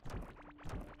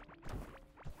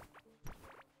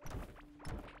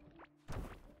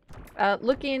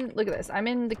 Look at this. I'm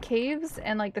in the caves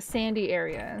and like the sandy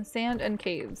area. Sand and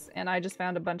caves. And I just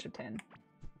found a bunch of tin.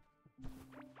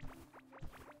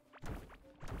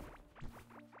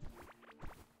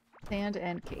 Sand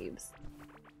and caves.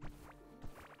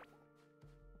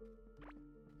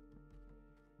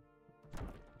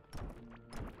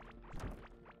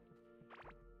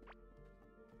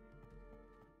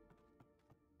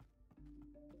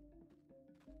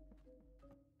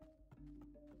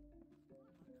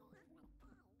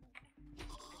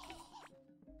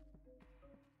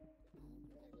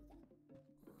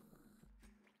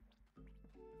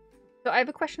 So I have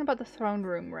a question about the throne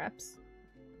room reps.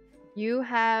 You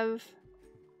found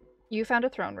a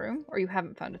throne room, or you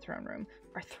haven't found a throne room.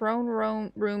 Are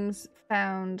throne rooms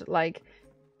found, like,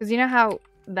 because you know how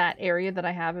that area that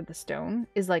I have of the stone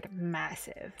is like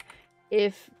massive.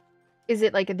 If Is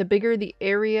it like the bigger the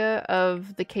area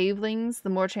of the cavelings, the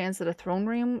more chance that a throne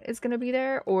room is going to be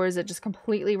there? Or is it just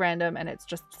completely random and it's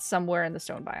just somewhere in the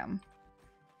stone biome?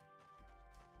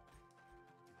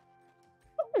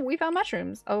 Oh, we found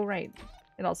mushrooms. Oh, right.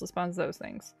 It also spawns those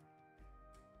things.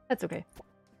 That's okay.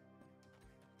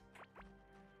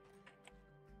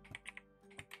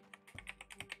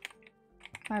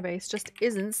 My base just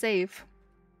isn't safe.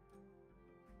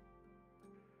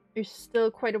 You're still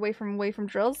quite away from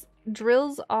drills.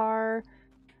 Drills are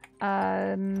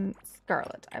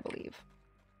scarlet, I believe.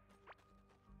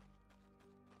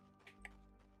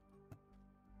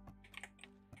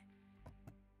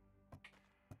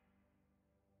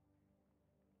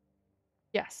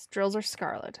 Yes, drills are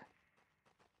scarlet.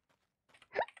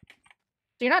 So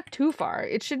you're not too far.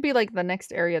 It should be like the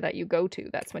next area that you go to.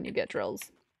 That's when you get drills.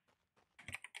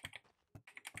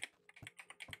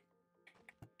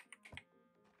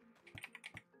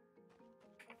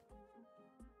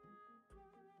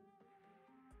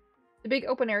 The big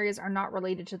open areas are not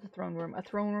related to the throne room. A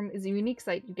throne room is a unique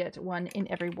site. You get one in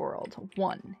every world.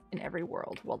 One in every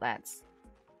world. Well, that's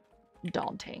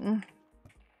daunting.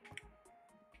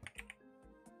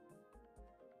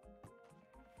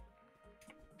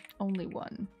 Only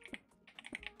one.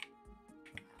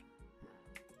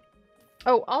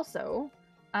 Oh, also,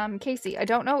 Casey, I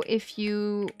don't know if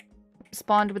you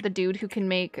spawned with the dude who can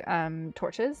make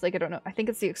torches. Like, I don't know. I think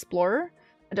it's the Explorer.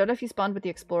 I don't know if you spawned with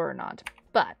the Explorer or not.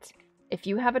 But if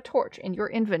you have a torch in your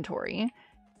inventory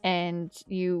and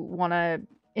you want to,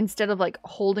 instead of like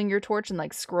holding your torch and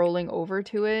like scrolling over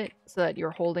to it so that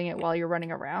you're holding it while you're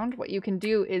running around, what you can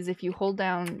do is if you hold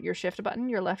down your shift button,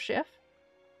 your left shift,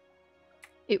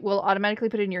 it will automatically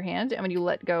put it in your hand, and when you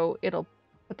let go, it'll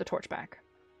put the torch back.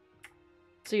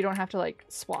 So you don't have to like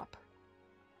swap.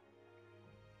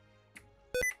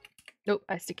 Nope,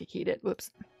 I sticky keyed it.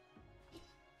 Whoops.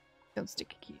 Don't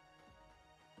sticky key.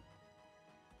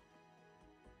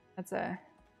 That's a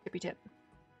tippy tip.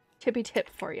 Tippy tip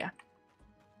for you.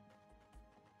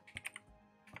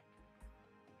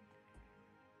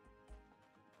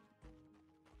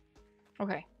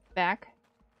 Okay, back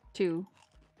to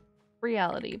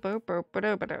reality. No, we're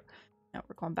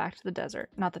going back to the desert.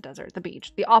 Not the desert, the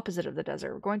beach. The opposite of the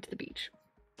desert. We're going to the beach.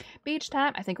 Beach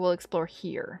time, I think we'll explore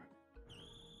here.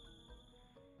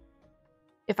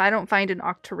 If I don't find an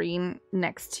octarine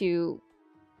next to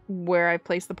where I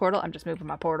place the portal, I'm just moving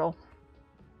my portal.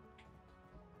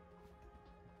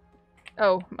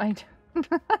 Oh, my...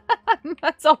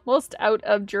 That's almost out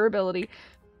of durability.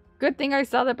 Good thing I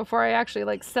saw that before I actually,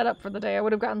 like, set up for the day. I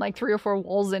would have gotten, like, 3 or 4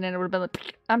 walls in and it would have been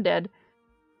like, I'm dead.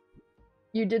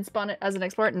 You did spawn it as an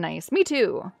explorer? Nice. Me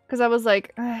too. Because I was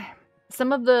like,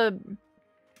 some of the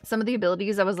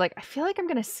abilities, I was like, I feel like I'm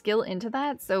going to skill into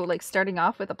that. So, like, starting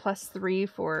off with a +3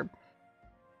 for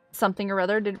something or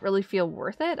other didn't really feel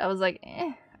worth it. I was like,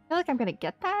 I feel like I'm going to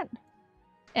get that.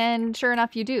 And sure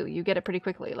enough, you do. You get it pretty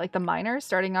quickly. Like, the miner,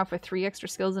 starting off with 3 extra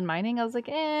skills in mining, I was like,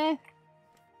 I'm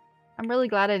really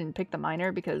glad I didn't pick the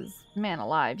miner because, man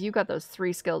alive, you got those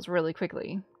 3 skills really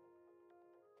quickly.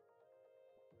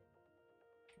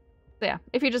 So yeah,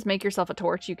 if you just make yourself a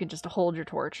torch, you can just hold your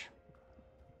torch.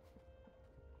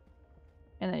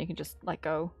 And then you can just let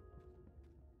go.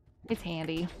 It's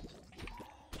handy.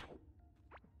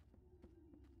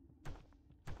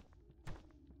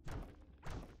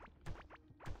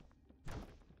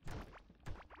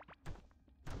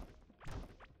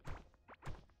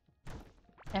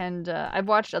 And I've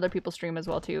watched other people stream as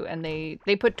well too, and they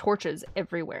put torches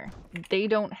everywhere. They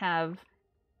don't have...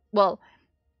 Well,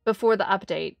 before the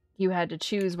update, you had to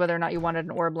choose whether or not you wanted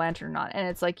an orb lantern or not. And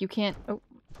it's like, you can't... Oh,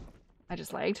 I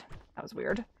just lagged. That was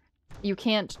weird. You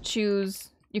can't choose...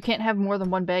 You can't have more than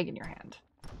 1 bag in your hand.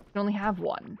 You can only have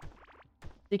 1.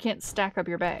 You can't stack up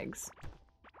your bags.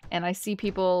 And I see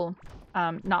people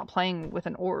not playing with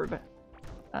an orb.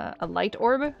 A light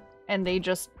orb. And they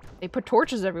put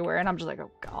torches everywhere. And I'm just like,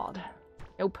 oh god.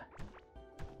 Nope.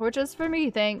 Torches for me,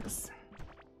 thanks.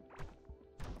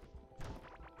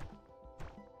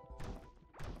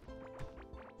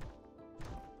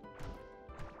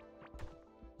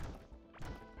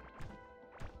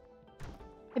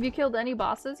 Have you killed any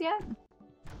bosses yet?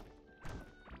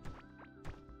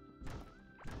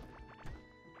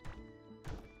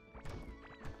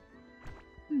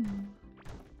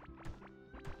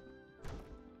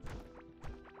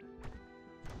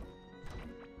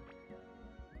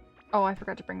 Oh, I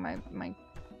forgot to bring my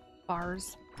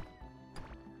bars.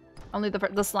 Only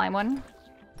the slime one?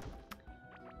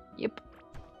 Yep.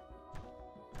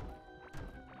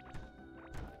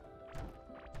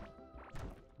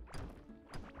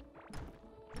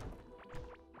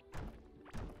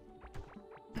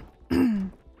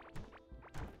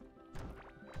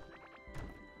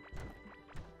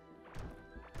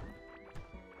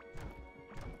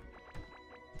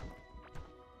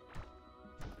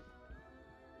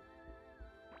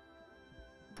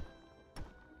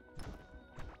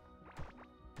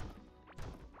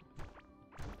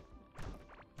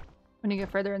 When you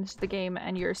get further into the game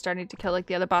and you're starting to kill like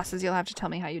the other bosses, you'll have to tell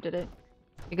me how you did it.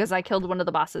 Because I killed one of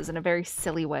the bosses in a very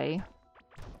silly way.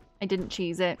 I didn't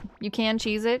cheese it. You can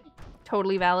cheese it.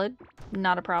 Totally valid.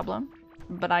 Not a problem.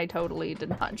 But I totally did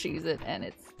not cheese it, and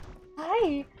it's...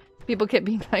 Hi! People kept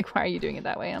being like, why are you doing it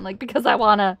that way? And I'm like, because I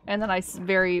wanna. And then I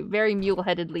very, very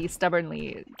mule-headedly,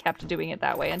 stubbornly kept doing it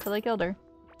that way until I killed her.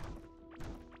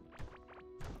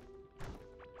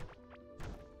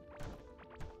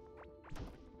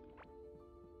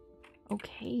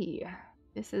 Okay.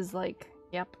 This is like,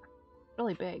 yep,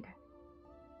 really big.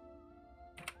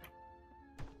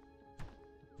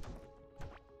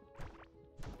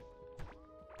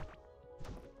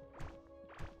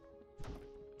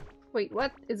 Wait,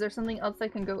 what? Is there something else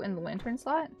that can go in the lantern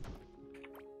slot?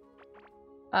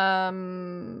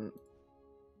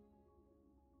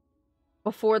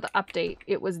 Before the update,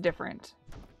 it was different.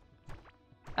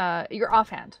 Your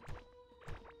offhand.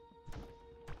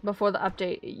 Before the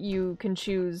update, you can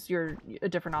choose a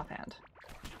different offhand.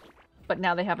 But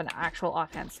now they have an actual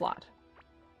offhand slot.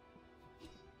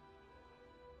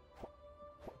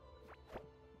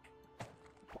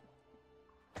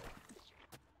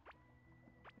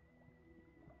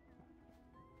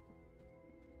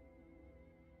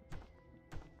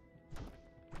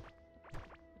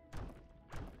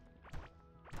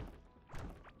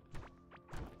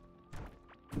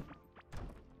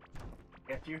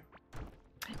 Get you?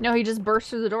 No, he just burst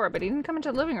through the door, but he didn't come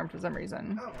into the living room for some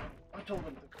reason. Oh, I told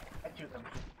them to. I told them.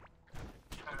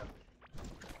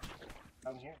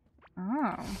 I'm here.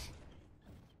 Oh.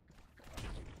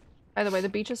 By the way, the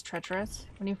beach is treacherous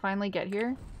when you finally get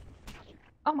here.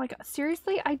 Oh my god,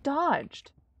 seriously? I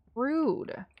dodged.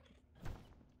 Rude.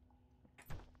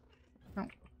 No,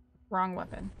 wrong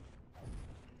weapon.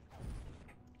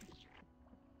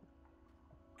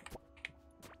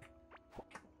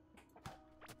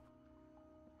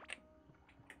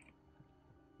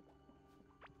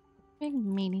 Big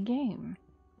meaty game.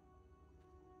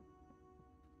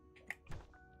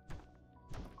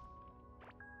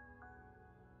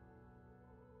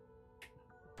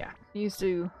 Yeah,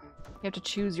 you have to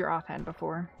choose your offhand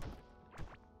before.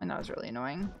 And that was really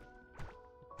annoying.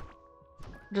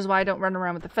 Which is why I don't run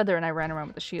around with the feather and I ran around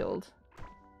with the shield.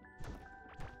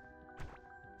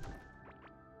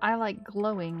 I like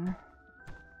glowing.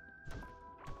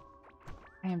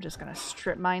 I am just gonna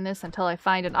strip mine this until I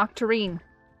find an octarine.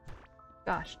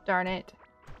 Gosh darn it.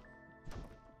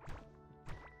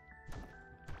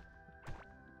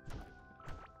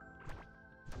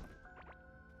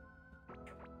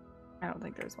 I don't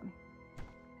think there's one.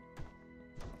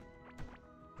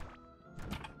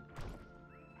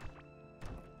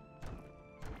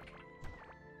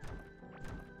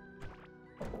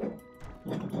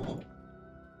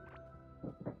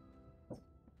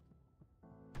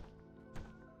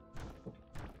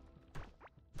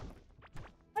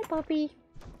 Hi, puppy.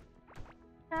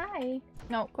 Hi.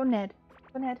 No, go Ned.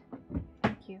 Go Ned.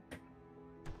 Thank you.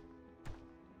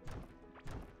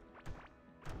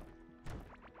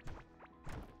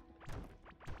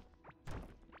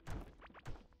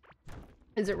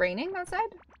 Is it raining outside?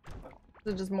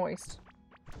 Is it just moist?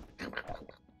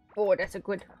 Oh, that's a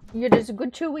good... Yeah, that's a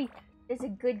good chewy. That's a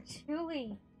good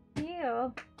chewy. Yeah.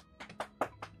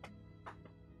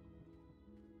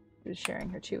 She's sharing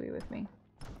her chewy with me.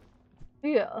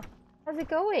 Yeah. How's it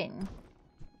going?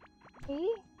 Hey,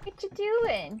 what you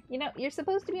doing? You know, you're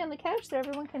supposed to be on the couch so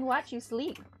everyone can watch you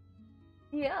sleep.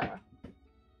 Yeah.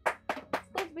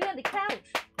 Supposed to be on the couch.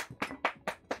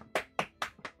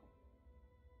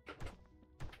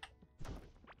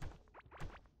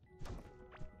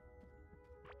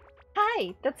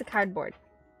 Hi, that's a cardboard.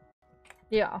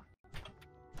 Yeah.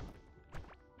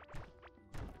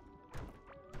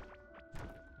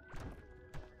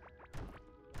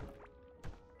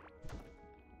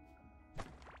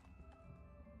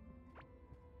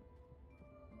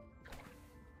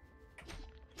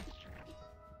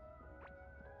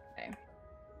 Okay.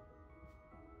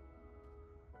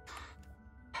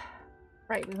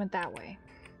 Right, we went that way.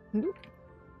 Nope.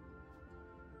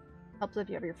 Helps if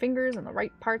you have your fingers on the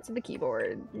right parts of the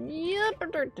keyboard. Yep,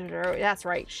 that's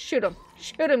right. Shoot him.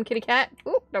 Shoot him, kitty cat.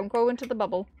 Ooh, don't go into the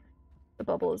bubble. The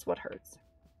bubble is what hurts.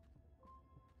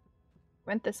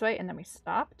 Went this way and then we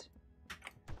stopped.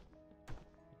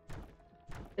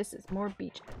 This is more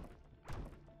beach.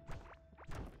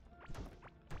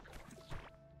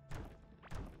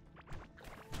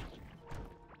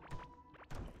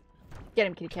 Get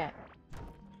him, kitty cat.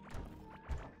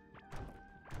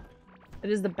 It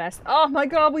is the best. Oh my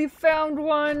god, we found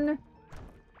one!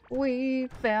 We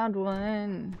found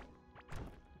one.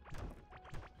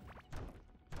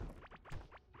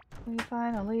 We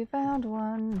finally found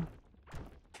one.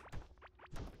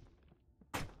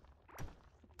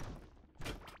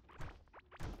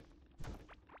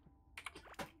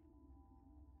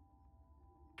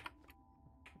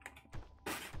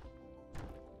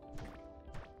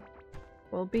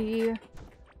 Will be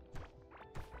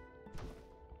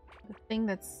the thing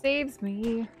that saves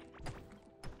me.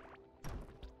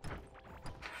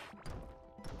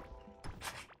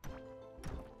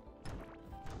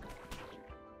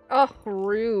 Oh,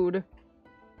 rude.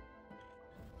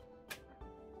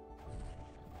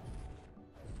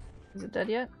 Is it dead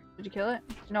yet? Did you kill it?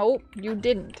 No, you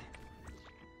didn't.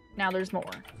 Now there's more.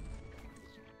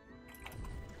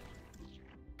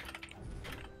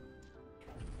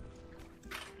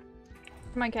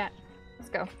 Come on, cat. Let's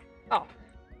go. Oh.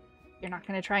 You're not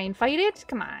gonna try and fight it?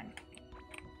 Come on.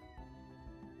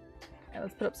 Alright,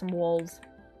 let's put up some walls.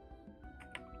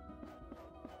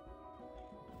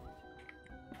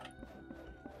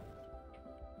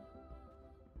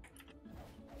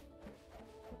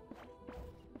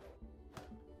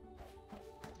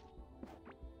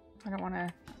 I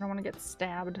don't wanna get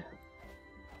stabbed.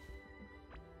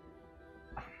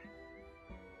 I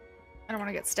don't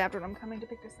wanna get stabbed when I'm coming to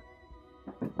pick this up.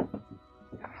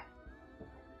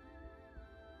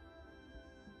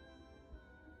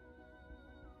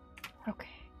 Okay.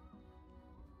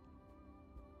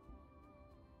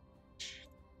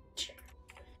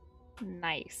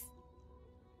 Nice.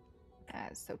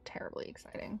 That is so terribly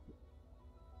exciting.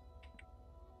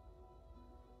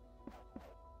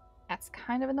 That's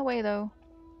kind of in the way, though.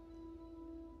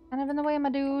 Kind of in the way, my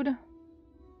dude.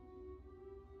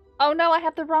 Oh no, I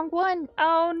have the wrong one!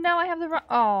 Oh no, I have the wrong—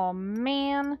 oh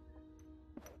man.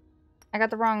 I got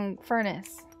the wrong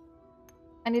furnace.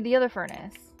 I need the other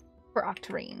furnace for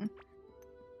Octarine.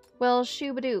 Well,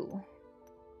 shoobadoo.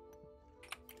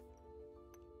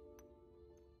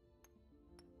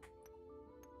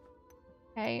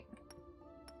 Okay.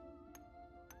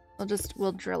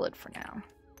 We'll drill it for now.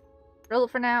 Drill it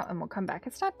for now, and we'll come back.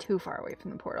 It's not too far away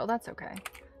from the portal. That's okay.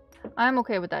 I'm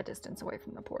okay with that distance away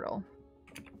from the portal.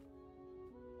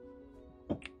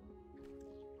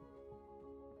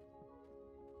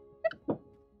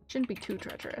 Shouldn't be too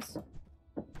treacherous.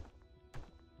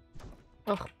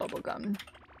 Ugh, bubblegum.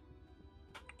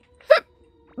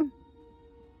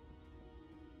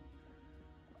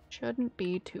 Shouldn't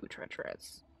be too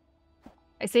treacherous.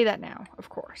 I say that now, of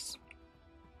course.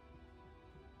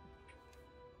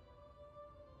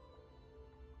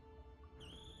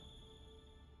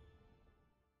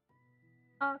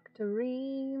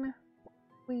 Octarine.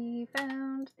 We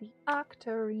found the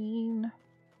Octarine.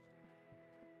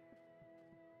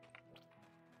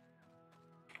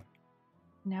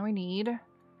 Now we need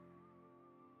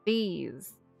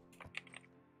these.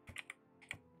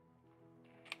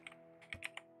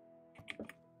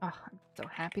 Oh, I'm so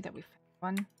happy that we found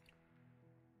one.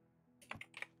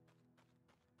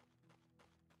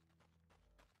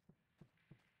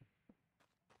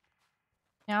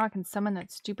 Now I can summon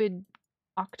that stupid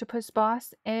octopus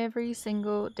boss every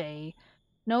single day.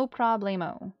 No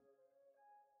problemo.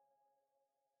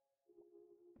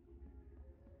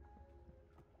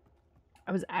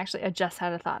 I just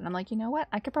had a thought, and I'm like, you know what?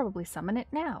 I could probably summon it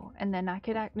now, and then I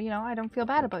could, you know, I don't feel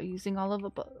bad about using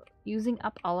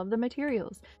up all of the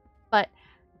materials, but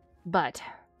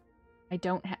I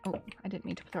don't have. Oh, I didn't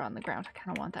mean to throw it on the ground. I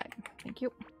kind of want that. Thank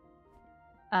you.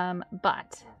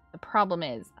 But the problem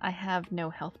is I have no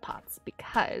health pots,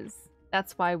 because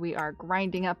that's why we are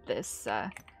grinding up this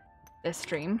this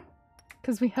stream,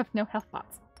 because we have no health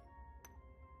pots.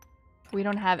 We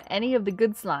don't have any of the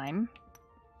good slime.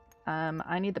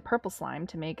 I need the purple slime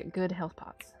to make good health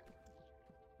pots.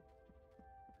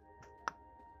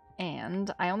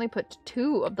 And I only put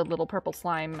 2 of the little purple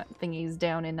slime thingies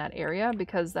down in that area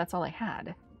because that's all I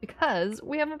had. Because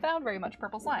we haven't found very much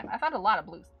purple slime. I found a lot of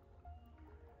blues.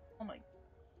 Oh my.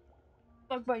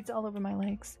 Bug bites all over my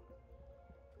legs.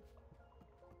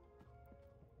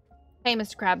 Hey,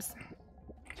 Mr. Krabs.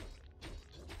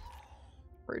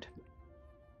 Rude.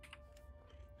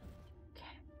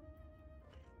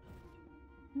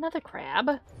 Another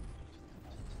crab.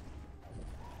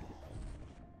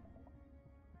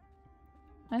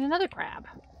 And another crab.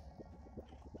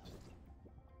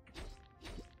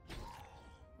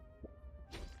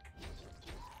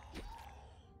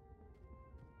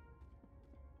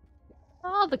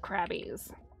 All the crabbies.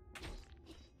 Is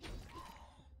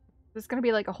this gonna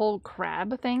be like a whole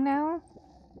crab thing now?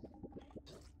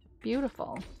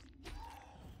 Beautiful.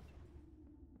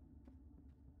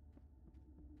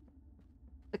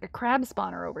 Like a crab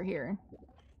spawner over here.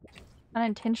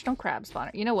 Unintentional crab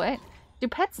spawner. You know what? Do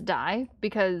pets die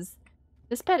because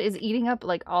This pet is eating up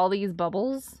like all these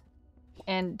bubbles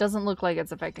and doesn't look like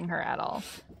it's affecting her at all.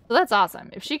 So that's awesome.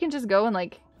 If she can just go and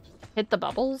like hit the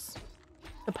bubbles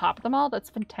to pop them all, that's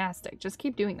fantastic. Just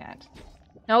keep doing that.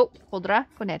 Nope. Holdra,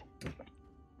 go ahead.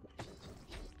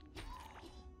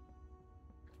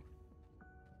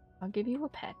 I'll give you a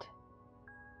pet.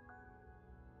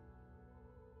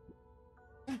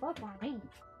 Don't bug on me.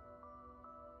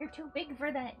 You're too big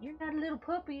for that. You're not a little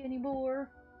puppy anymore.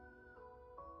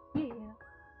 Yeah.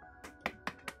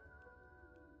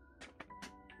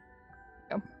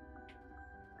 Go.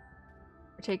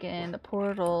 We're taking the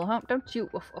portal home. Don't you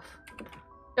woof woof.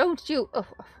 Don't you woof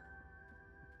woof.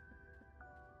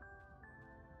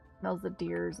 Smells the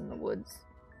deers in the woods.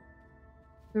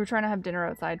 We were trying to have dinner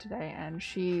outside today, and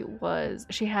she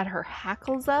had her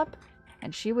hackles up,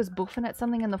 and she was boofing at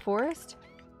something in the forest.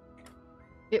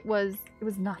 It was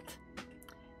Nut.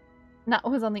 Nut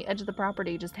was on the edge of the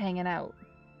property, just hanging out.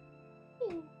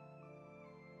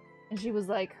 And she was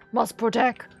like, must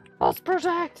protect! Must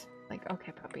protect! Like,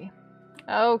 okay, puppy.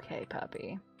 Okay,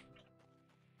 puppy.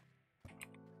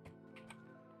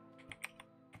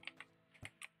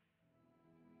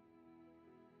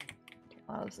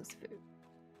 Oh, this is food.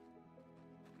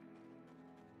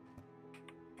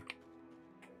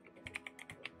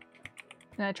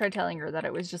 And I tried telling her that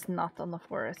it was just Nut on the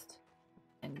forest.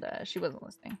 And she wasn't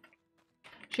listening.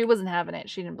 She wasn't having it.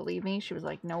 She didn't believe me. She was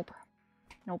like, nope.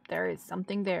 Nope, there is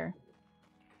something there.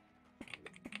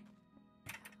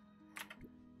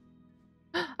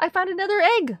 I found another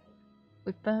egg!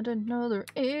 We found another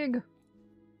egg.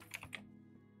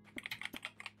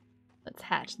 Let's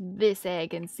hatch this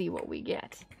egg and see what we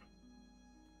get.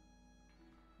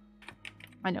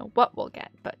 I know what we'll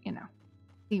get, but you know,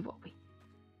 see what we.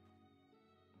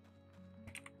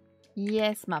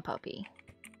 Yes, my puppy.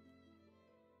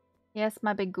 Yes,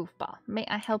 my big goofball. May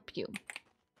I help you?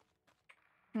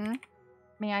 Hmm?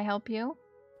 May I help you?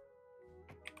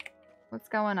 What's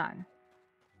going on?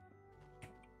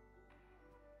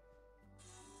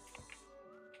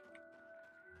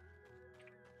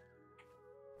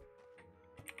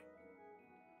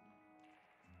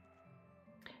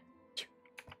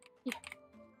 Yeah.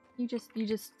 You just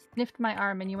sniffed my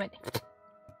arm and you went. So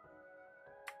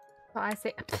I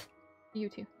say you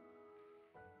too.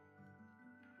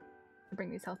 I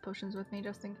bring these health potions with me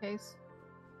just in case.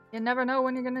 You never know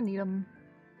when you're gonna need them.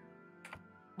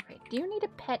 Okay, do you need a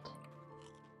pet?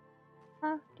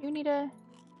 Huh? Do you need a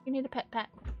pet?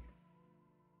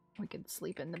 We could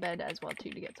sleep in the bed as well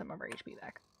too to get some of our HP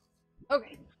back.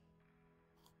 Okay.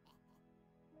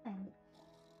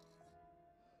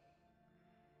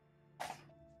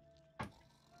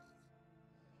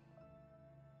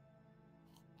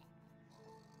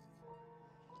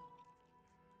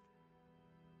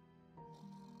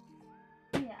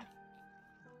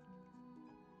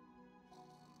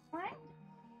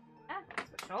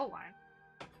 Oh, why?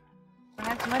 I don't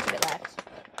have too much of it left.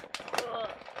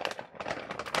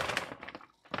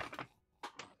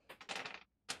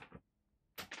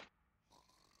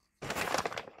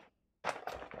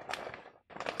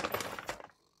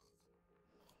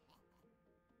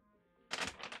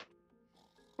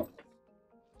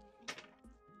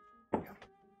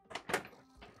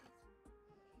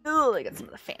 Oh, I got some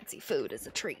of the fancy food as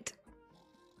a treat.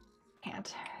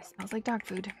 Can't. It smells like dog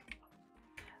food.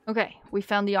 Okay, we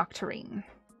found the Octarine.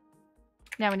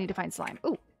 Now we need to find slime.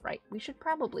 Oh, right. We should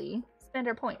probably spend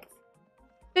our points.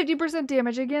 50%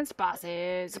 damage against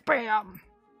bosses. Bam!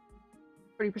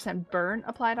 30% burn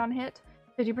applied on hit.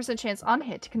 50% chance on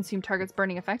hit to consume target's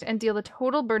burning effect and deal the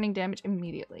total burning damage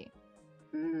immediately.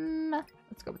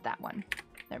 Let's go with that one.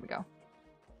 There we go.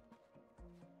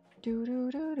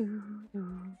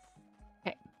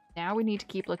 Okay, now we need to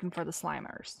keep looking for the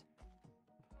Slimers.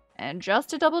 And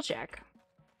just to double check,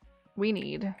 we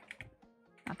need,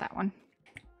 not that one,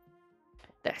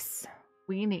 this.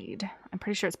 We need, I'm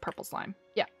pretty sure it's purple slime.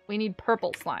 Yeah, we need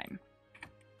purple slime.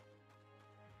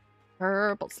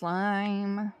 Purple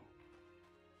slime.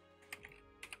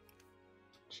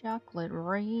 Chocolate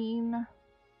rain. I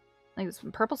think there's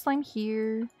some purple slime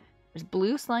here. There's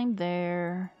blue slime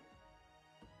there.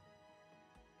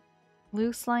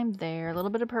 Blue slime there. A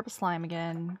little bit of purple slime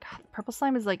again. God, purple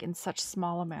slime is like in such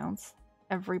small amounts.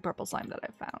 Every purple slime that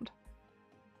I've found.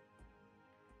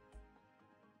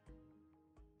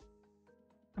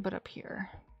 How about up here?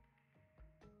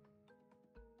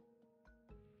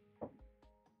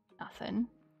 Nothing.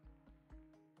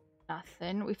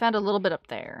 Nothing. We found a little bit up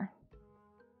there.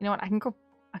 You know what? I can go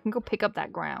pick up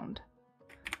that ground.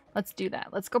 Let's do that.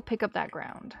 Let's go pick up that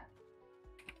ground.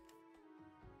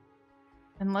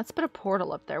 And let's put a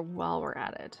portal up there while we're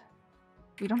at it.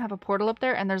 We don't have a portal up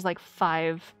there, and there's like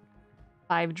five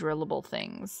drillable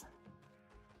things.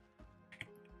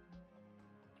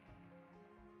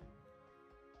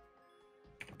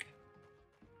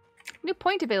 New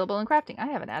point available in crafting. I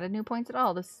haven't added new points at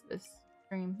all this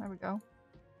stream. There we go.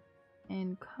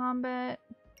 In combat.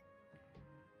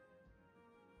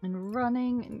 And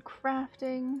running and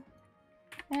crafting.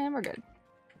 And we're good.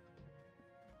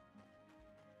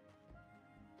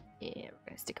 Yeah, we're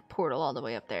gonna stick a portal all the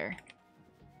way up there.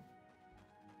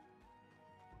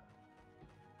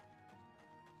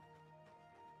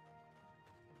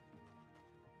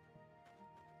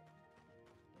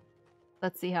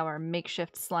 Let's see how our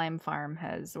makeshift slime farm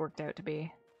has worked out to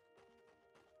be.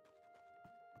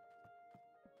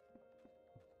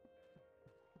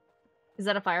 Is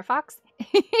that a firefox?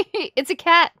 It's a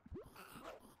cat!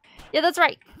 Yeah, that's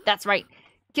right. That's right.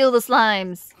 Kill the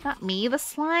slimes. Not me, the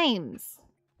slimes.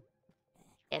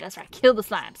 Yeah, that's right. Kill the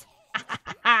slimes.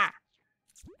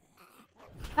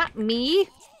 Not me.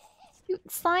 You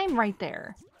slime right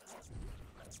there.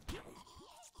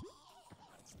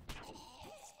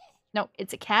 No,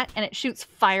 it's a cat, and it shoots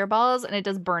fireballs, and it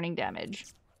does burning damage.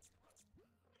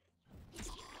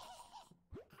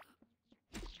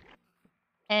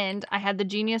 And I had the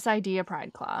genius idea,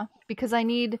 Pride Claw, because I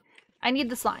need the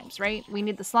slimes, right? We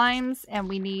need the slimes, and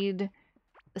we need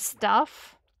the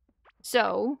stuff.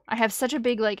 So, I have such a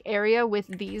big, like, area with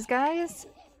these guys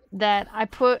that I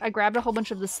grabbed a whole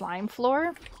bunch of the slime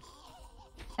floor,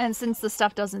 and since the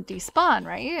stuff doesn't despawn,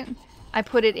 right? I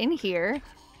put it in here.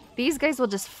 These guys will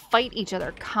just fight each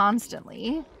other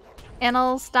constantly, and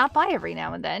I'll stop by every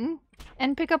now and then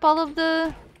and pick up all of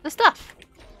the stuff.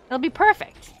 It'll be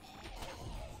perfect.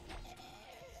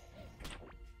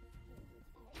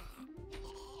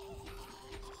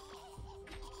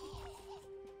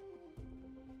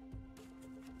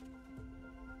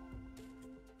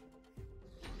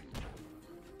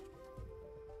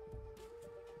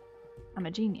 I'm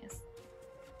a genius.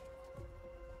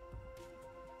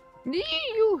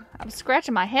 I'm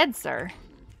scratching my head, sir.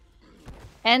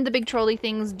 And the big trolley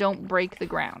things don't break the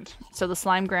ground, so the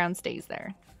slime ground stays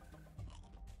there.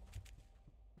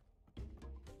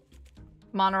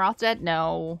 Monoroth dead?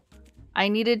 No. I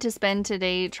needed to spend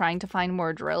today trying to find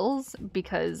more drills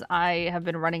because I have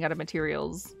been running out of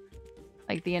materials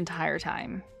like the entire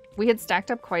time. We had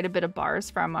stacked up quite a bit of bars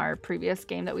from our previous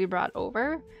game that we brought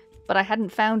over, but I hadn't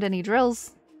found any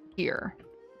drills here.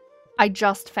 I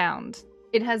just found.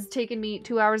 It has taken me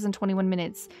 2 hours and 21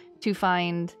 minutes to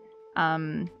find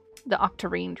the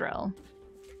Octarine drill.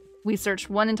 We searched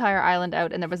one entire island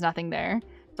out and there was nothing there.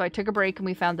 So I took a break and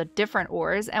we found the different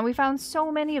ores, and we found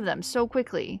so many of them so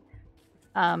quickly.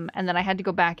 And then I had to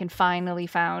go back and finally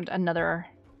found another.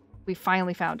 We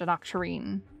finally found an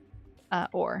Octarine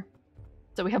ore.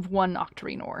 So we have one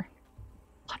Octarine ore.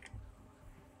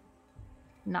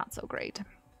 Not so great.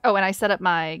 Oh, and I set up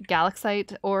my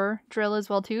Galaxite ore drill as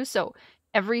well too. So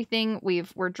everything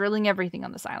we're drilling everything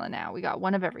on this island now. We got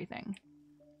one of everything.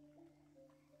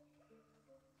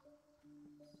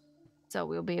 So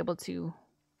we'll be able to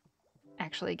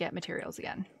actually get materials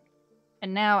again.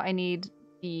 And now I need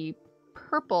the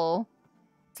purple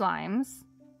slimes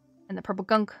and the purple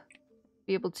gunk to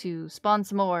be able to spawn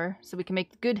some more so we can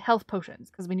make good health potions,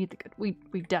 because we need the good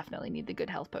we definitely need the good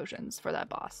health potions for that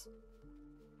boss.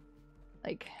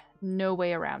 Like, no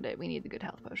way around it. We need the good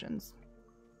health potions.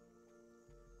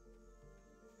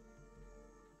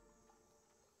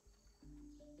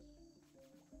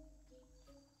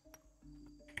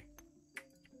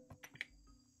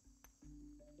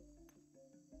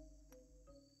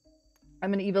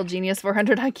 I'm an evil genius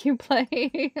 400 IQ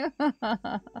play.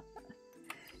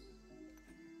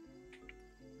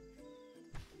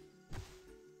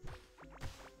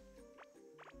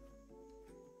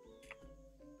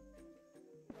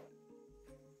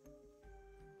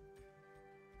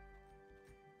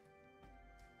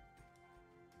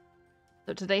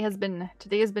 So today has been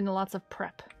lots of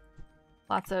prep.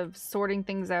 Lots of sorting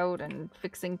things out and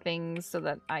fixing things so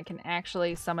that I can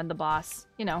actually summon the boss,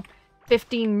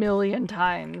 15 million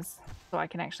times so I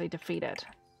can actually defeat it.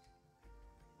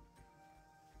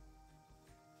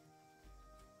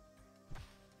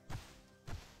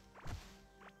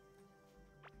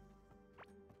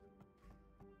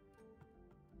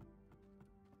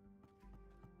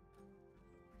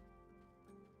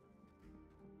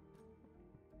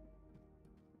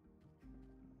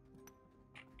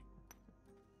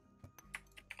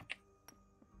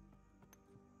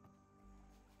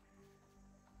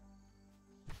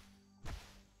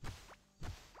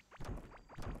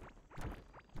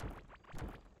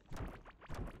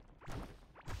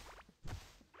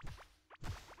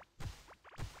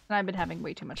 And I've been having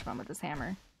way too much fun with this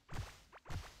hammer.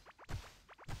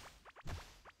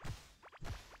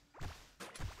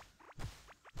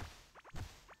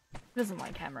 He doesn't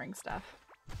like hammering stuff.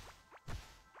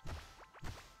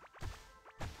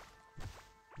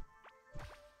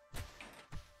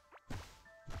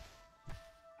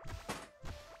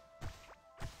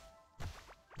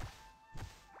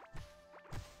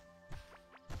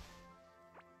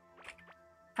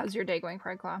 How's your day going,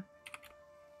 Frightclaw?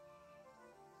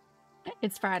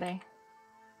 It's Friday.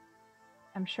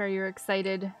 I'm sure you're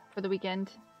excited for the weekend.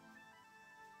 Do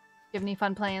you have any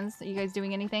fun plans? Are you guys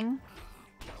doing anything?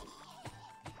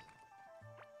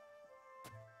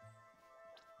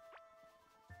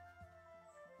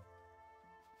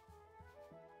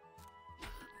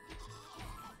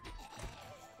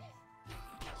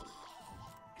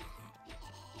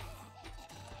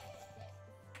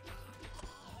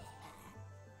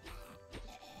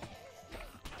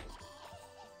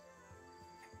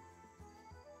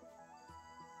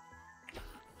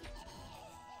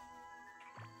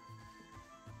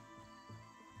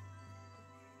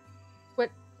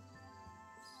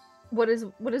 What is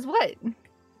what? What is what?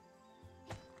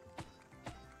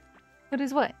 What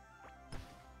is what?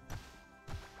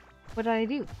 What did I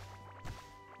do?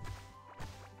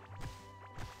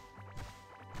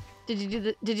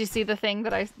 Did you see the thing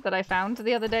that I found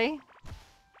the other day?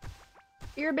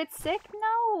 You're a bit sick?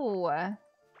 No.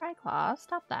 Frightclaw,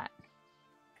 stop that.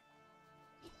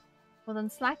 Well then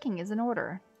slacking is in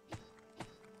order.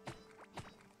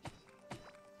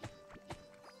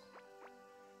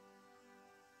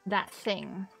 That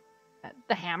thing.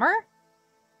 The hammer?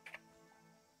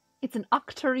 It's an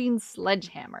Octarine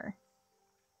sledgehammer.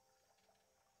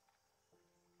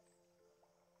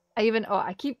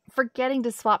 I keep forgetting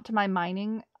to swap to my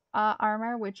mining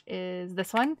armor, which is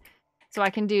this one. So I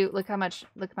can do, look how much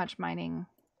mining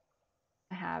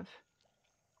I have.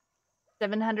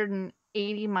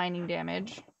 780 mining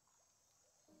damage.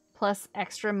 Plus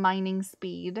extra mining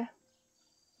speed.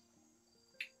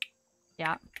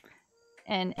 Yeah.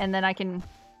 And then I can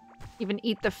even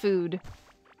eat the food.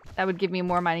 That would give me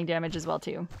more mining damage as well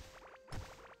too.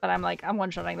 But I'm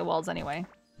one-shotting the walls anyway.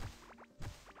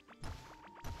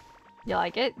 You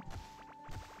like it?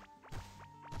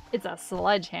 It's a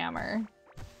sledgehammer.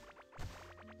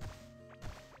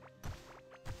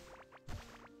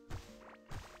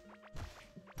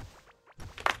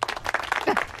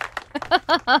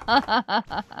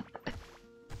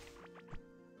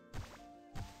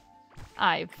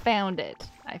 I found it.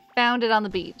 I found it on the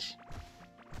beach.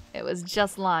 It was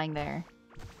just lying there.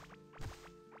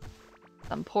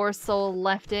 Some poor soul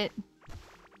left it,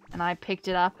 and I picked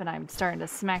it up, and I'm starting to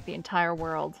smack the entire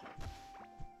world.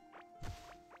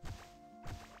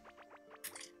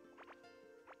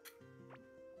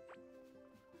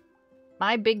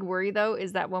 My big worry, though,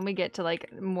 is that when we get to,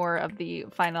 like, more of the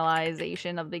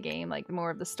finalization of the game, like,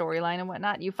 more of the storyline and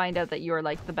whatnot, you find out that you're,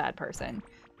 like, the bad person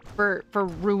for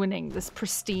ruining this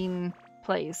pristine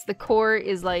place. The core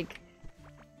is, like,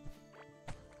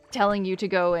 telling you to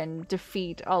go and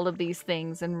defeat all of these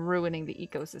things and ruining the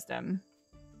ecosystem.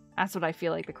 That's what I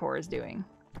feel like the core is doing.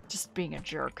 Just being a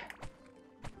jerk.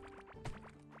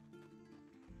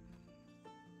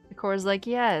 The core is like,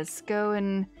 yes, go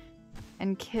and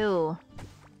kill.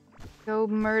 Go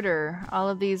murder all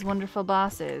of these wonderful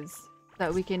bosses so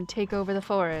that we can take over the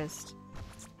forest.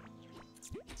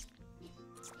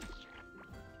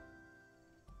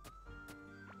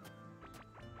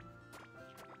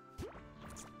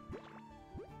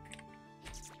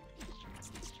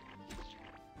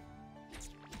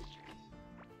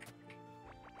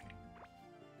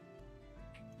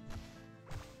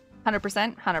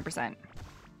 100%? 100%.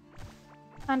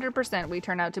 100% we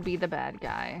turn out to be the bad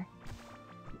guy.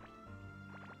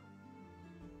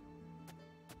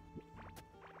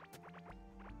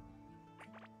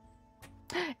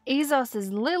 Azos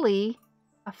is lily,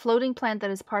 a floating plant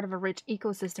that is part of a rich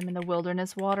ecosystem in the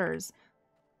wilderness waters.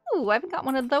 Ooh, I haven't got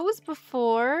one of those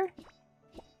before.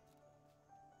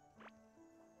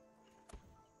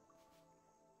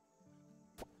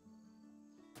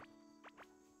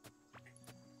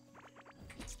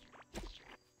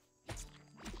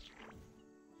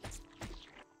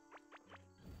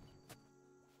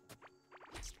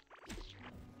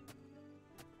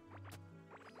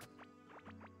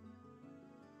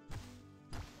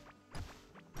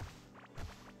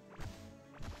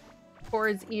 Core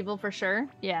is evil for sure.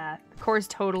 Yeah, Core is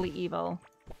totally evil.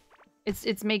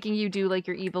 It's making you do like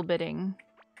your evil bidding.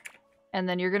 And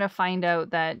then you're gonna find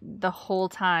out that the whole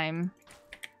time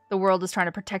the world is trying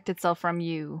to protect itself from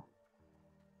you.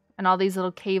 And all these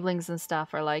little cavelings and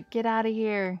stuff are like, get out of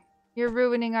here. You're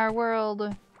ruining our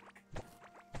world.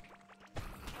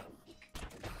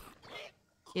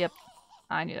 Yep.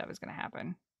 I knew that was going to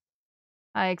happen.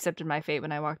 I accepted my fate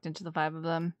when I walked into the 5 of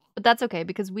them. But that's okay,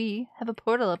 because we have a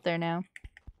portal up there now.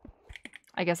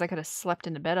 I guess I could have slept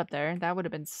into bed up there. That would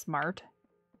have been smart.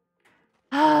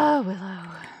 Ah, Willow.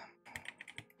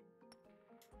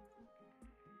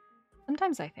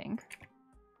 Sometimes I think.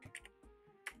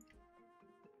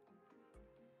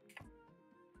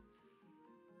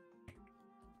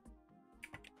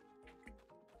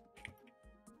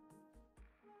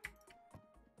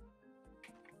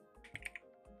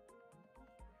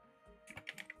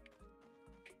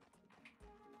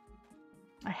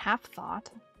 I have thought.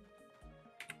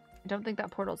 I don't think that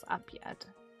portal's up yet.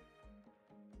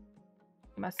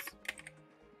 You must...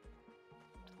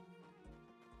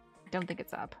 I don't think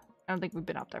it's up. I don't think we've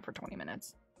been up there for 20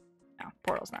 minutes. No,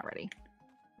 portal's not ready.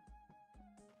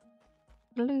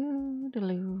 You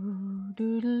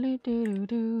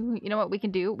know what we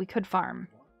can do? We could farm.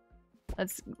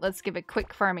 Let's give a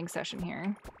quick farming session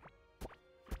here.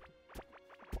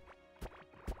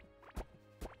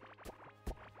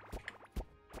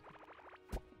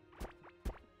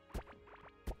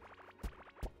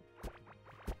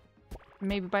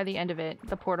 Maybe by the end of it,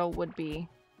 the portal will be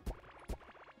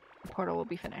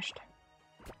finished.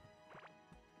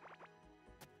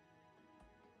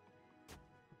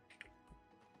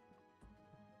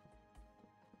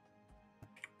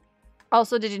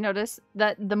 Also, did you notice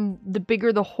that the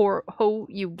bigger the hoe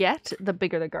you get, the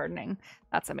bigger the gardening?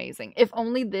 That's amazing. If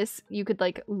only this, you could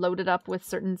like load it up with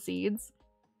certain seeds.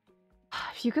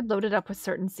 If you could load it up with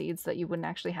certain seeds that you wouldn't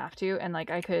actually have to, and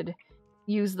like I could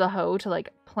use the hoe to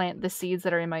like plant the seeds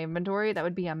that are in my inventory, that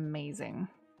would be amazing.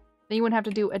 Then you wouldn't have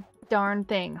to do a darn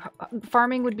thing.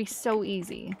 Farming would be so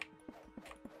easy.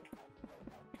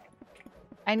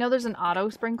 I know there's an auto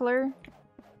sprinkler.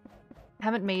 I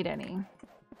haven't made any.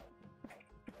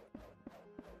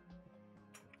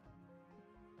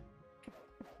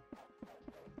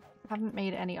 Haven't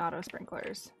made any auto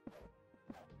sprinklers.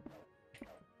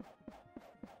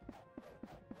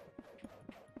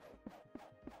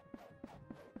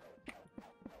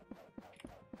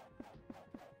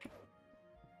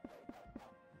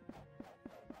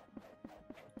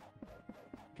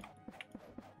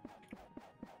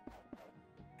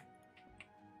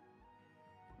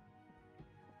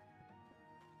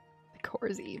 The core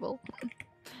is evil.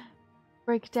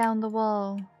 Break down the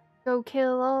wall. Go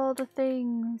kill all the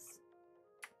things.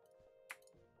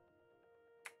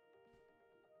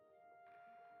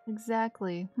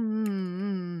 Exactly.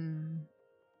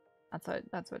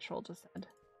 That's what Shoal just said.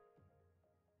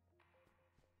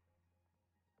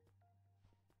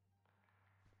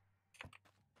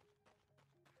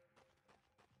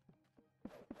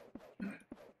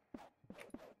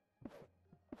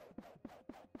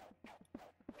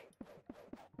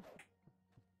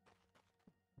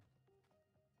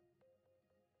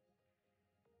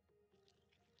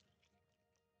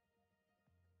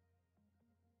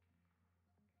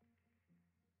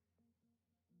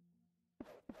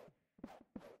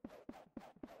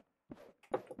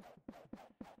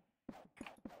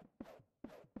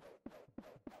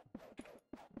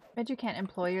 Bet you can't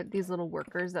employ these little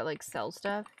workers that like sell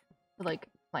stuff to like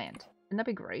plant. Wouldn't that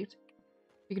be great?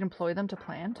 You can employ them to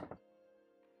plant.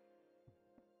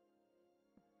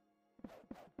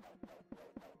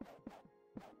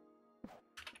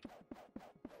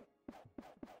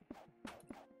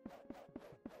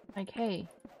 Like, hey,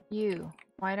 you,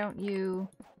 why don't you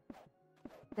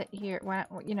sit here? Why,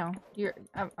 you know,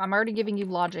 I'm already giving you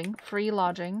lodging, free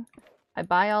lodging. I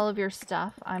buy all of your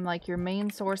stuff. I'm like your main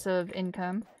source of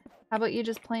income. How about you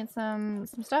just plant some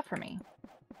stuff for me?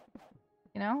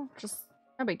 You know, just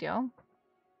no big deal.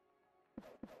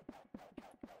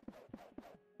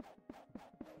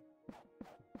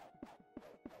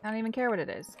 I don't even care what it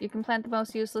is. You can plant the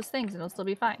most useless things and it'll still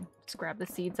be fine. Just grab the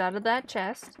seeds out of that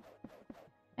chest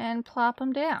and plop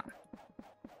them down.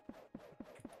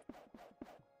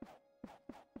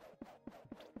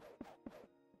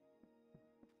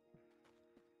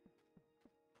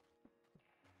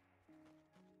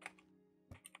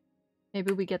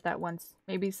 Maybe we get that once.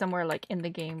 Maybe somewhere like in the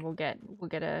game we'll get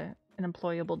an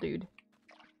employable dude.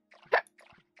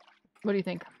 What do you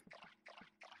think?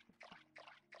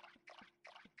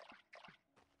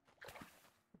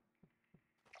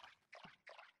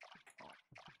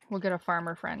 We'll get a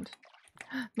farmer friend.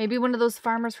 Maybe one of those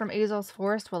farmers from Azal's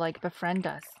Forest will like befriend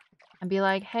us and be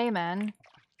like, "Hey man,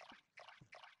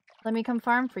 let me come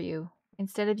farm for you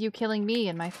instead of you killing me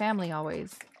and my family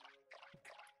always."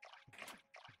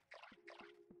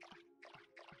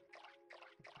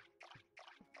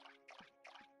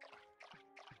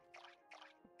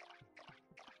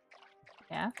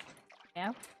 Yeah?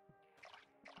 Yeah?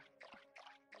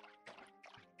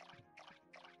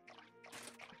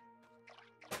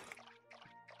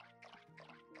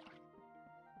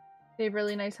 They have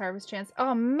really nice harvest chance.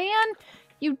 Oh man,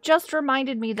 you just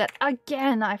reminded me that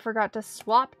again I forgot to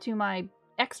swap to my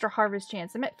extra harvest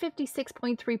chance. I'm at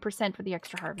 56.3% for the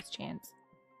extra harvest chance.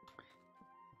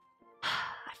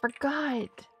 I forgot.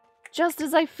 Just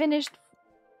as I finished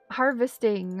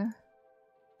harvesting.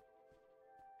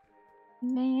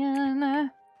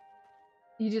 Man.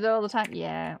 You do that all the time?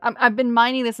 Yeah. I've been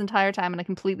mining this entire time and I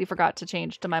completely forgot to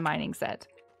change to my mining set.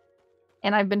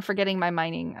 And I've been forgetting my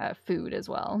mining food as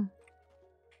well.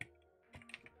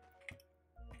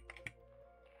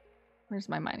 Where's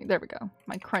my mining? There we go.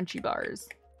 My crunchy bars.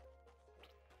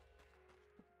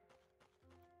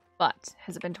 But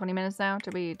has it been 20 minutes now?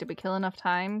 Did we kill enough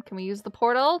time? Can we use the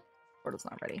portal? Portal's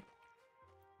not ready.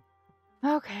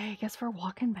 Okay, I guess we're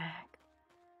walking back.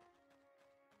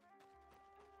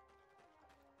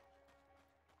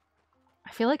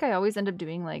 I feel like I always end up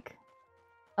doing like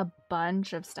a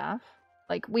bunch of stuff.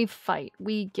 Like we fight,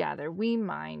 we gather, we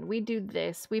mine, we do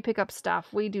this, we pick up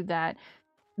stuff, we do that.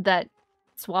 That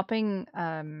swapping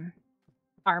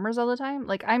armors all the time.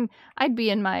 Like I'd be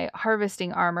in my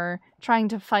harvesting armor trying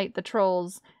to fight the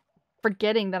trolls,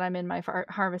 forgetting that I'm in my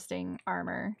harvesting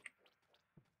armor.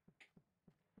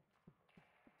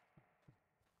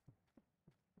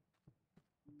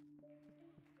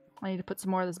 I need to put some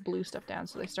more of this blue stuff down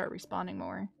so they start respawning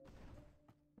more.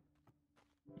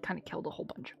 Kind of killed a whole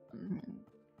bunch of them.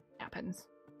 Happens.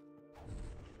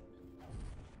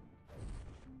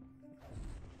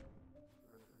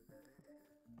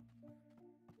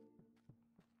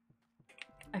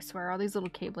 I swear all these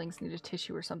little cablings need a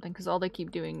tissue or something because all they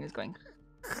keep doing is going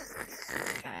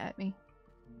at me.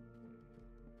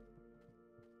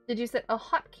 Did you set a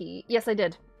hotkey? Yes, I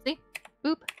did. See?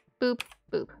 Boop, boop,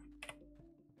 boop.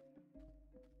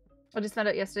 I just found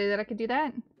out yesterday that I could do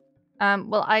that.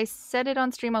 Well, I said it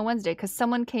on stream on Wednesday because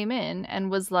someone came in and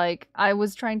was like, I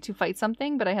was trying to fight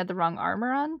something, but I had the wrong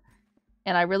armor on.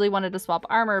 And I really wanted to swap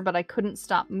armor, but I couldn't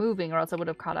stop moving or else it would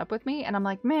have caught up with me. And I'm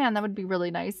like, man, that would be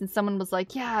really nice. And someone was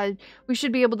like, yeah, we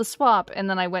should be able to swap. And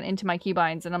then I went into my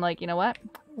keybinds and I'm like, you know what?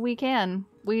 We can.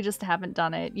 We just haven't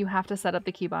done it. You have to set up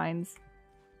the keybinds.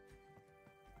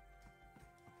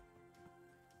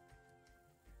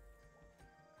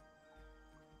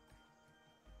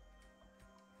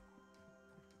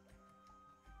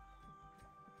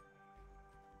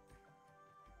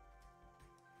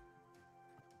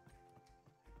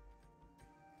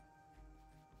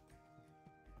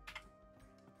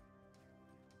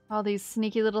 All these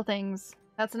sneaky little things.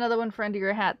 That's another one for under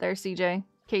your hat there, CJ.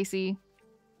 Casey.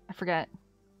 I forget.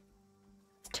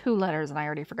 It's 2 letters and I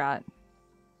already forgot.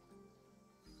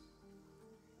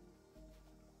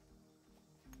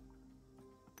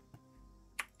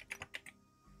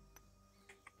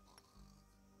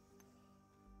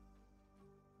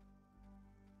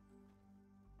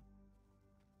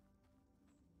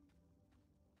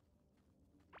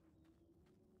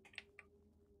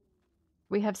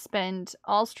 We have spent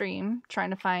all stream trying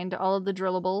to find all of the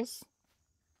drillables,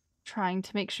 trying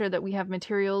to make sure that we have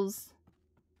materials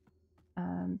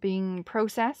being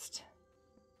processed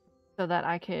so that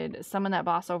I could summon that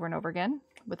boss over and over again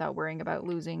without worrying about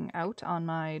losing out on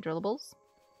my drillables.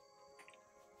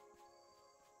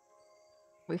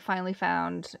 We finally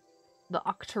found the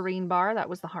octarine bar. That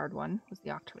was the hard one, was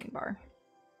the octarine bar.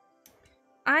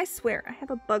 I swear I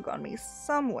have a bug on me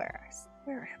somewhere. I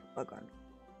swear I have a bug on me.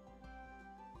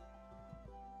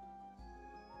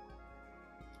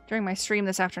 During my stream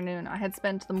this afternoon, I had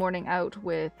spent the morning out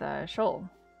with Shoal.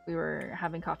 We were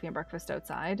having coffee and breakfast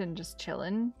outside and just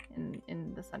chilling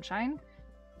in the sunshine.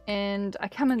 And I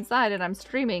come inside and I'm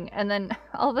streaming, and then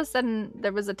all of a sudden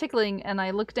there was a tickling, and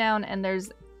I look down and there's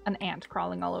an ant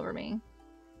crawling all over me.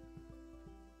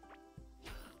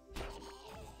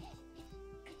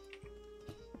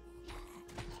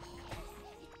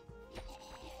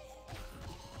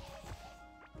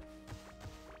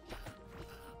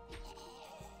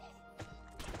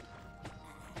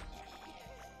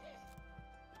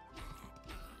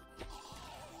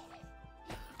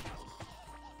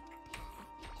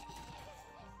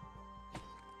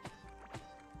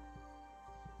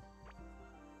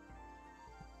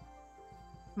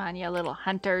 Come on, you little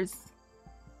hunters.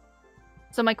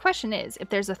 So my question is, if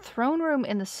there's a throne room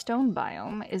in the stone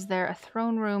biome, is there a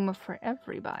throne room for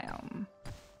every biome?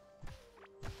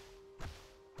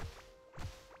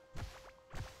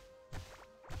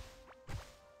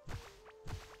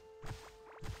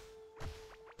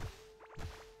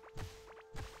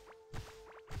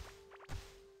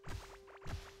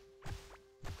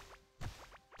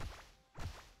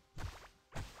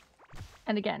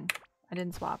 And again, I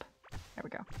didn't swap. There we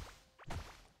go.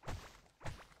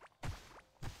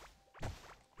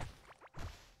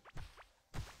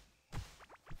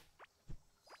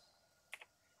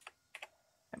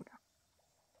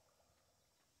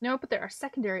 No, but there are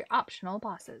secondary optional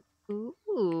bosses.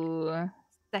 Ooh.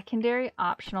 Secondary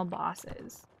optional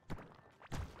bosses.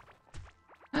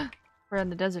 We're in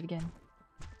the desert again.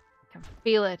 I can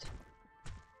feel it.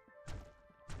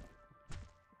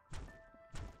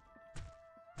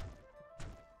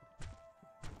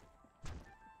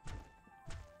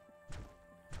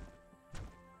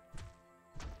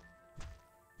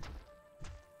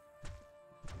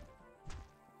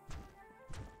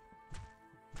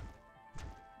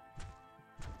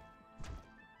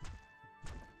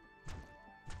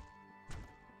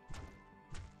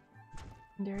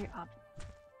 Secondary option.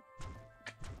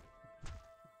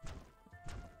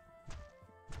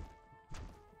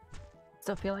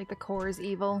 Still feel like the core is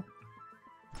evil.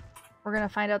 We're gonna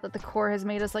find out that the core has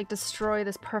made us like destroy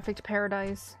this perfect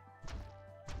paradise.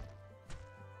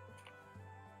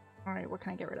 Alright, what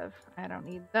can I get rid of? I don't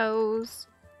need those.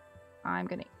 I'm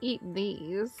gonna eat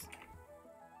these.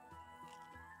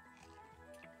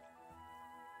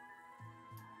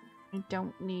 I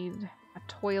don't need a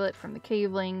toilet from the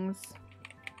cavelings.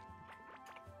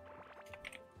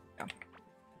 Go.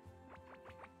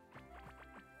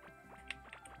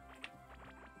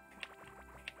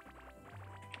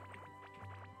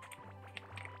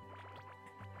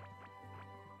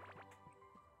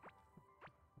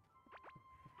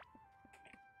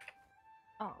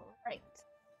 All right.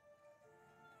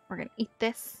 We're gonna eat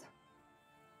this.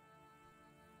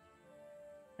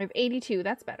 I have 82,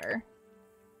 that's better.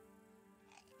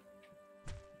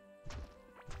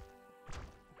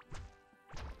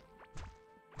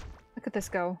 Look at this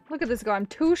go. Look at this go. I'm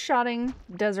two-shotting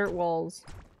desert walls.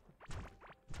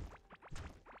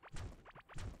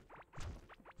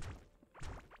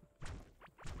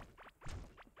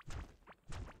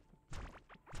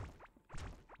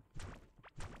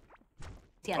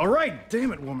 Yeah. All right,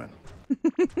 damn it, woman.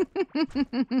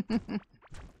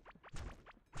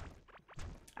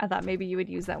 I thought maybe you would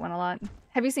use that one a lot.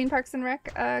 Have you seen Parks and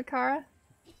Rec, Kara?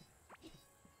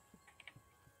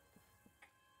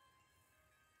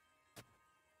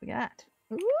 What we got?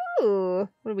 Ooh,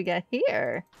 what do we got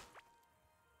here?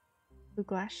 Blue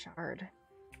glass shard.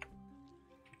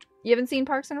 You haven't seen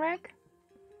Parks and Rec?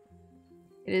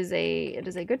 It is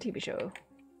a good TV show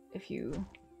if you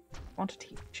want a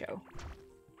TV show.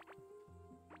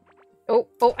 Oh,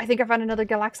 I think I found another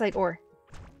galaxite ore.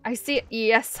 I see it.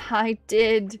 Yes, I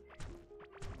did.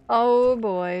 Oh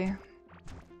boy.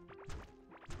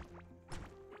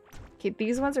 Okay,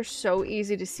 these ones are so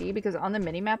easy to see because on the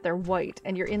minimap they're white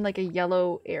and you're in like a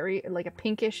yellow area, like a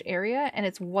pinkish area, and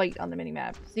it's white on the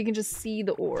minimap. So you can just see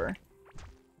the ore.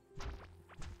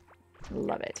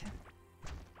 Love it.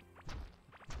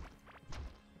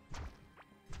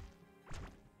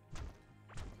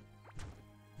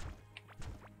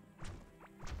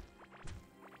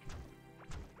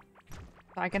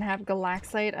 So I can have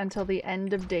galaxite until the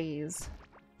end of days.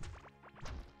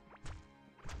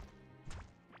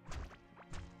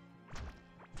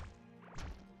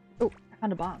 Oh, I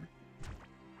found a bomb.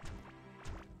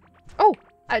 Oh,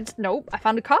 nope, I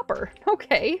found a copper.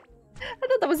 Okay. I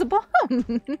thought that was a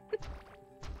bomb.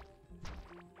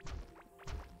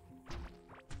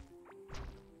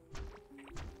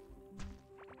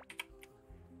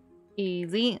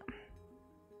 Easy.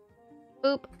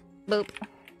 Boop, boop.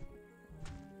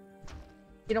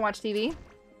 You don't watch TV?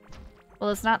 Well,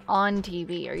 it's not on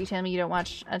TV. Are you telling me you don't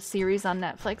watch a series on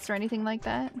Netflix or anything like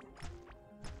that?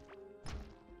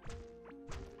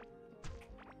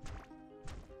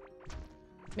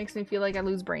 Makes me feel like I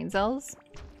lose brain cells.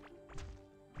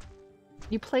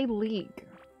 You play League.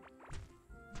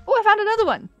 Oh, I found another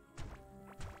one!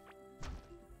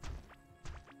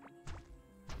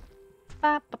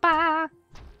 Ba, ba, ba.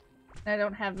 I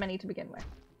don't have many to begin with.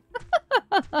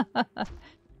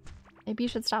 Maybe you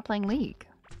should stop playing League.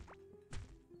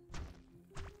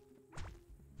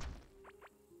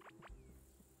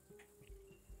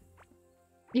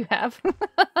 You have.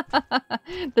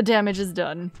 The damage is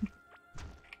done.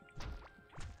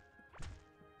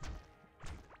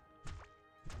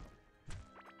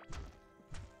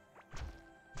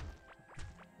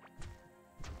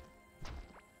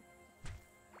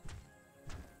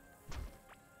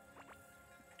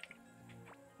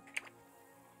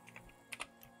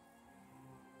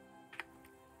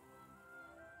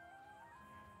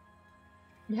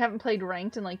 You haven't played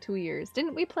ranked in like 2 years.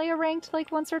 Didn't we play a ranked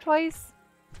like once or twice?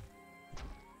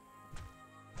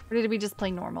 Or did we just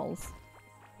play normals?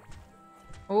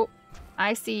 Oh,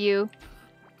 I see you.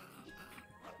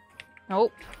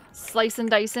 Nope. Slice and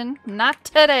dicing. Not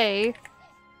today.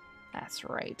 That's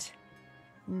right.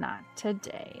 Not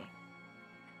today.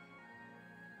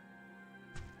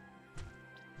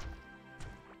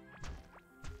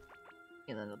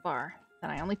 than the bar.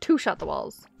 And I only two-shot the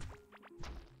walls.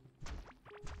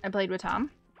 I played with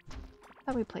Tom. I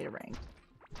thought we played a ranked.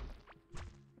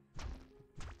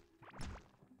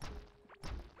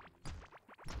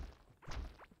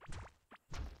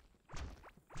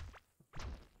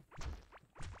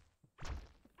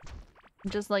 I'm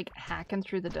just like hacking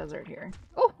through the desert here.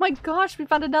 Oh my gosh, we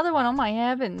found another one. Oh my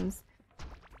heavens.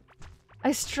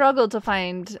 I struggled to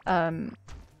find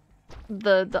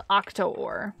the octo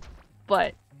ore,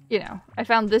 but you know, I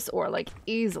found this ore like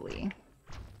easily.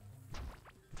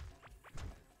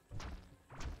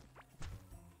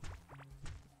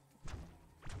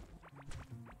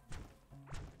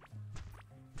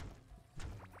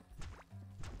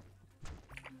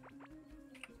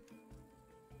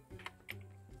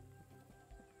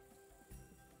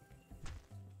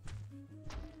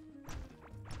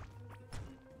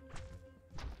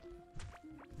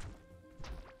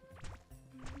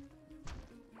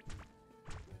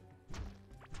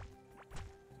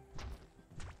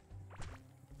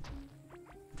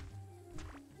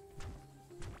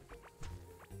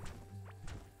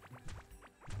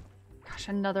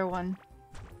 Another one.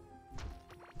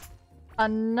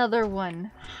 Another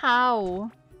one. How?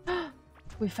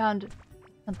 We found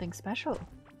something special.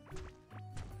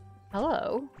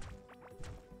 Hello.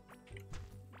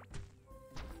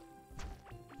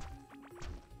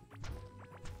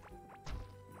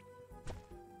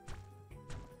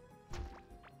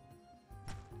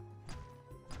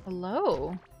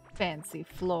 Hello. Fancy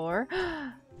floor.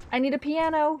 I need a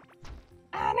piano.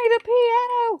 I need a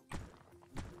piano.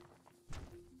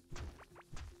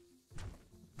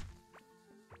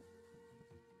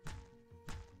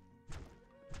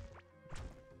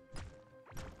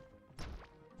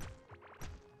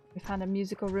 Found a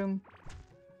musical room.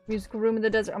 Musical room in the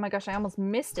desert. Oh my gosh, I almost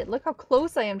missed it. Look how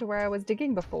close I am to where I was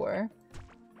digging before.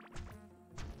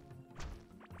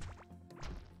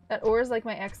 That ore is like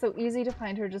my ex, so easy to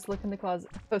find her. Just look in the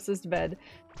closest bed.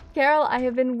 Carol, I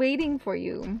have been waiting for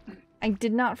you. I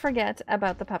did not forget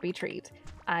about the puppy treat.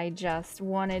 I just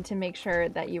wanted to make sure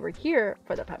that you were here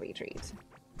for the puppy treat.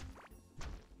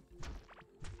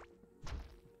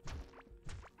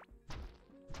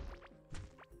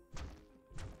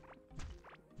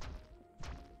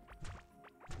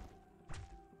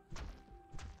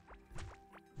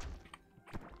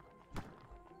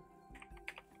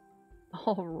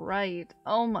 All right.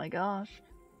 Oh my gosh.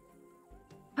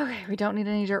 Okay, we don't need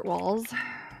any dirt walls.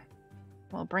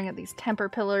 We'll bring up these temple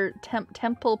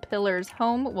pillars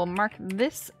home. We'll mark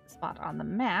this spot on the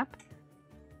map.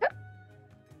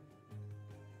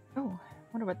 Oh,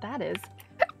 wonder what that is.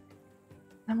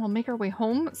 And we'll make our way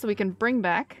home so we can bring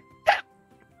back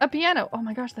a piano. Oh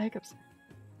my gosh, the hiccups.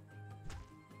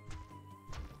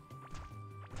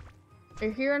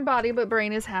 You're here in body, but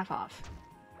brain is half off.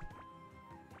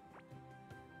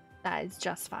 That is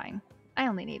just fine. I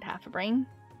only need half a brain.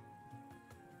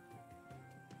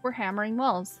 We're hammering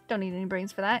walls. Don't need any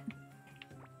brains for that.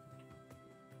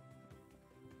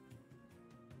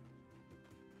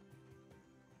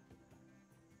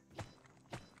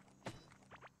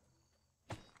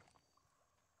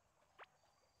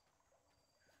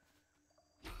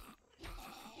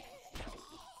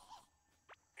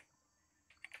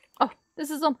 Oh,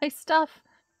 this is all my stuff.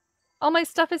 All my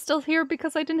stuff is still here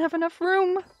because I didn't have enough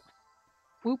room.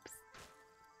 Whoops.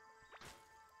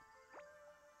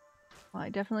 Well, I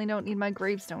definitely don't need my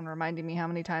gravestone reminding me how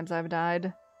many times I've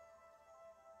died.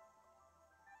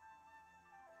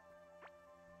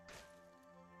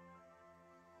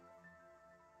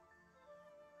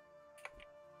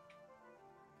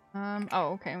 Oh,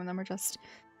 okay, well then we're just...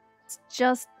 It's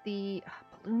just the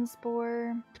balloon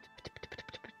spore.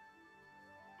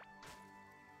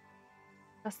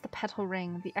 Just the petal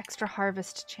ring, the extra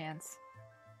harvest chance.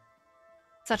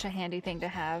 Such a handy thing to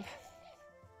have.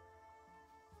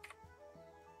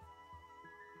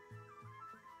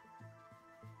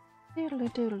 Doodle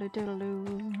doodle doodle,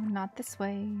 not this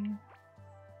way.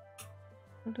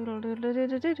 Doodle doodle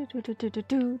doodle doodle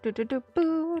doodle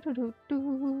doodle doodle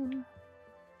doodle.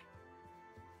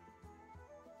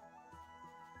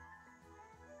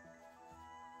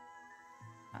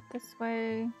 Not this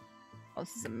way. Oh,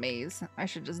 this is a maze. I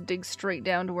should just dig straight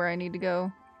down to where I need to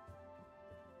go.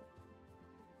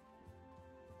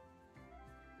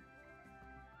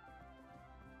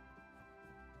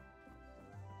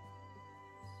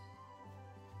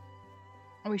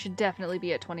 We should definitely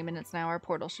be at 20 minutes now. Our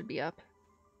portal should be up.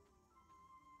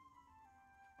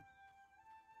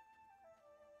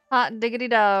 Hot diggity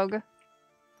dog.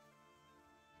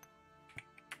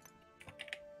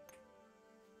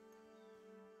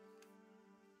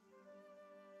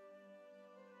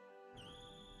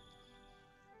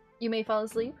 You may fall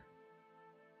asleep.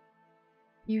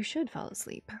 You should fall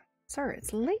asleep. Sir,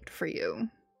 it's late for you.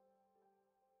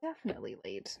 Definitely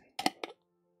late.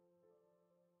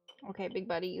 Okay, big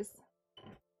buddies.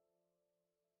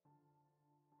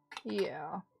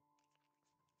 Yeah.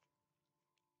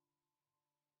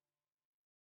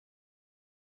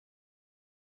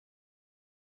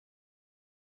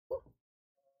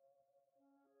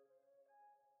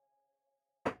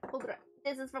 Hold it up.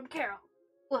 This is from Carol.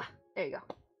 Ugh, there you go.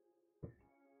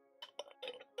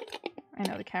 I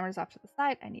know the camera's off to the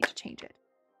side. I need to change it.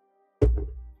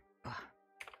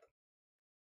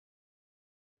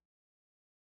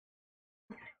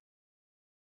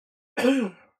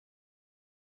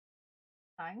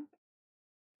 Fine.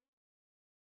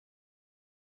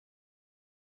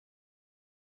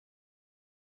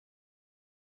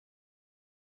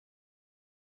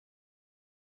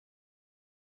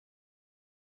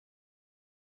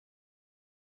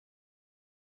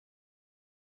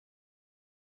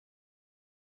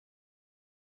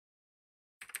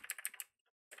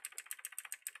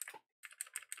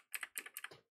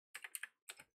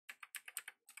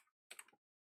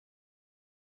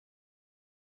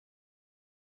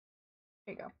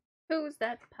 There you go. Who's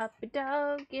that puppy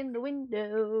dog in the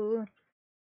window?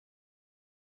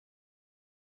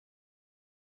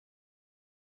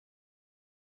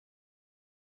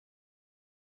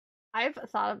 I've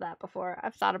thought of that before.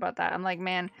 I've thought about that. I'm like,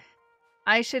 man,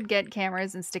 I should get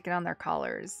cameras and stick it on their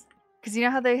collars. Because you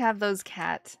know how they have those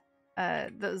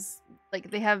there's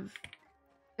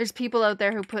people out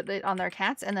there who put it on their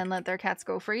cats and then let their cats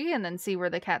go free and then see where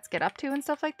the cats get up to and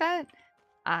stuff like that.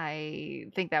 I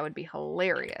think that would be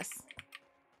hilarious.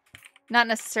 Not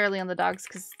necessarily on the dogs,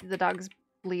 because the dogs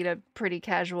lead a pretty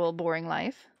casual, boring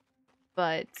life.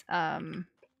 But on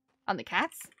the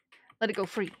cats, let it go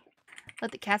free. Let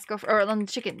the cats go or on the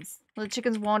chickens. Let the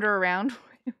chickens wander around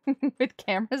with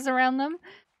cameras around them.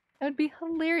 That would be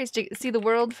hilarious to see the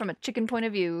world from a chicken point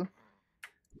of view.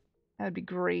 That would be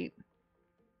great.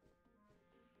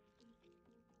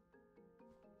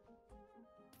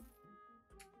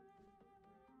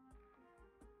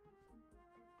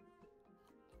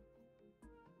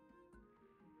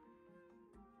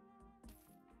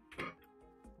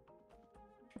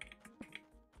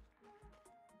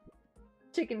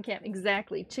 Chicken cam,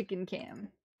 exactly, chicken cam.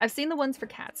 I've seen the ones for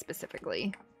cats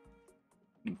specifically,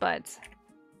 but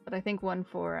I think one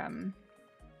for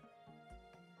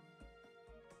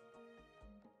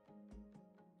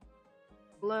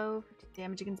blow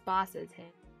damage against bosses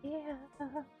hit. Yeah.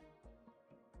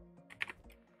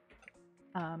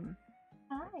 Hi.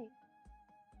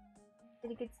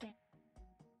 Did a good stand.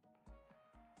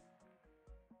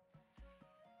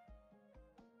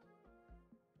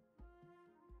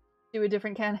 Do a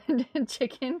different Canada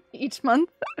chicken each month.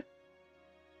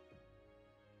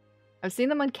 I've seen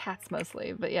them on cats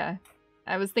mostly, but yeah.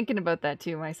 I was thinking about that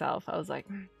too myself. I was like,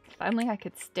 if only I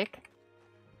could stick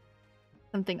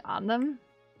something on them.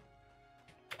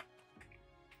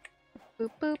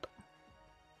 Boop boop.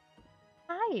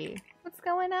 Hi, what's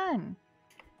going on?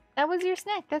 That was your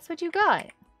snack, that's what you got.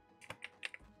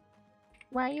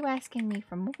 Why are you asking me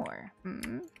for more?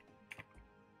 Hmm?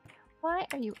 Why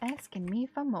are you asking me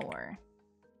for more?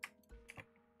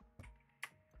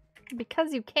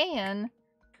 Because you can.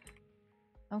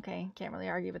 Okay, can't really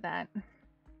argue with that.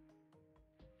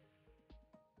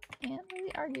 Can't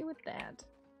really argue with that.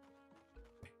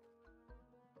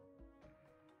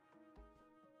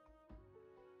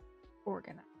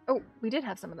 Organize. Oh, we did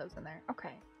have some of those in there.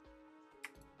 Okay.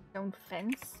 Stone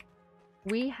fence.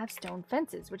 We have stone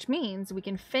fences, which means we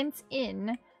can fence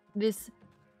in this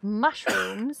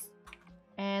mushrooms.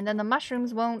 And then the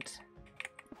mushrooms won't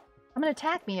come and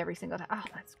attack me every single time. Oh,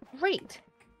 that's great.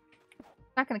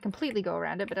 Not going to completely go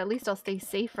around it, but at least I'll stay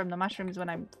safe from the mushrooms when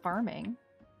I'm farming.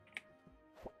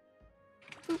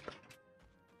 Boop.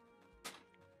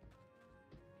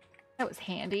 That was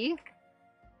handy.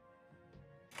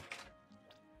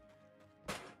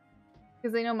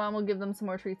 Because they know Mom will give them some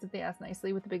more treats if they ask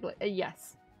nicely with the big...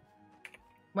 yes.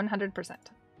 100%.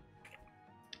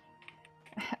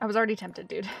 I was already tempted,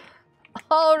 dude.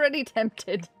 Already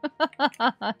tempted.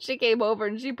 She came over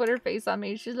and she put her face on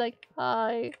me. She's like,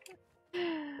 hi.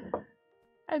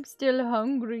 I'm still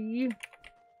hungry.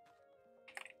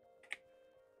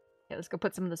 Okay, let's go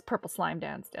put some of this purple slime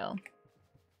down still.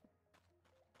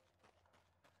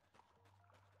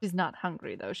 She's not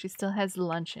hungry though. She still has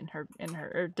lunch in her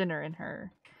or dinner in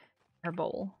her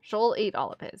bowl. Shoal ate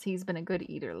all of his. He's been a good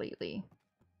eater lately.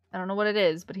 I don't know what it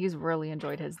is, but he's really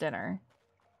enjoyed his dinner.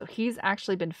 So he's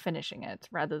actually been finishing it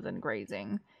rather than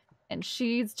grazing. And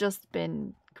she's just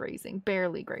been grazing,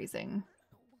 barely grazing.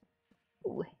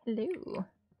 Ooh, hello.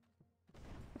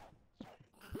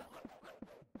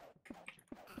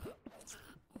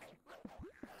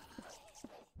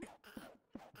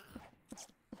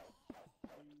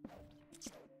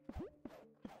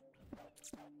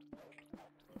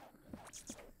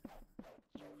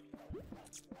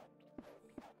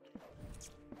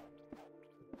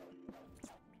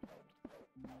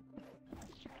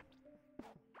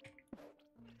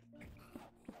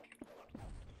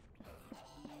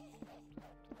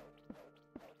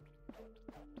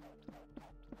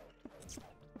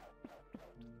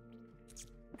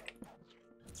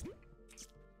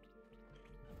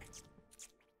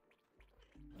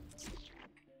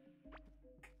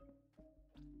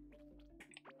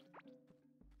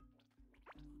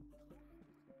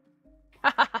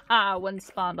 One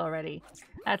spawned already.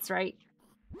 That's right.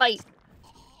 Fight!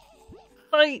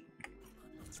 Fight!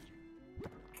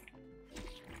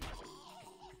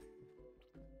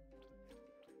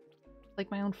 Like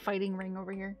my own fighting ring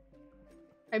over here.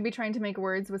 I'd be trying to make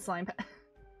words with slime.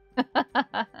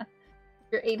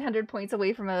 You're 800 points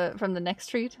away from the next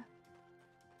treat.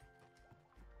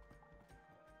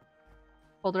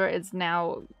 Holder is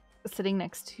now sitting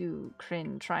next to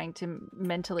Kryn, trying to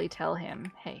mentally tell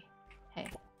him, hey, pay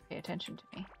attention to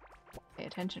me. Pay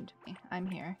attention to me. I'm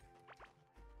here.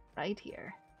 Right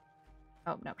here.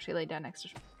 Oh, no, she laid down next to...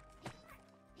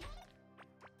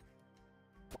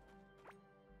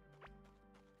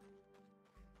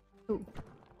 Ooh.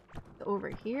 So over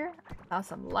here, I saw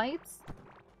some lights.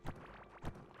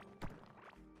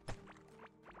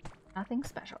 Nothing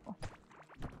special.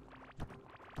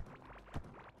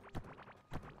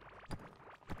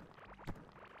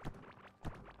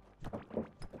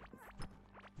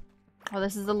 Oh,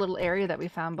 this is a little area that we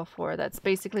found before that's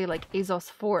basically like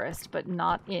Azos Forest, but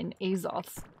not in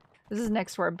Azos. This is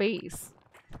next to our base.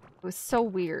 It was so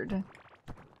weird.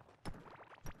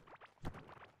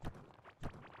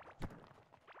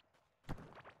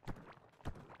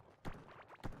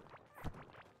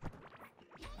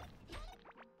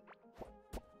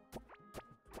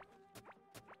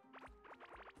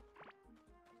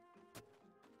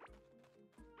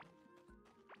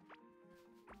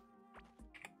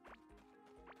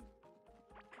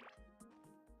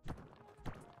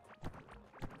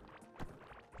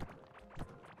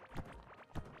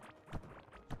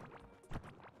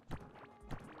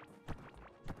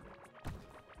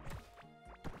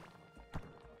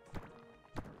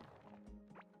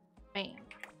 Bam.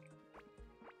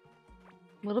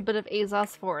 A little bit of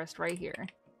Azos Forest right here.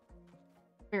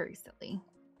 Very silly.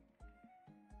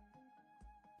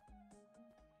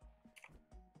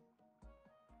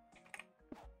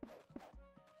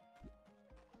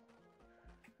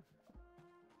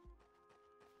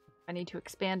 I need to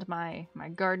expand my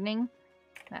gardening.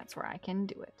 That's where I can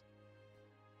do it.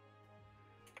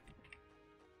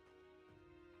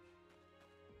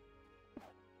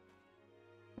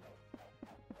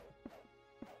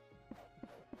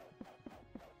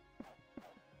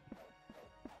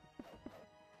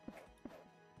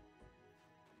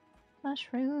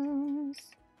 Mushrooms.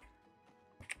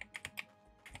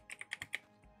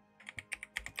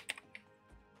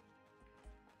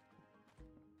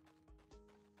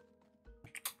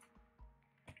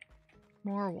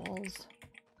 More walls.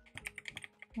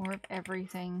 More of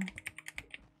everything.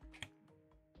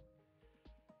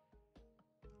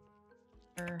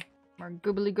 More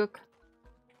goobly-gook.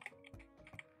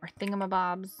 More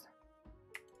thingamabobs.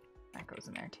 That goes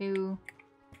in there too.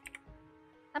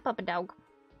 Up a dog.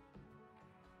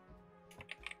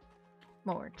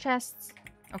 More chests.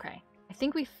 Okay. I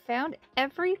think we found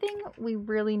everything we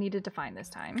really needed to find this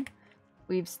time.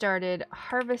 We've started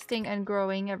harvesting and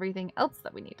growing everything else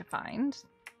that we need to find.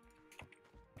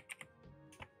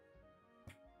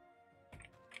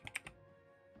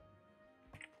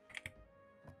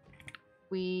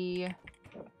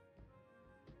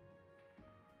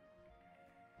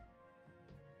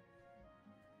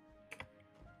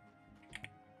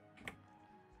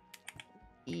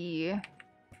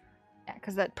 Yeah,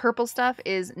 because that purple stuff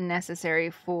is necessary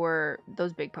for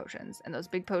those big potions, and those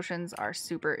big potions are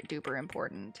super duper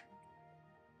important.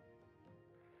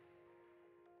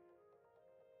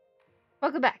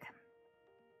 Welcome back.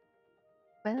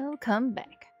 Welcome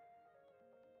back.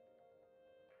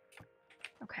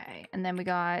 Okay, and then we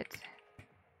got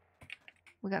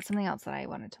something else that I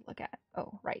wanted to look at.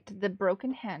 Oh, right, the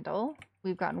broken handle.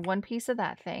 We've gotten one piece of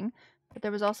that thing, but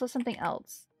there was also something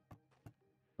else.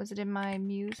 Was it in my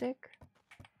music?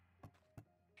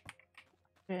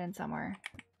 Put it in somewhere.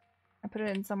 I put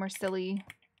it in somewhere silly.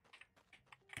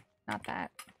 Not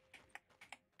that.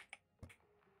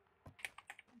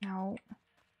 No.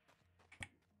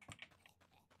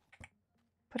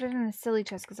 put it in a silly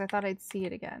chest because I thought I'd see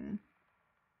it again.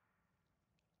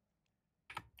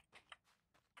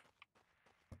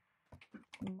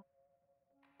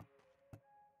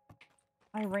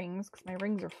 My rings, because my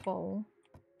rings are full.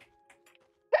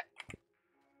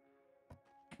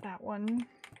 That one.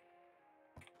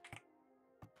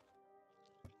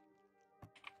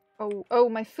 Oh,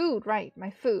 my food, right.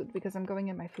 My food, because I'm going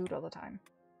in my food all the time.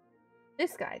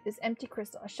 This guy, this empty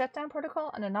crystal, a shutdown protocol,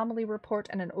 an anomaly report,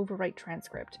 and an overwrite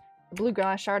transcript. The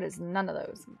bluegrass shard is none of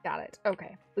those. Got it.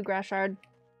 Okay. Bluegrass shard.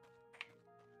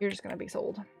 You're just gonna be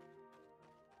sold.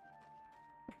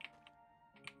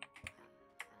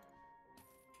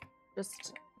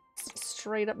 Just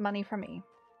straight up money for me.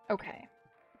 Okay.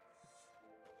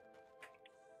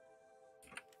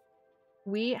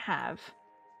 We have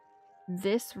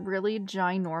this really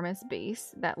ginormous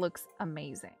base that looks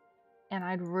amazing. And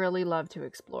I'd really love to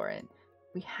explore it.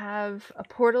 We have a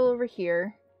portal over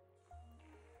here.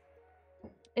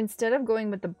 Instead of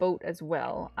going with the boat as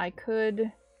well, we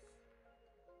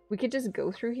could just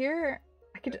go through here.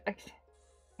 I can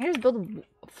just build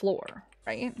a floor,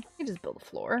 right? I can just build a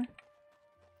floor.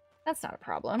 That's not a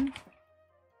problem.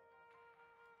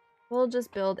 We'll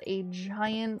just build a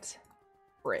giant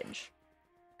bridge.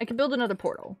 I could build another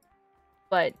portal,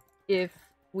 but if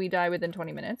we die within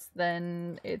 20 minutes,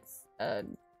 then it's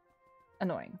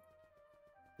annoying,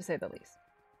 to say the least.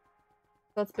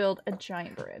 Let's build a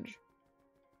giant bridge.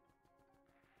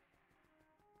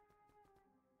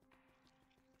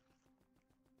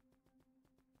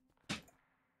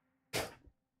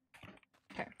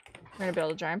 Okay, we're gonna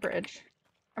build a giant bridge,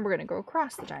 and we're gonna go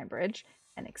across the giant bridge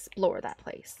and explore that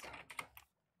place.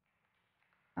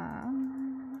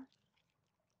 I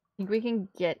think we can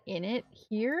get in it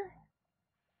here.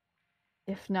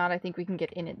 If not, I think we can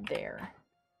get in it there.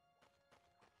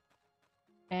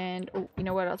 And, oh, you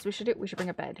know what else we should do? We should bring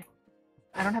a bed.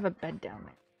 I don't have a bed down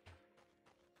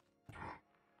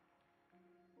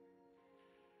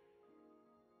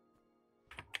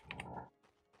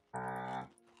there.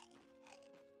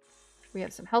 We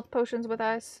have some health potions with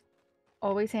us.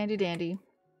 Always handy dandy.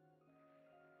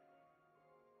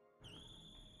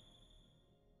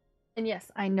 And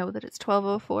yes, I know that it's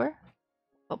 12:04,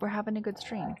 but we're having a good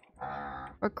stream.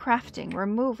 We're crafting, we're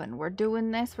moving, we're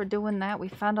doing this, we're doing that. We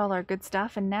found all our good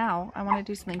stuff, and now I want to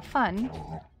do something fun.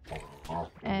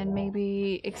 And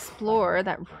maybe explore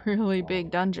that really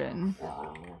big dungeon.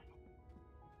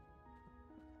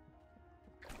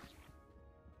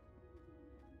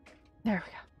 There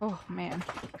we go. Oh, man.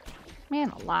 Man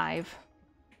alive.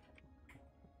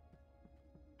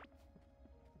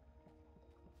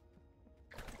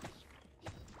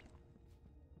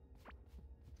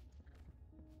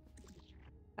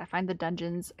 I find the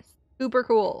dungeons super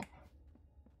cool. I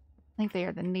think they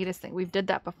are the neatest thing. We've did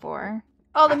that before.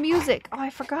 Oh, the music! Oh,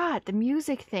 I forgot! The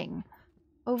music thing.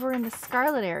 Over in the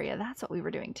Scarlet area. That's what we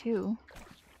were doing, too.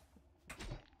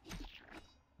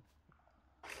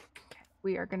 Okay,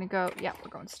 we are gonna go... Yeah,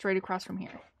 we're going straight across from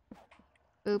here.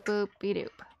 Boop, boop, be-doop.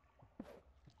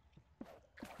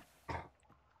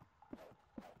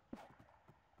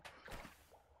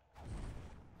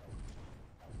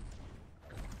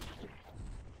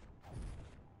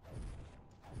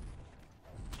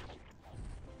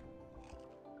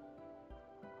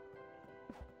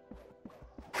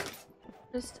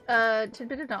 Just a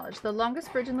tidbit of knowledge. The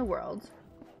longest bridge in the world,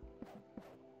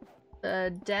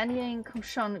 the Danyang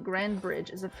Kumshon Grand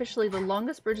Bridge, is officially the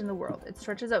longest bridge in the world. It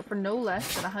stretches out for no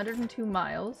less than 102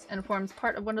 miles and forms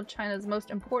part of one of China's most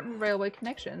important railway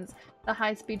connections, the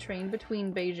high-speed train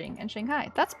between Beijing and Shanghai.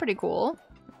 That's pretty cool.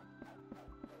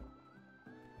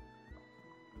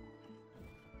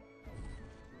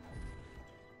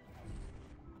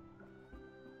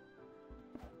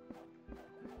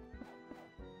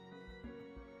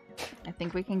 I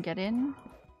think we can get in.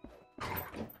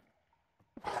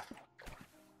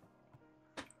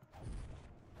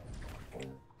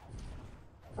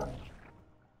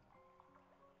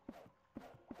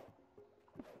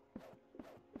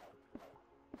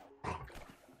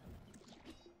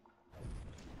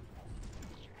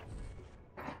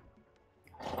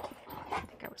 I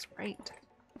think I was right.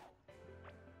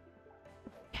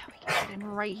 Yeah, we can get in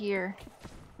right here.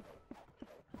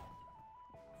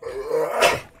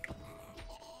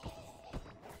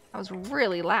 That was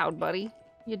really loud, buddy.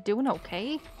 You doing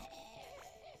okay?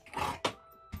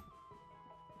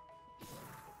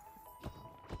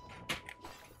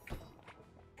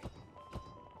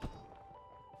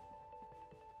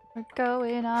 We're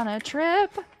going on a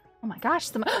trip. Oh my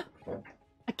gosh, a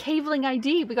Caveling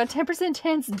ID. We got 10%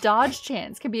 chance dodge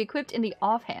chance. Can be equipped in the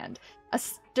offhand. A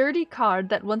sturdy card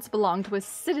that once belonged to a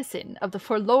citizen of the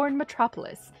forlorn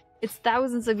metropolis. It's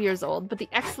thousands of years old, but the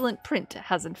excellent print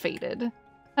hasn't faded.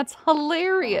 That's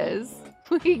hilarious.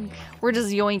 We're just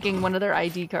yoinking one of their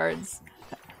ID cards.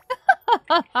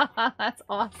 That's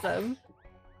awesome.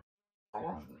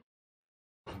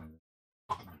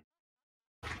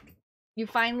 You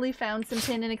finally found some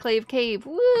tin in a clave cave.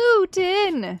 Woo,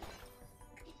 tin!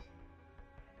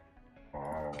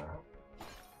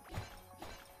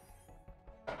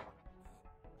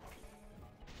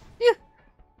 Phew.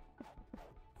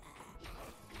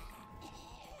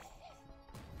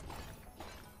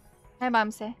 Hi,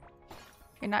 Momse.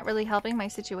 You're not really helping my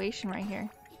situation right here.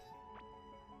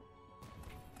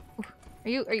 Oof.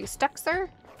 Are you stuck, sir?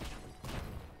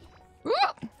 Ooh!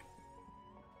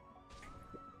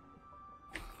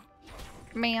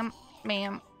 Ma'am,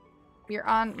 you're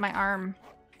on my arm.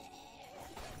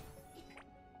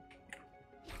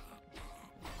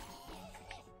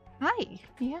 Hi,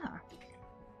 yeah.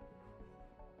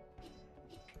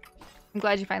 I'm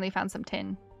glad you finally found some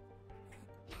tin.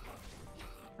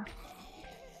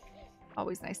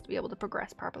 Always nice to be able to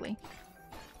progress properly.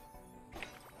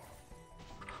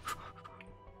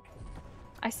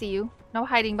 I see you. No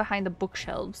hiding behind the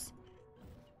bookshelves.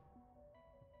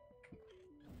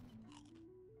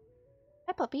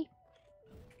 Hi, puppy.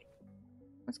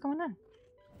 What's going on?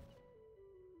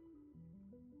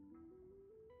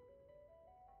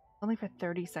 Only for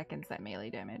 30 seconds, that melee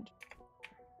damage.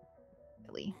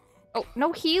 Really? Oh,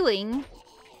 no healing?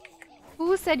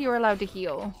 Who said you were allowed to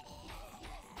heal?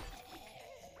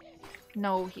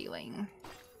 No healing.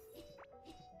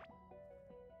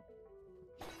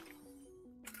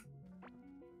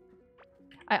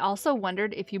 I also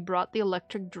wondered if you brought the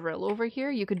electric drill over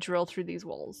here, you could drill through these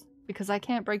walls. Because I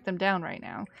can't break them down right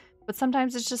now. But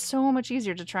sometimes it's just so much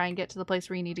easier to try and get to the place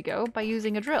where you need to go by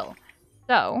using a drill.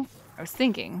 So, I was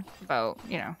thinking about,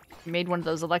 you know, you made one of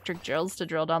those electric drills to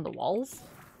drill down the walls.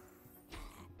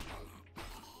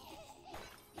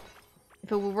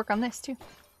 If it will work on this too.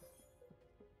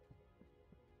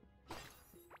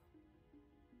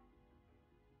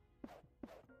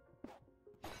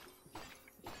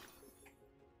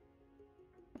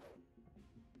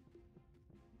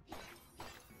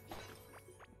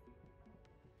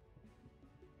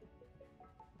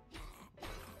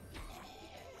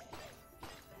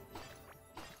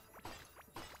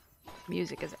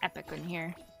 Music is epic in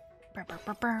here.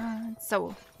 It's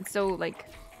so like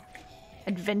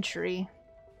adventure-y.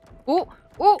 Oh,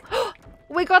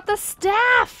 we got the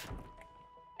staff,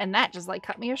 and that just like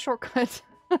cut me a shortcut.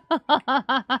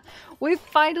 We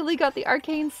finally got the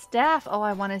arcane staff. Oh,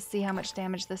 I want to see how much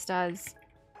damage this does.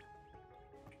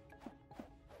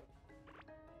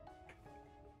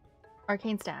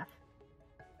 Arcane staff.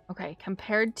 Okay,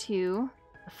 compared to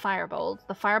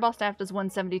the Fireball staff does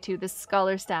 172. The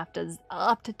Scholar staff does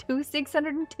up to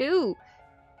 602.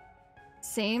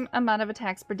 Same amount of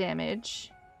attacks per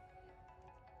damage.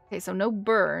 Okay, so no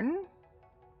burn.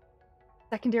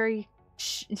 Secondary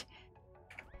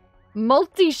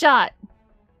multi-shot.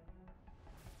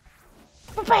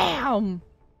 Bam!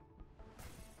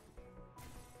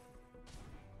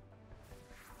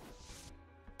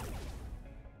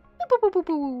 Boo, boo, boo,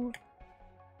 boo.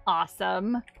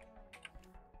 Awesome.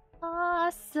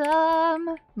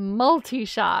 Awesome.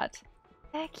 Multi-shot.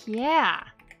 Heck yeah.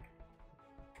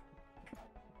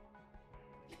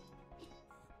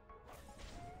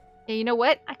 Yeah, you know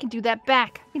what? I can do that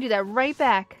back. I can do that right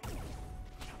back.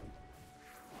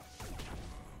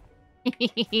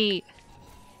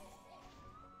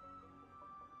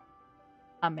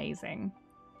 Amazing.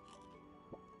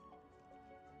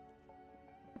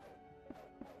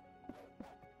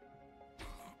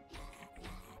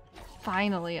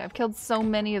 Finally, I've killed so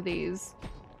many of these.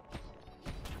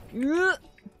 Ugh.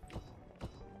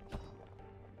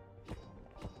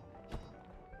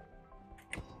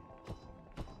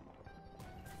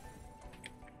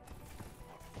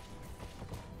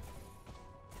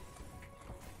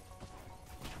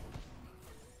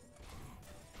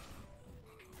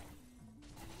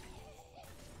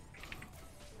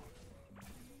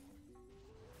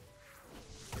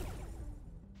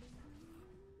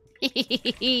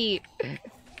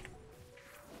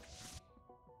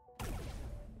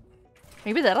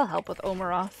 Maybe that'll help with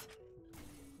Omeroth.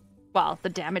 Well, the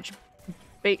damage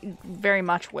very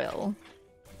much will.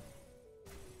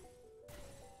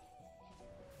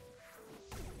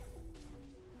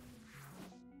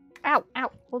 Ow,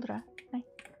 ow, hold it on. Hey.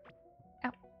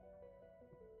 Ow.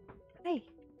 Hey.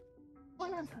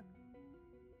 Hold on.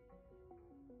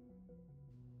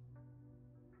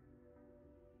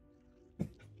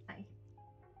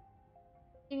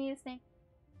 You need a snake.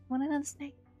 Want another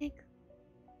snake? Snake?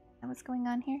 Know what's going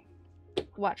on here?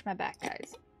 Watch my back,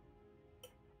 guys.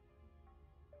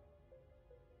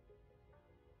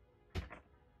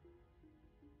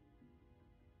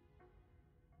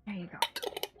 There you go.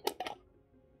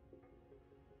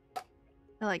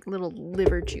 I like little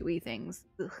liver chewy things.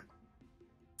 Ugh.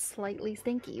 Slightly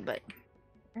stinky, but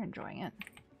they're enjoying it.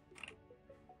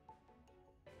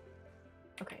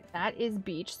 Okay, that is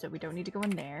beach, so we don't need to go in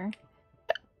there.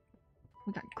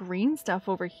 We got green stuff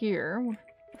over here.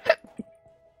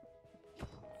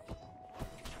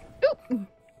 Ooh.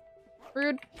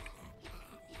 Rude.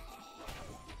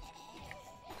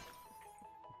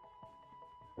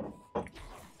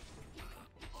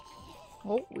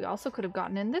 Oh, we also could have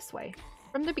gotten in this way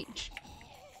from the beach.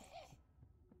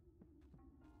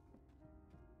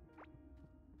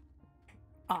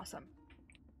 Awesome.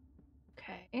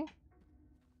 Okay.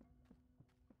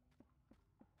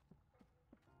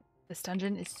 This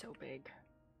dungeon is so big.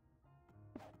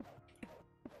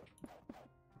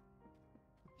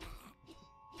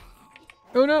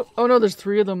 Oh no! Oh no, there's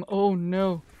 3 of them. Oh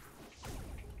no.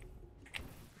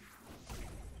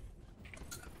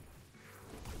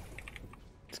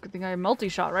 It's a good thing I have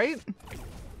multi-shot, right?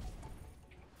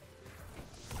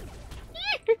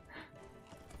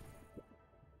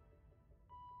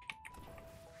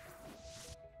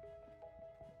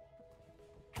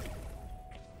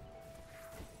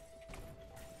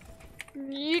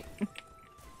 Yeet.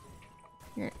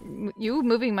 You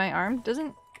moving my arm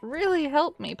doesn't really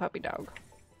help me, puppy dog.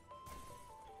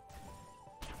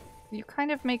 You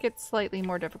kind of make it slightly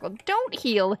more difficult. Don't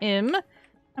heal him!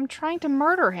 I'm trying to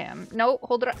murder him. No,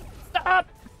 hold it up. Stop!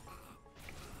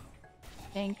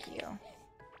 Thank you.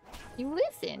 You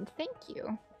listened. Thank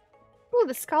you. Ooh,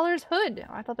 the Scholar's Hood.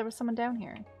 Oh, I thought there was someone down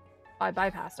here. Oh, I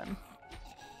bypassed him.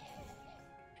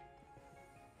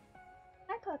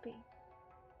 Hi, puppy.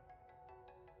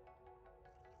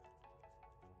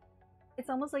 It's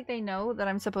almost like they know that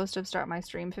I'm supposed to have started my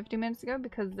stream 50 minutes ago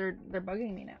because they're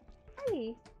bugging me now.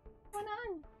 Hi, what's going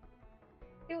on?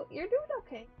 You're doing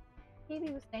okay.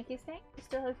 Baby was stanky stank. You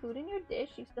still have food in your dish.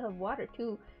 You still have water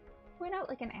too. You went out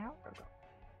like an hour ago.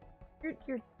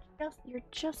 You're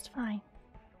just fine.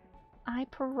 I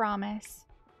promise.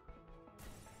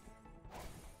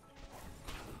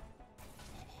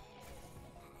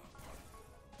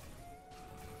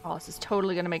 Oh, this is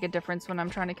totally gonna make a difference when I'm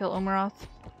trying to kill Omeroth.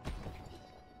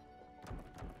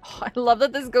 Oh, I love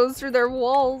that this goes through their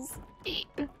walls.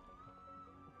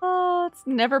 Oh, it's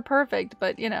never perfect,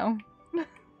 but you know.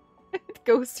 It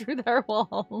goes through their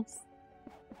walls.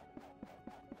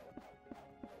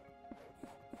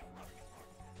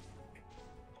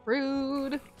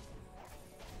 Rude.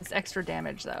 This extra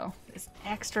damage, though. This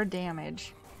extra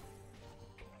damage.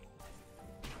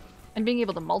 And being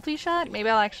able to multi-shot? Maybe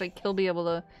I'll actually be able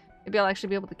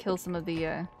to kill some of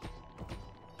the,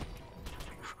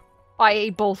 Oh, I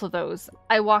ate both of those.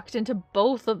 I walked into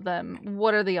both of them.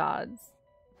 What are the odds?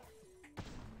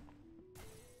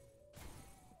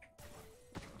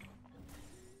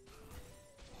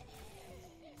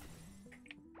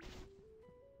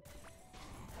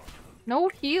 No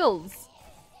heals.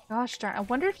 Gosh darn. I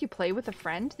wonder if you play with a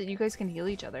friend that you guys can heal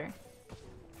each other.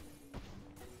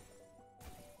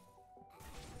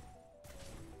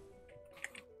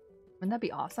 Wouldn't that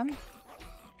be awesome?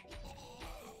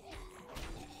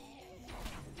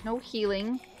 No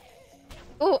healing.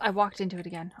 Oh, I walked into it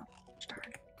again. Oh,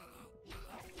 darn.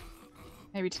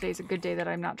 Maybe today's a good day that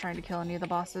I'm not trying to kill any of the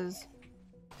bosses.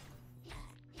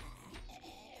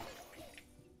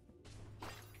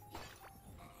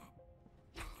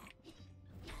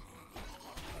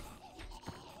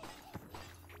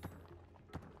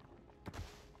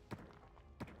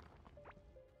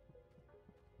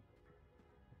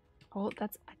 Oh, I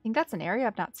think that's an area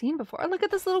I've not seen before. Oh, look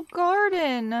at this little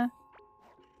garden.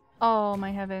 Oh, my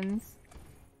heavens.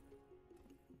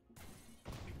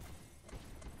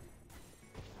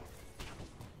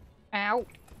 Ow.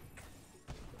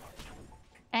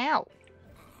 Ow.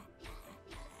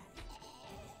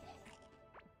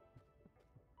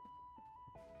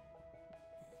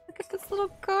 Look at this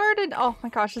little garden. Oh my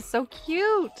gosh, it's so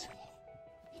cute.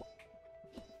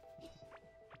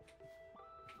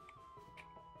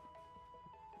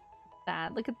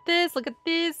 That. Look at this. Look at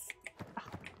this. Oh,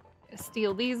 I'm gonna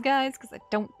steal these guys because I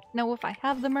don't know if I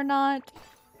have them or not.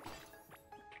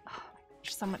 Oh,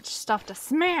 there's so much stuff to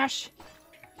smash.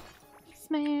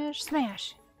 Smash,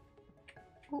 smash.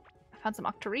 Oh, I found some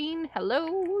octarine.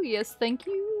 Hello. Yes, thank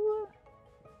you.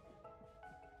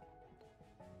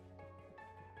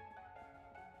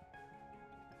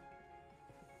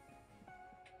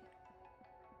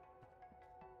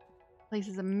 Place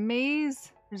is a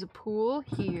maze. There's a pool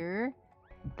here.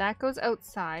 That goes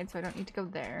outside, so I don't need to go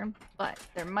there. But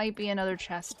there might be another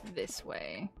chest this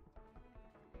way.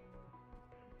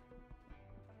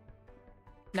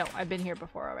 No, I've been here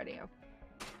before already.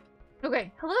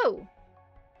 Okay, hello!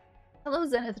 Hello,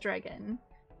 Zenith Dragon.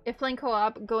 If playing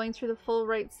co-op, going through the full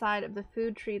right side of the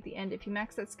food tree at the end. If you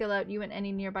max that skill out, you and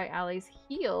any nearby allies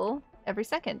heal every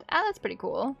second. Ah, that's pretty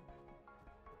cool.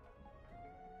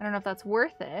 I don't know if that's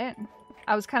worth it.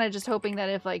 I was kind of just hoping that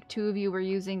if, like, 2 of you were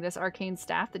using this arcane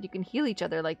staff, that you can heal each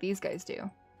other like these guys do.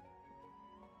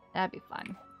 That'd be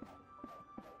fun.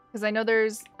 Because I know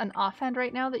there's an offhand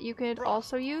right now that you could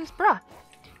also use. Bruh!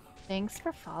 Thanks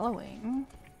for following.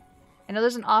 I know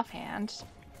there's an offhand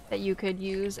that you could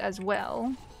use as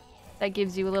well. That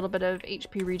gives you a little bit of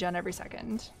HP regen every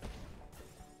second.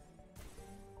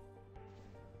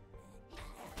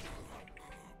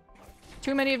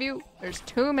 Too many of you. There's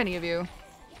too many of you.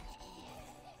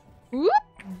 Whoop!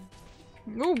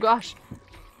 Oh gosh.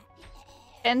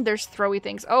 And there's throwy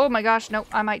things. Oh my gosh, no,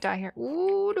 I might die here.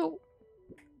 Ooh, no.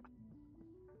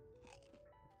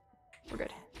 We're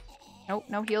good. Nope,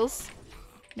 no heals.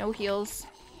 No heals.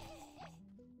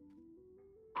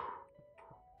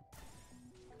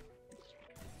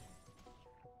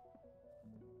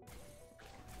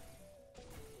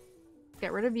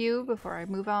 Get rid of you before I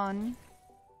move on.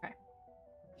 Okay.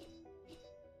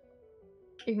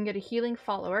 You can get a healing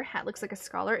follower. Hat looks like a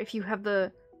scholar if you have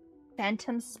the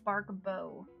Phantom Spark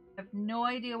bow. I have no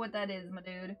idea what that is, my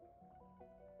dude.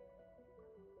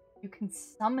 You can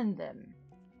summon them.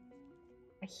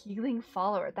 A healing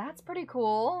follower. That's pretty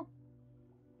cool.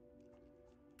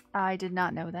 I did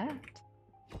not know that.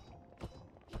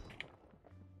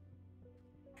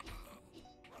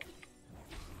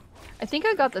 I think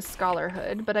I got the scholar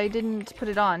hood, but I didn't put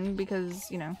it on because,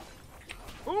 you know.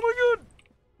 Oh my god!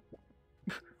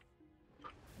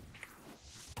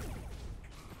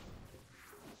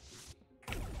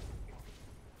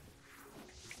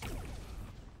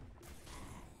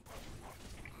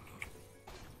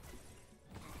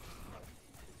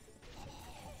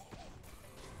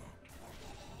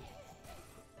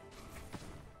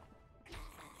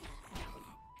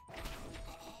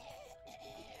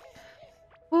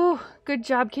 Ooh, good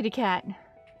job, kitty cat.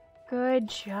 Good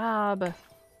job.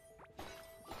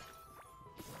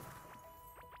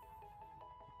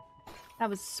 That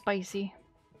was spicy.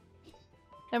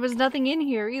 There was nothing in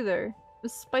here either. It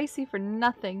was spicy for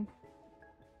nothing.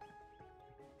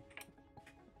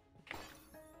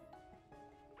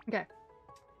 Okay.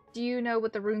 Do you know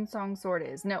what the Runesong sword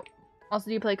is? No. Also,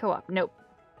 do you play co-op? Nope.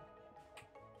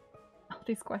 All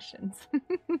these questions.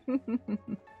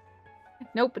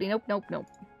 Nopey, nope, nope, nope.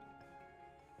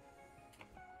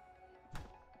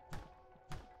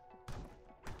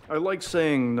 I like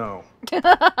saying no.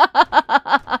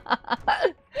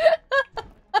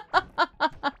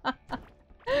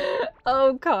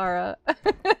 Oh, Kara.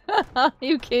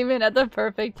 You came in at the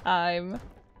perfect time.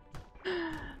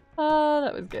 Oh,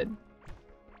 that was good.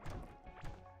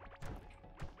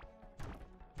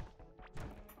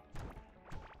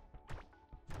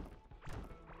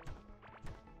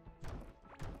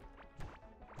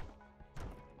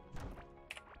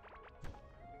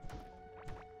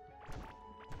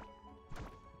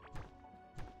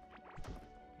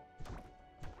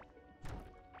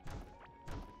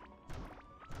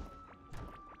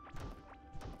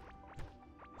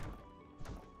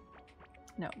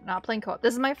 No, not playing co-op.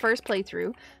 This is my first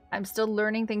playthrough. I'm still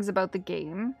learning things about the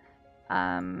game.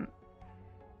 I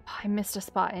missed a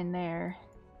spot in there.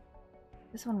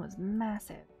 This one was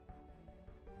massive.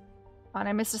 Oh, and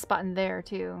I missed a spot in there,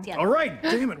 too. All right,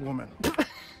 damn it, woman.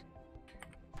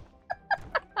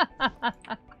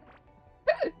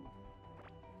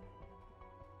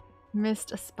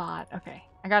 Missed a spot. Okay,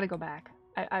 I gotta go back.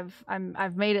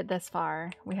 I've made it this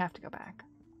far. We have to go back.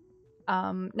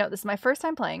 No, this is my first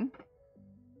time playing.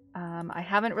 I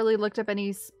haven't really looked up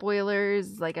any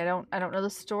spoilers. Like, I don't know the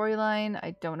storyline.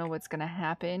 I don't know what's gonna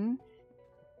happen.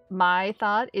 My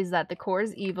thought is that the core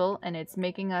is evil and it's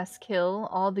making us kill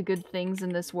all the good things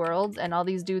in this world, and all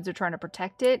these dudes are trying to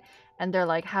protect it, and they're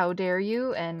like, how dare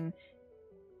you? And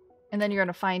then you're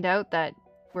gonna find out that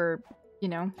we're, you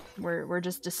know, we're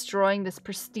just destroying this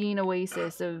pristine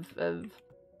oasis of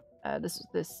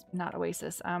this not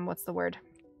oasis, what's the word?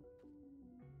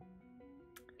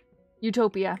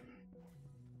 Utopia.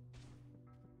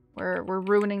 We're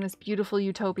ruining this beautiful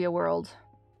utopia world.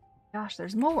 Gosh,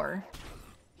 there's more.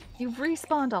 You've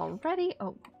respawned already?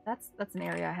 Oh, that's an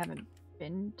area I haven't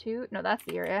been to. No, that's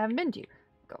the area I haven't been to.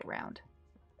 Go around.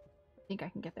 I think I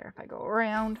can get there if I go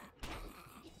around.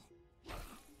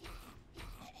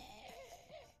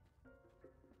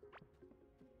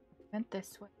 Went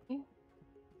this way.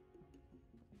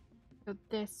 Go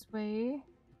this way.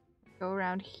 Go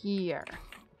around here.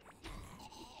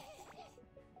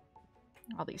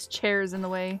 All these chairs in the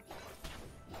way.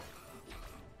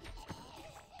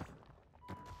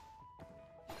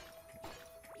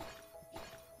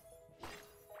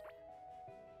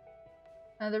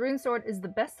 The rune sword is the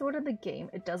best sword in the game.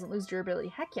 It doesn't lose durability.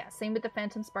 Heck yeah, same with the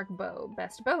Phantom Spark bow.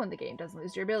 Best bow in the game, doesn't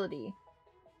lose durability.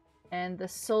 And the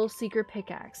Soul Seeker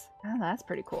pickaxe. Oh, that's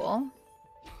pretty cool.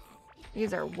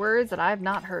 These are words that I've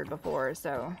not heard before,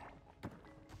 so...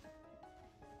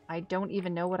 I don't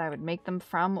even know what I would make them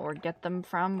from, or get them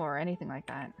from, or anything like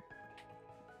that.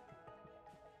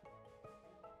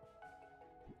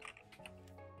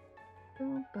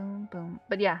 Boom, boom, boom.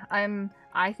 But yeah,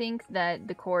 I think that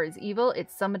the core is evil.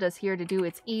 It's summoned us here to do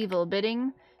its evil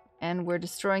bidding, and we're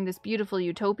destroying this beautiful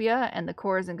utopia, and the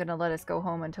core isn't going to let us go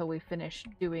home until we finish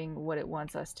doing what it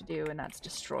wants us to do, and that's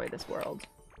destroy this world.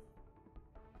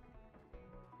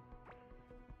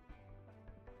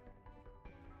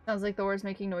 Sounds like Thor's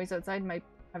making noise outside. Might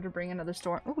have to bring another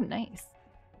storm. Oh, nice.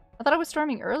 I thought it was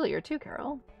storming earlier too,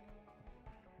 Carol.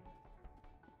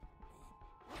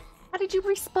 How did you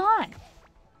respawn?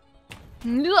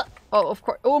 Oh, of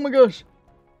course. Oh my gosh.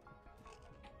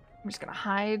 I'm just gonna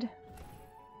hide.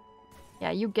 Yeah,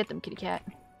 you get them, kitty cat.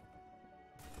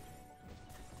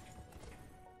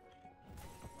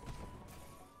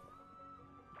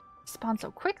 Spawn so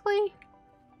quickly.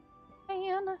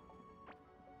 Man.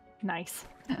 Nice.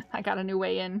 I got a new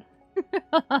way in.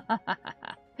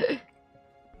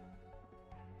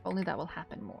 Only that will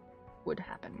happen more. Would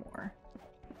happen more.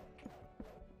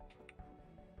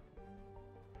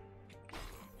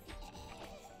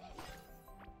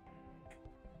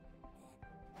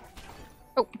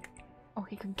 Oh. Oh,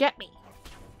 he could get me.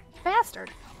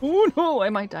 Bastard. Oh no, I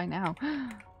might die now.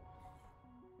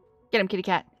 Get him, kitty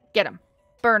cat. Get him.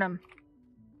 Burn him.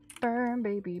 Burn,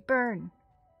 baby, burn.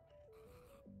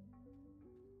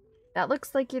 That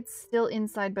looks like it's still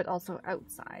inside, but also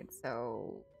outside,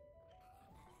 so...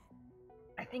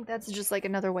 I think that's just like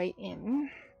another way in.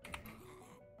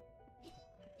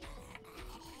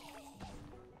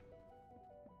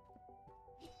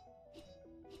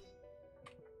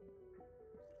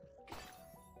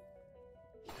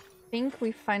 I think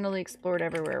we finally explored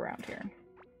everywhere around here.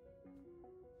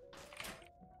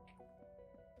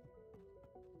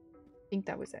 I think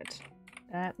that was it.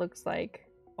 That looks like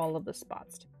all of the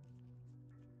spots.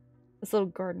 This little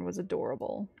garden was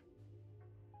adorable.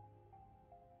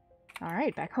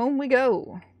 Alright, back home we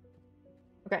go.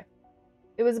 Okay.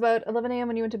 It was about 11 a.m.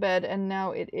 when you went to bed, and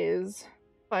now it is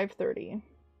 5:30.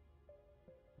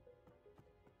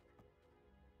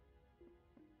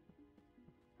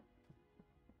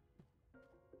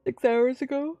 Six hours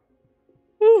ago.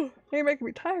 Ooh, you're making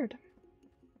me tired.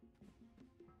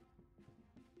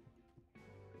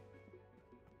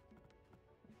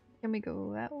 Can we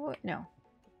go that way? No.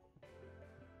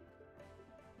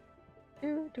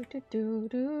 I'm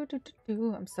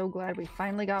so glad we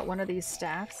finally got one of these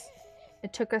staffs.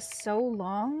 It took us so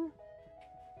long.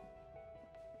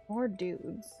 More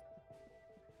dudes.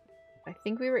 I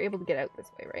think we were able to get out this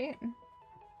way, right?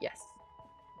 Yes.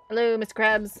 Hello, Miss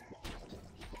Krabs.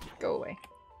 Go away.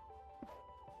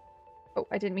 Oh,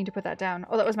 I didn't mean to put that down.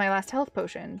 Oh, that was my last health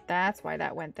potion. That's why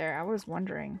that went there. I was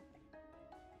wondering.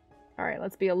 Alright,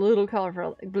 let's be a little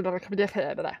colorful.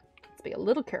 Let's be a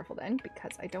little careful then,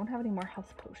 because I don't have any more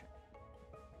health potions.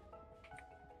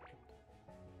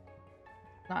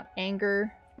 Not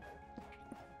anger.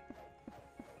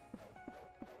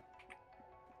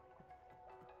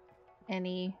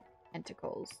 Any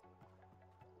tentacles.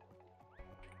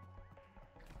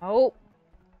 Oh!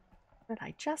 What did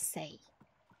I just say?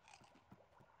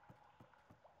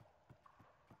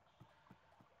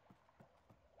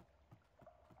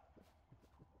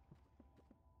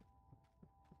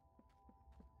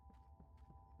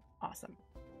 Awesome.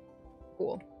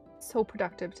 Cool. So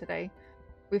productive today.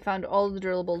 We found all the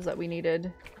drillables that we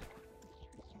needed.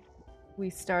 We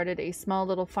started a small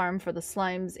little farm for the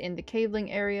slimes in the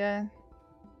caveling area.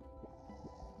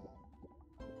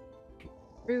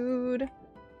 Rude.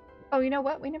 Oh, you know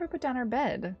what? We never put down our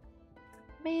bed.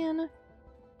 Man.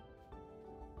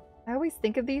 I always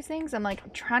think of these things. I'm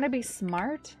like, trying to be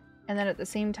smart, and then at the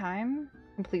same time,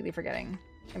 completely forgetting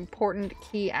important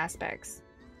key aspects.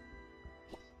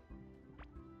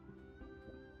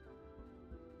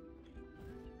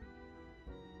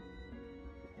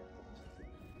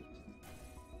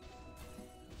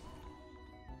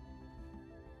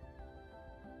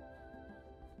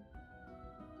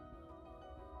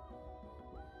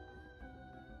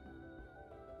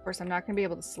 Of course, I'm not going to be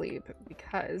able to sleep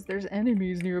because there's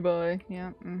enemies nearby. Yeah,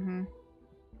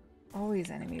 always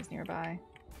enemies nearby.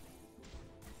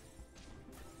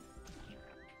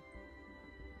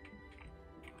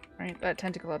 Right, that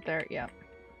tentacle up there, yeah.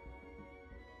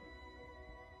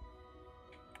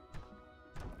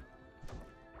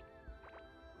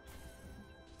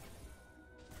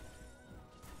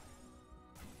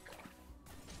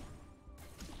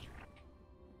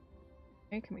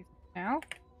 Okay, can we now?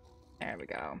 There we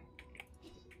go.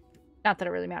 Not that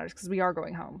it really matters because we are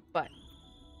going home, but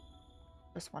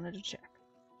just wanted to check.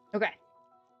 Okay.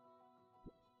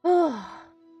 Oh,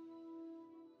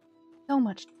 so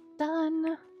much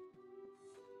done.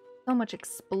 So much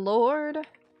explored.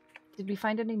 Did we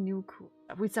find any new cool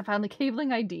stuff? We found the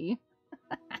cabling ID.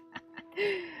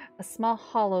 A small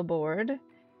hollow board.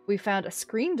 We found a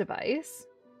screen device.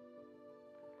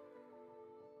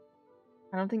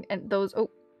 I don't think, and those, oh,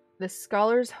 the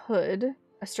scholar's hood.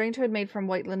 A strange hood made from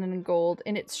white linen and gold.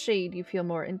 In its shade, you feel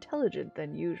more intelligent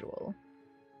than usual.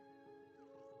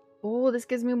 Oh, this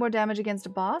gives me more damage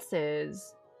against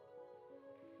bosses.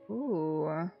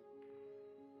 Ooh.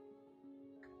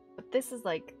 But this is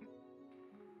like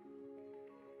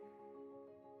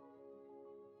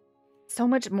so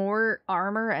much more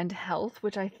armor and health,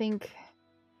 which I think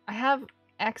I have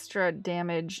extra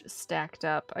damage stacked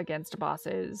up against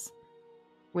bosses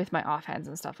with my offhands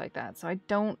and stuff like that. So I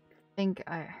don't think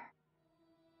I...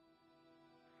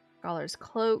 Scholar's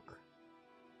Cloak.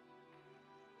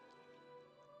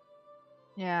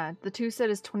 Yeah, the 2 set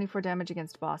is 24 damage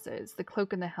against bosses. The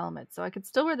cloak and the helmet. So I could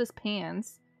still wear this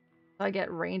pants. So I get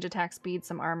range, attack, speed,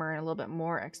 some armor, and a little bit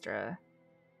more extra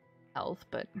health,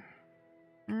 but...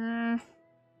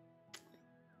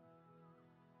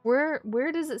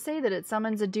 Where does it say that it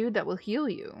summons a dude that will heal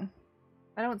you?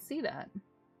 I don't see that.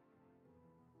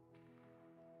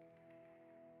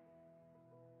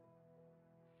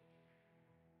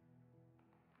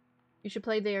 You should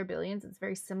play They Are Billions. It's a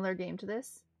very similar game to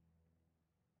this.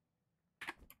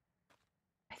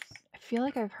 I feel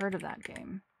like I've heard of that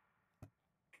game. I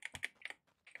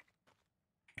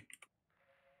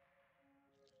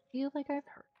feel like I've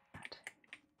heard of that.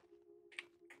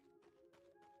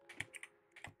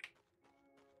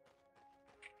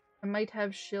 I might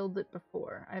have shilled it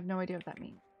before. I have no idea what that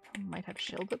means. I might have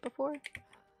shilled it before?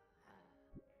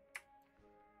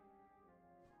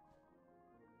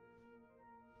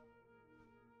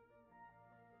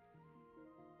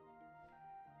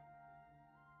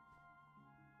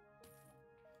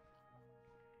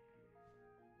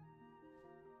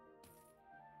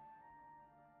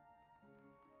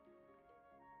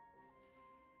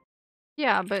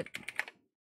 Yeah, but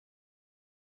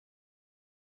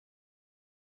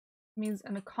means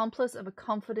an accomplice of a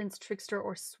confidence trickster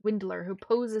or swindler who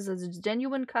poses as a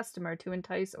genuine customer to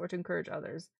entice or to encourage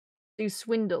others. So you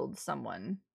swindled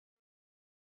someone.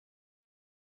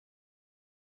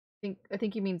 I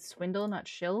think you mean swindle, not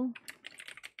shill.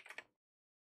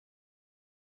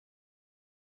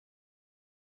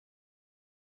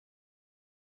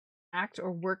 Act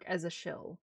or work as a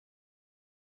shill.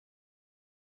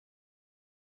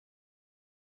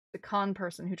 The con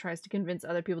person who tries to convince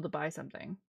other people to buy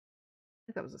something. I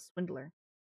think that was a swindler.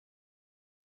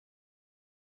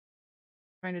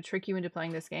 Trying to trick you into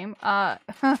playing this game.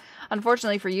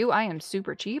 Unfortunately for you, I am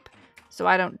super cheap, so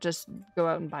I don't just go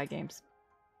out and buy games.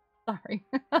 Sorry.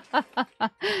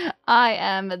 I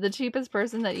am the cheapest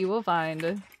person that you will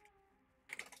find.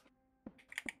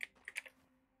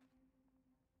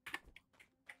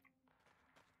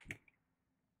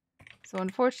 So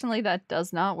unfortunately that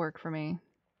does not work for me.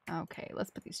 Okay,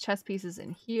 let's put these chess pieces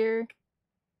in here.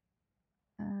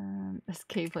 This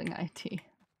cabling ID.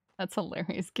 That's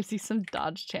hilarious. Gives you some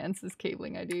dodge chance, this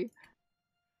cabling ID.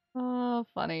 Oh,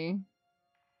 funny.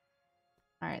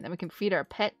 Alright, then we can feed our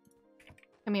pet.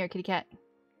 Come here, kitty cat.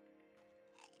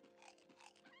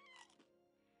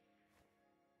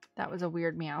 That was a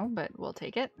weird meow, but we'll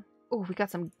take it. Oh, we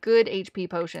got some good HP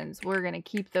potions. We're gonna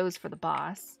keep those for the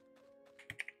boss.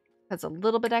 Because a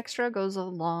little bit extra goes a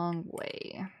long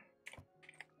way.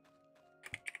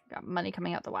 Got money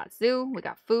coming out the wazoo. We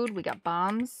got food. We got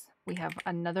bombs. We have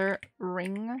another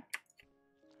ring.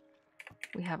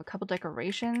 We have a couple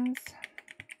decorations.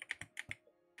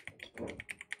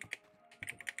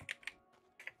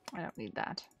 I don't need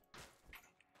that.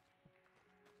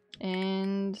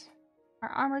 And our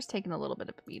armor's taken a little bit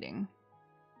of a beating.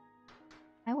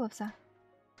 Hi, Wolfsa.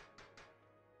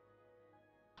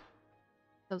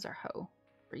 Those are hoe.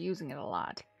 We're using it a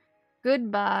lot.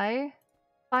 Goodbye,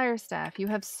 Firestaff. You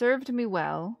have served me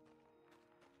well.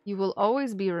 You will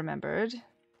always be remembered.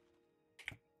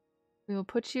 We will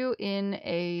put you in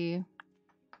a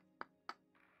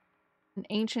An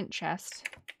ancient chest.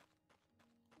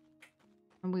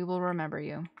 And we will remember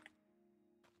you.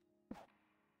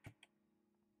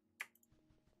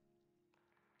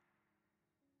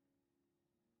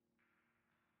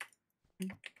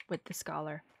 With the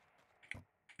scholar.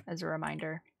 As a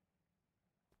reminder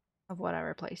of what I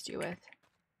replaced you with.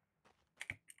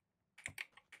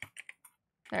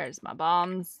 There's my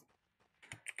bombs.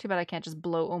 Too bad I can't just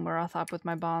blow Omeroth up with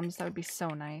my bombs. That would be so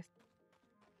nice.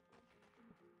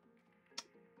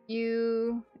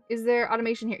 Is there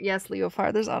automation here? Yes,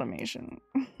 Leofar, there's automation.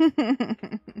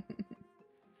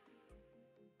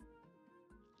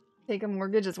 Take a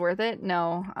mortgage, it's worth it?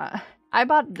 No. I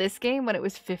bought this game when it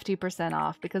was 50%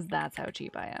 off because that's how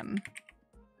cheap I am.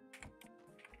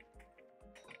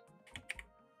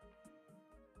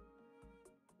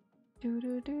 Do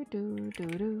do do do do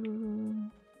do.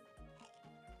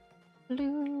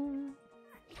 Blue.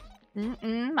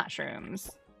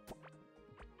 Mushrooms.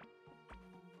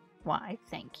 Why,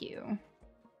 thank you.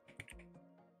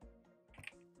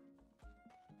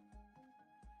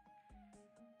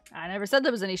 I never said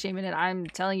there was any shame in it. I'm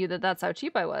telling you that that's how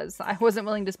cheap I was. I wasn't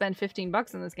willing to spend 15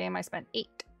 bucks in this game. I spent 8.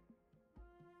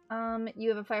 You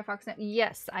have a Firefox now?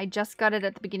 Yes, I just got it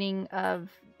at the beginning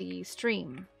of the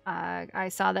stream. I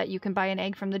saw that you can buy an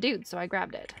egg from the dude, so I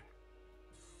grabbed it.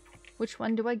 Which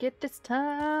one do I get this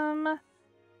time?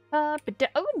 Puppy dog.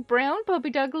 Oh, brown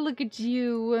puppy dog, look at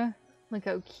you. Look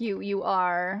how cute you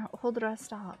are. Hold it,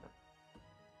 stop.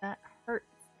 That hurts.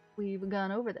 We've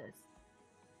gone over this.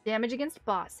 Damage against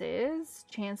bosses.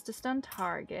 Chance to stun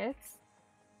targets.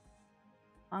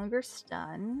 Longer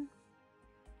stun.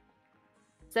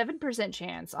 7%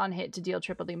 chance on hit to deal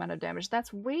triple the amount of damage.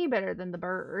 That's way better than the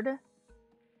bird.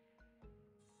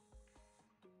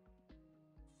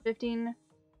 15,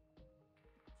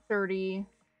 30,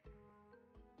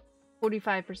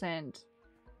 45%.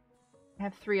 I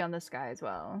have 3 on this guy as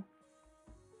well.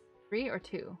 3 or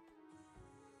 2?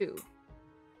 2.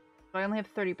 So I only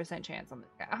have 30% chance on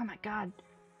this guy. Oh my god.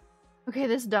 Okay,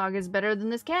 this dog is better than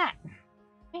this cat.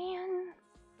 Man.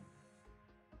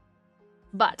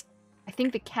 But I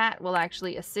think the cat will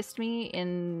actually assist me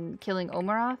in killing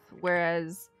Omeroth,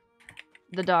 whereas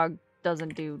the dog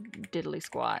doesn't do diddly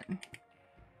squat.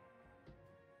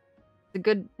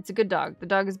 It's a good dog. The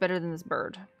dog is better than this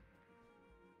bird.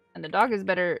 And the dog is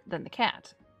better than the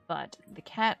cat. But the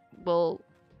cat will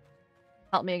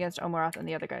help me against Omeroth and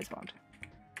the other guys won't.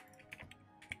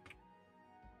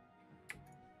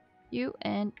 You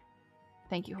and...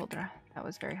 Thank you, Huldra. That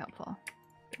was very helpful.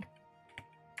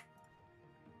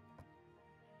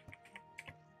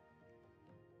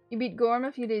 You beat Gorm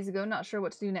a few days ago, not sure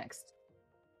what to do next.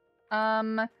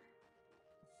 Well,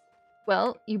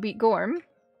 you beat Gorm.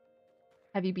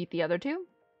 Have you beat the other 2?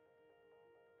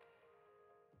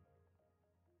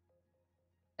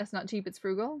 That's not cheap, it's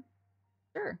frugal?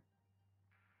 Sure.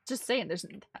 Just saying,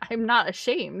 I'm not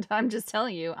ashamed. I'm just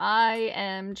telling you, I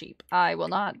am cheap. I will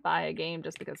not buy a game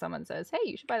just because someone says, hey,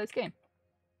 you should buy this game.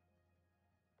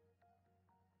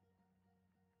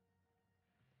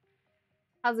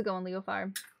 How's it going,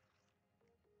 Leofar?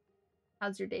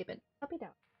 How's your day been? Puppy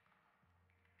dog.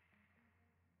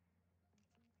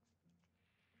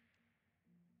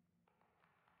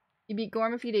 You beat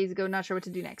Gorm a few days ago, not sure what to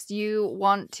do next. You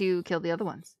want to kill the other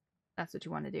ones. That's what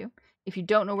you want to do. If you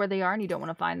don't know where they are and you don't want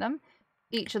to find them,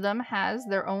 each of them has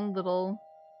their own little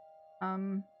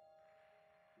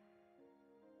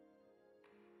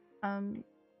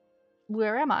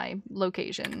where am I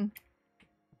location.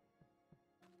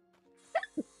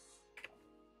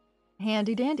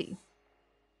 Handy dandy.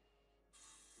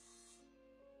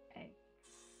 Okay.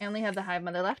 I only have the Hive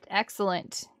Mother left.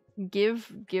 Excellent.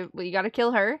 Well, you gotta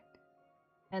kill her.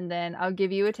 And then I'll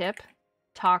give you a tip.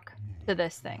 Talk to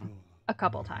this thing a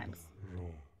couple times.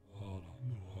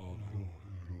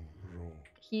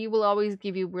 He will always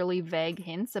give you really vague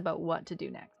hints about what to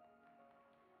do next.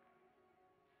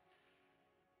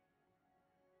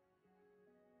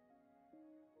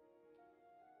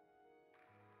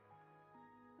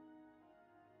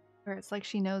 Or it's like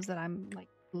she knows that I'm like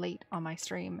late on my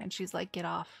stream and she's like, get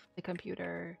off the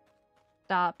computer.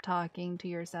 Stop talking to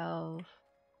yourself.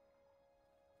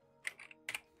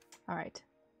 Alright.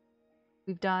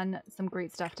 We've done some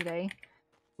great stuff today.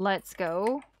 Let's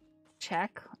go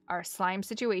check our slime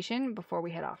situation before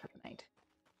we head off for the night.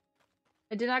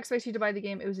 I did not expect you to buy the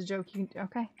game. It was a joke.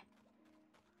 Okay.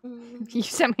 You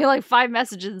sent me like 5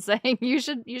 messages saying you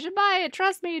should buy it.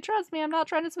 Trust me. Trust me. I'm not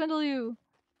trying to swindle you.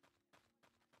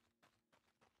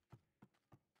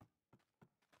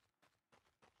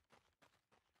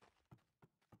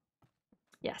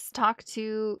 Yes, talk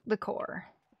to the core.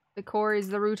 The core is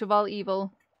the root of all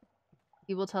evil.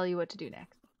 He will tell you what to do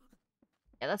next.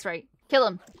 Yeah, that's right. Kill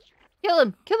him! Kill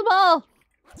him! Kill them all!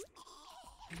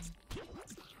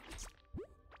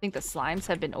 I think the slimes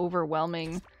have been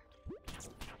overwhelming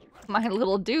my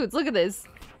little dudes. Look at this.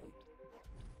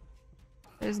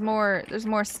 There's more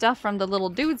stuff from the little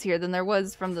dudes here than there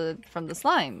was from the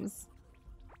slimes.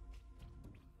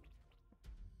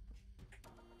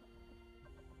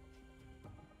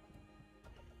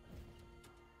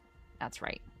 That's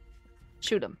right.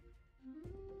 Shoot him.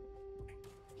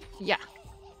 Yeah.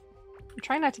 I'm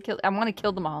trying not to kill. I want to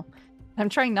kill them all. I'm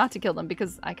trying not to kill them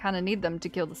because I kind of need them to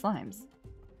kill the slimes.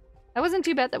 That wasn't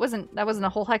too bad. That wasn't a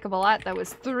whole heck of a lot. That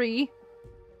was 3.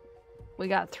 We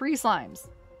got 3 slimes.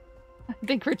 I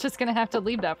think we're just gonna have to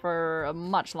leave that for a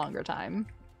much longer time.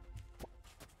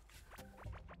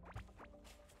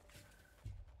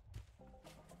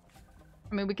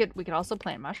 I mean, we could also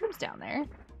plant mushrooms down there.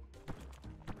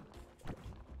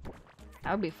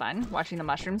 That would be fun, watching the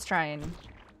mushrooms try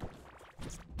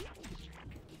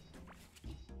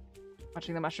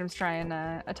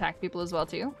and attack people as well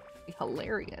too. It'd be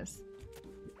hilarious.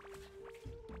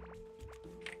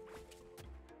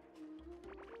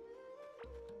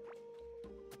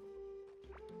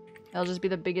 It'll just be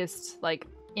the biggest, like,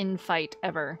 infight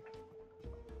ever.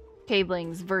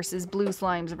 Cavelings versus blue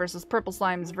slimes versus purple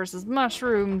slimes versus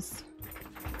mushrooms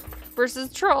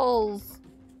versus trolls.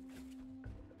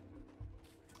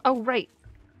 Oh, right.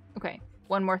 Okay,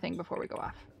 one more thing before we go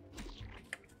off.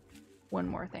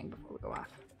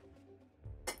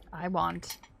 I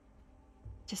want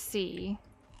to see...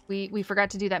 We forgot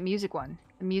to do that music one.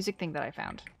 The music thing that I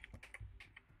found.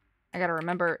 I gotta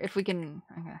remember if we can...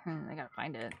 I gotta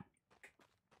find it.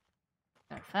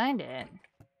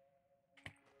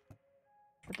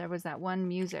 But there was that one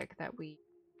music that we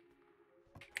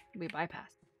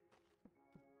bypassed.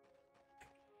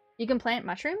 You can plant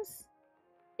mushrooms?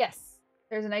 Yes.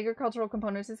 There's an agricultural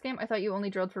component to this game. I thought you only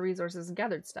drilled for resources and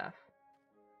gathered stuff.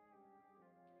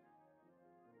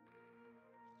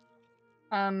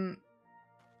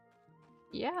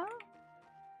 Yeah.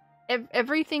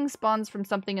 Everything spawns from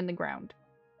something in the ground.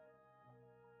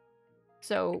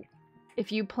 So,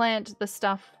 if you plant the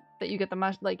stuff that you get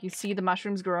like you see the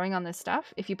mushrooms growing on this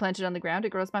stuff, if you plant it on the ground, it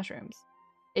grows mushrooms.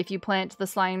 If you plant the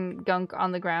slime gunk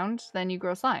on the ground, then you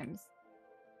grow slimes.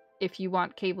 If you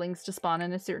want cavelings to spawn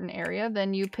in a certain area,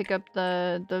 then you pick up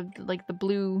the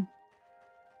blue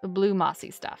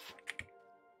mossy stuff.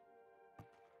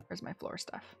 Where's my floor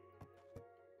stuff?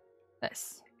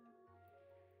 This.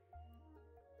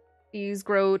 These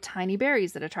grow tiny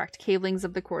berries that attract cavelings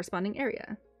of the corresponding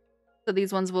area. So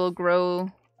these ones will grow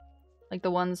like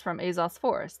the ones from Azos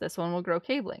Forest. This one will grow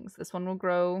cavelings. This one will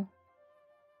grow...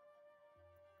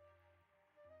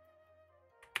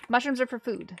 Mushrooms are for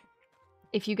food.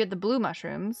 If you get the blue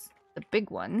mushrooms, the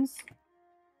big ones,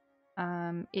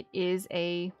 it is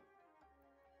a...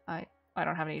 I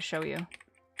don't have any to show you.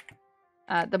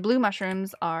 The blue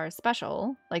mushrooms are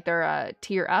special. Like they're a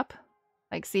tier up.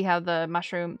 Like see how the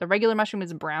regular mushroom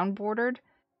is brown bordered,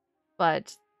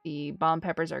 but the bomb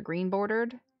peppers are green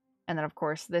bordered. And then of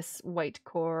course this white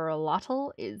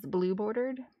corolotl is blue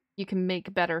bordered. You can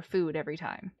make better food every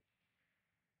time.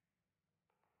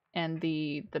 And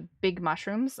the big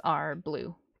mushrooms are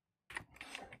blue.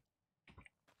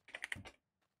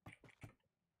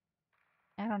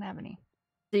 I don't have any.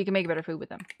 So you can make better food with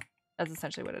them. That's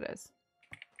essentially what it is.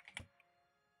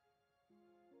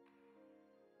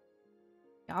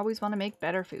 You always want to make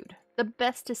better food. The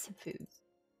bestest of foods.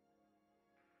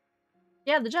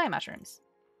 Yeah, the giant mushrooms.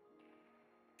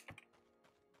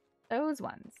 Those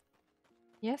ones.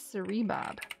 Yes, sirree,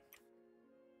 Bob.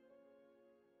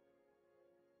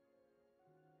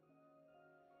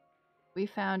 We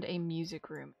found a music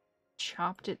room.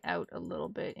 Chopped it out a little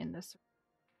bit in this.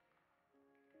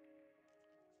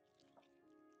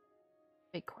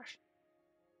 Big question.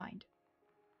 Find it.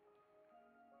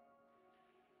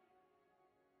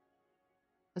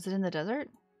 Was it in the desert?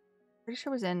 Pretty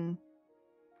sure it was in...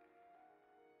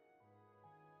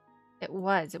 It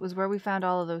was. It was where we found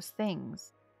all of those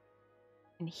things.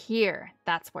 And here,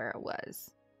 that's where it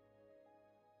was.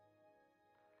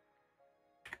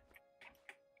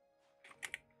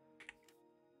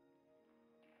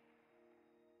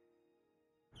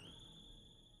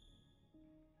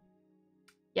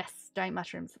 Yes, giant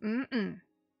mushrooms.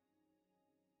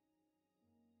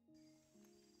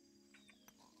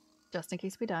 Just in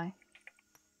case we die.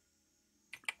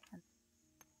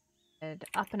 And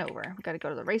up and over. We gotta go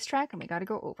to the racetrack and we gotta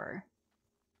go over.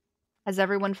 Has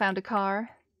everyone found a car?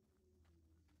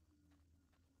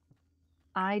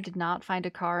 I did not find a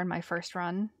car in my first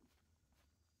run.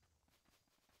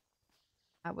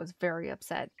 I was very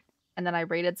upset. And then I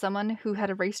raided someone who had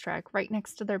a racetrack right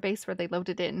next to their base where they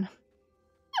loaded in.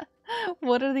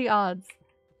 What are the odds?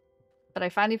 But I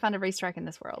finally found a racetrack in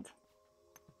this world.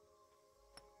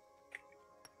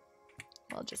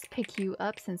 I'll just pick you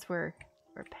up since we're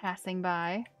passing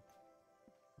by.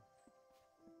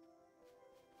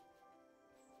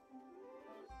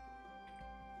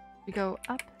 We go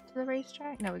up to the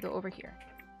racetrack? No, we go over here.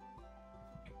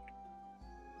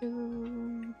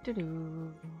 Doo, doo,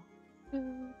 doo.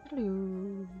 Doo, doo,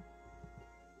 doo.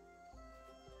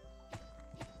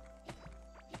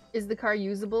 Is the car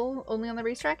usable only on the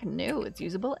racetrack? No, it's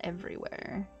usable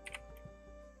everywhere.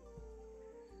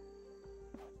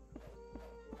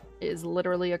 It is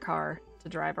literally a car to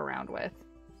drive around with.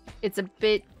 It's a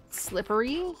bit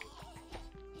slippery.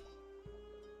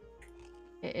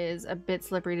 It is a bit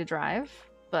slippery to drive,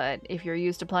 but if you're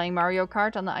used to playing Mario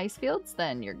Kart on the ice fields,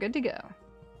 then you're good to go.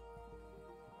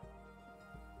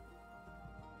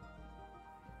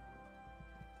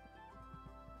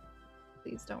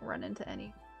 Please don't run into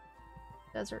any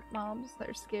desert mobs.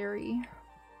 They're scary.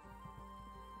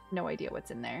 No idea what's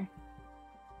in there.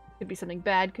 Could be something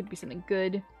bad, could be something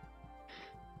good.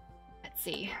 Let's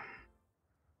see.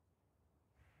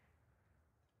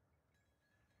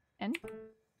 N?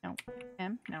 No.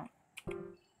 M? No.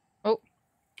 Oh!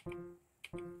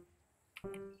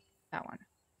 That one.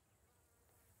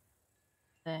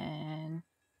 Then...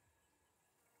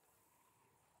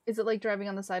 Is it like driving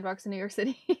on the sidewalks in New York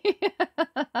City?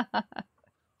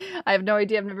 I have no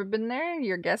idea. I've never been there.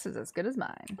 Your guess is as good as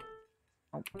mine.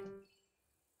 Nope.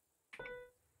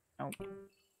 Nope.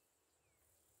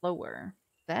 Lower.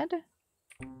 Bed?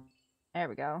 There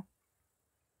we go.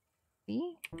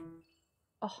 See?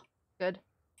 Oh, good.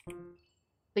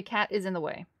 The cat is in the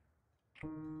way.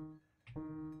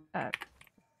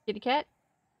 Kitty cat?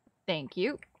 Thank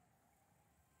you.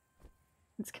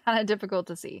 It's kind of difficult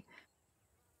to see.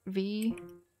 V.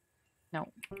 No.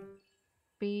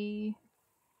 B.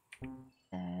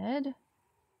 Z.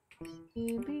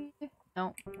 C. B.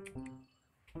 No.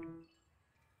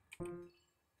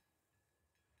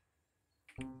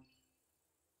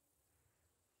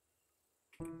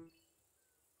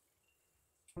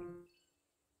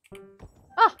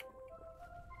 Ah!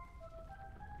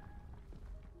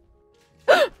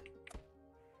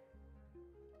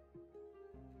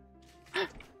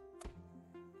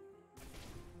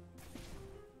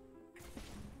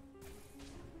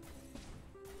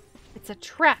 It's a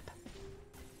trap.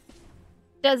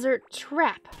 Desert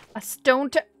trap. A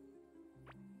stone to...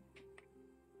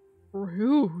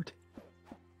 Rude.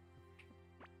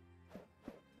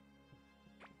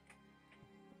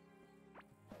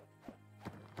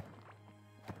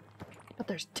 But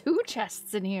there's 2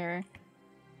 chests in here.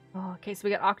 Oh, okay, so we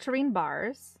got Octarine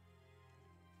bars.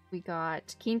 We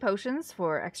got Keen potions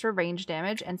for extra range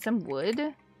damage and some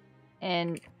wood.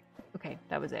 And... okay,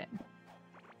 that was it.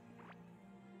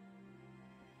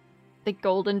 The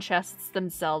golden chests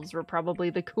themselves were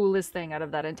probably the coolest thing out of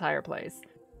that entire place.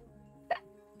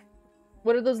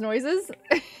 What are those noises?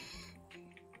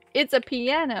 It's a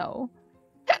piano.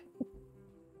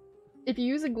 If you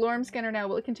use a Glorm scanner now,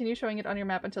 will it continue showing it on your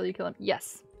map until you kill him?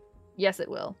 Yes. Yes, it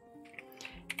will.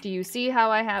 Do you see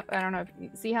how I have... I don't know if you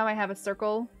see how I have a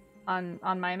circle on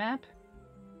my map?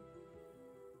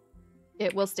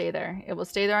 It will stay there. It will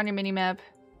stay there on your mini-map,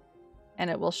 and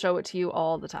it will show it to you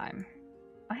all the time.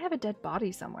 I have a dead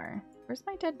body somewhere. Where's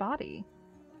my dead body?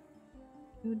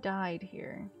 Who died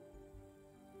here?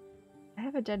 I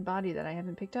have a dead body that I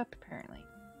haven't picked up, apparently.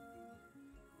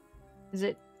 Is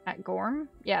it at Gorm?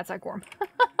 Yeah, it's at Gorm.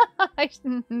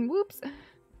 Whoops.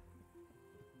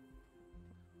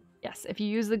 Yes, if you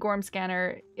use the Gorm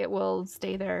scanner, it will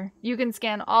stay there. You can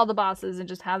scan all the bosses and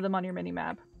just have them on your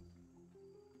mini-map.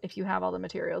 If you have all the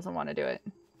materials and want to do it.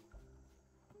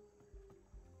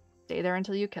 Stay there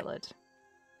until you kill it.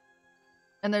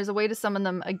 And there's a way to summon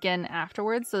them again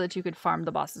afterwards so that you could farm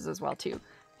the bosses as well too.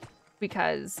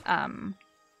 Because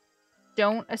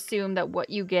don't assume that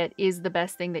what you get is the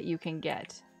best thing that you can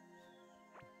get.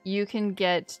 You can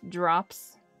get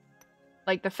drops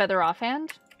like the feather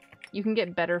offhand. You can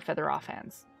get better feather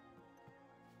offhands.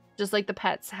 Just like the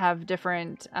pets have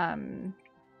different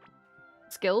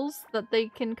skills that they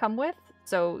can come with.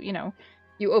 So, you know,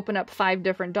 you open up 5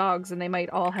 different dogs and they might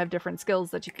all have different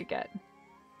skills that you could get.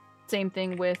 Same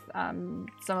thing with some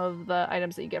of the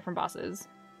items that you get from bosses.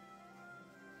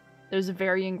 There's a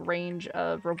varying range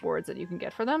of rewards that you can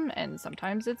get for them, and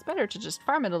sometimes it's better to just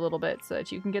farm it a little bit so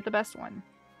that you can get the best one.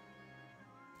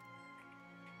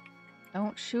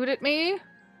 Don't shoot at me!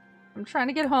 I'm trying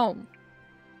to get home.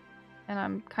 And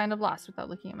I'm kind of lost without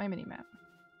looking at my mini-map.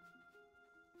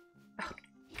 Oh,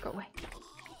 go away.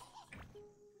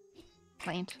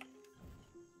 plant.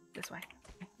 This way.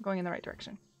 Okay, going in the right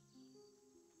direction.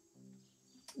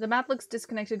 The map looks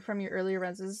disconnected from your earlier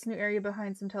runs. Is this new area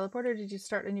behind some teleporter? Did you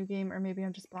start a new game, or maybe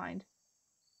I'm just blind?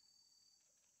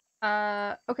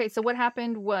 Okay, so what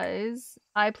happened was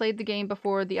I played the game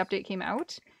before the update came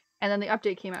out, and then the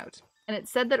update came out, and it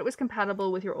said that it was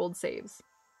compatible with your old saves.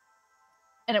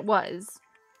 And it was,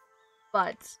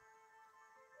 but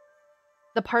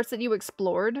the parts that you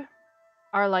explored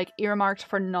are like earmarked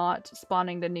for not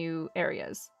spawning the new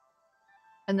areas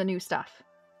and the new stuff.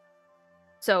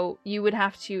 So you would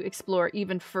have to explore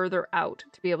even further out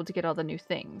to be able to get all the new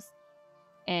things.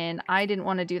 And I didn't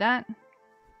want to do that.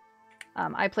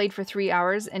 I played for 3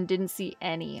 hours and didn't see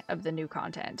any of the new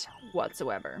content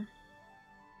whatsoever.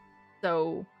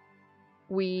 So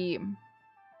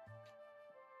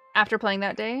after playing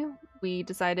that day, we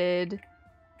decided...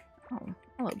 Oh,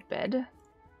 hello, bed.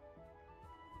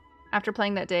 After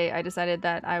playing that day, I decided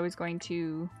that I was going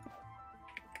to...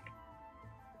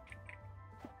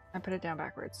 I put it down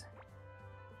backwards.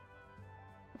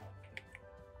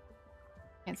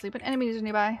 Can't sleep when enemies are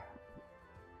nearby.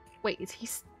 Wait, is he...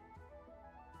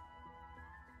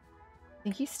 I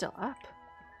think he's still up.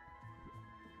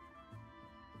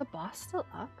 The boss still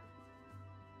up?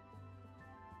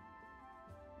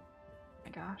 Oh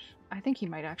my gosh. I think he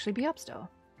might actually be up still.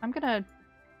 I'm gonna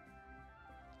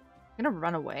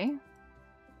run away.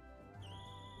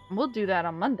 We'll do that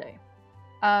on Monday.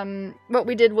 What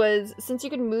we did was, since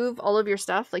you can move all of your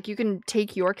stuff, like you can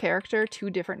take your character to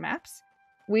different maps,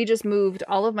 we just moved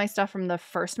all of my stuff from the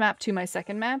first map to my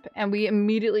second map, and we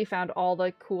immediately found all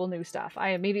the cool new stuff. I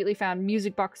immediately found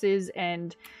music boxes,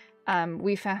 and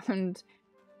we found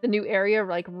the new area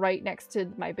like right next to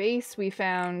my base. We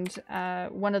found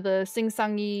one of the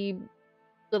sing-songy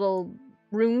little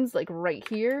rooms like right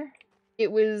here.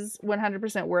 It was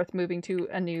 100% worth moving to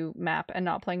a new map and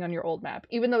not playing on your old map.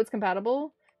 Even though it's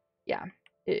compatible, yeah,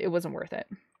 it wasn't worth it.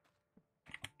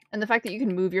 And the fact that you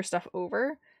can move your stuff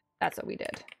over, that's what we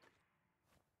did.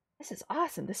 This is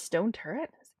awesome. This stone turret.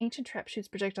 This ancient trap shoots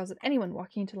projectiles at anyone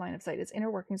walking into line of sight. Its inner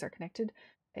workings are connected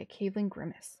by a caveling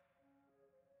grimace.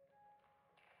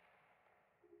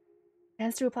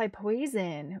 Chance to apply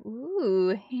poison.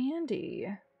 Ooh, handy.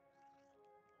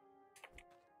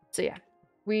 So yeah,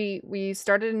 we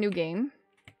started a new game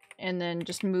and then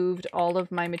just moved all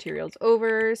of my materials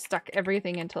over, stuck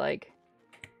everything into like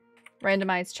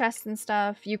randomized chests and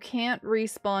stuff. You can't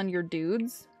respawn your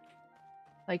dudes,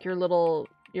 like your little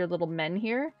men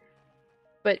here,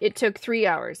 but it took 3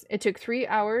 hours. It took 3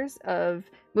 hours of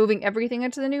moving everything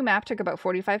into the new map. Took about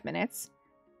 45 minutes.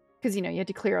 Because, you know, you had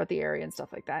to clear out the area and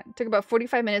stuff like that. It took about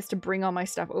 45 minutes to bring all my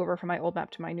stuff over from my old map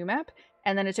to my new map.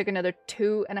 And then it took another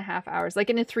 2.5 hours.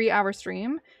 Like in a 3-hour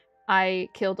stream, I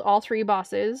killed all 3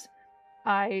 bosses.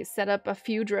 I set up a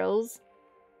few drills.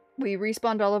 We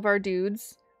respawned all of our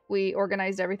dudes. We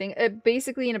organized everything.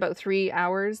 Basically in about 3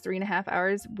 hours, 3.5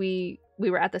 hours, we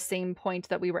were at the same point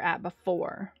that we were at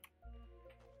before.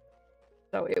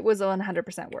 So it was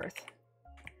 100% worth.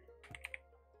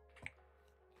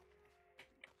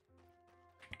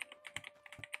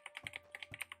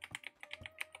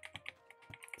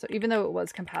 So even though it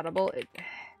was compatible,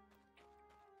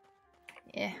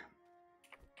 it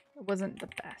wasn't the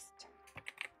best.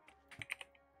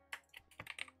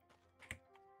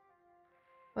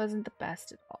 Wasn't the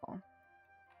best at all.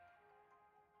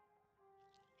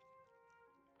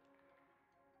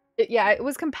 It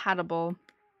was compatible,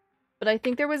 but I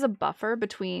think there was a buffer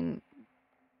between,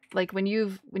 like when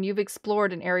you've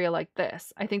explored an area like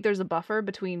this, I think there's a buffer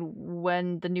between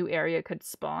when the new area could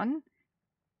spawn.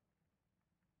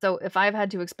 So if I've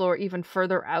had to explore even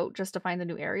further out just to find the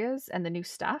new areas and the new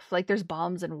stuff, like there's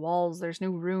bombs and walls, there's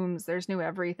new rooms, there's new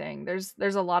everything. There's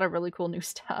a lot of really cool new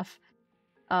stuff.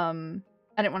 I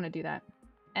didn't want to do that.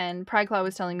 And Prideclaw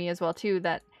was telling me as well too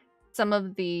that some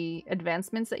of the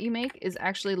advancements that you make is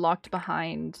actually locked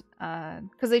behind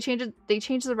because they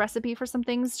changed the recipe for some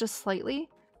things just slightly.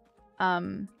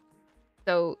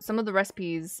 So some of the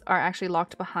recipes are actually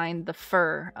locked behind the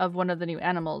fur of one of the new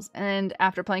animals. And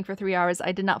after playing for 3 hours,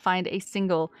 I did not find a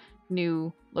single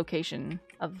new location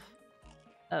of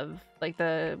like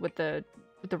with the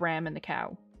ram and the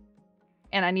cow.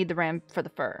 And I need the ram for the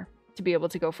fur to be able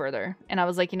to go further. And I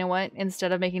was like, you know what?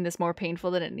 Instead of making this more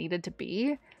painful than it needed to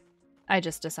be, I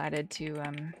just decided to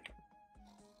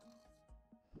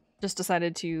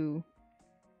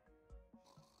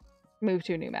move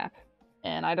to a new map.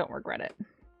 And I don't regret it.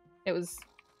 It was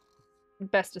the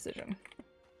best decision.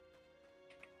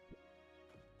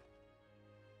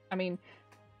 I mean,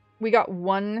 we got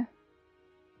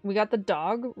the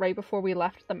dog right before we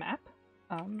left the map.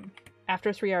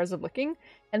 after 3 hours of looking,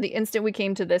 and the instant we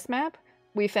came to this map,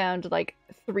 we found like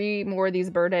 3 more of these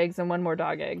bird eggs and 1 more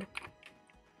dog egg.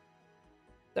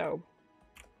 So,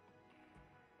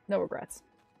 no regrets.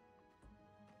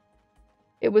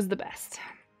 It was the best.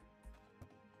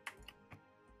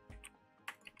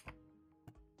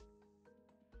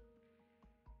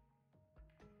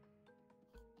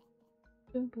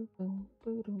 Boom, boom, boom,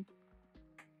 boom, boom.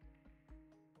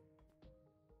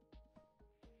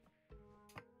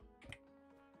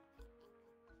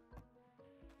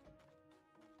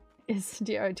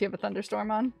 Do you have a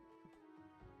thunderstorm on?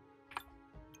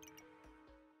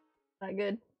 That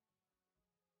good?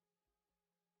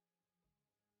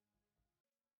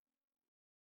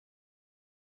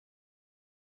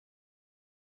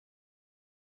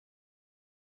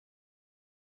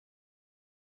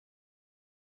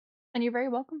 And you're very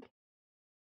welcome.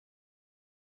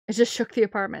 It just shook the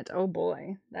apartment. Oh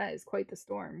boy, that is quite the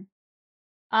storm.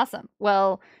 Awesome.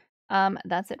 Well,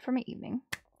 that's it for my evening.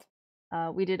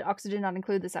 We did Oxygen Not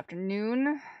Included this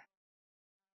afternoon.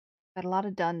 Got a lot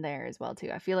of done there as well, too.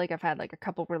 I feel like I've had like a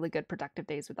couple really good productive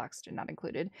days with Oxygen Not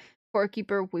Included. Core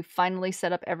Keeper, we finally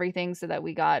set up everything so that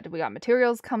we got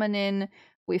materials coming in.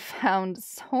 We found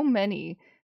so many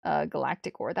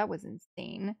galactic ore. That was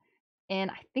insane. And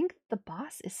I think the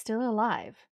boss is still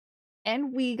alive.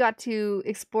 And we got to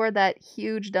explore that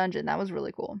huge dungeon. That was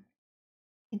really cool.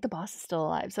 I think the boss is still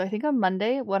alive. So I think on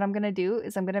Monday, what I'm going to do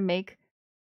is I'm going to make,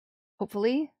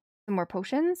 hopefully, some more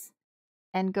potions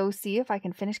and go see if I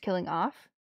can finish killing off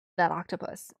that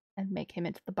octopus and make him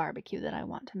into the barbecue that I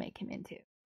want to make him into.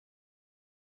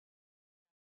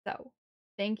 So,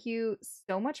 thank you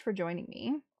so much for joining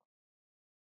me.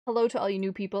 Hello to all you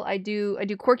new people. I do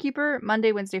Core Keeper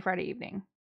Monday, Wednesday, Friday evening.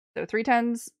 So 3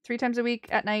 times a week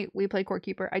at night we play Core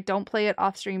Keeper. I don't play it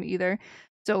off stream either.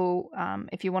 So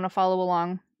if you want to follow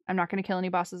along, I'm not going to kill any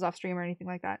bosses off stream or anything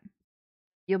like that.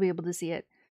 You'll be able to see it.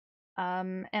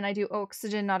 And I do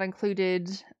Oxygen Not Included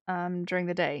during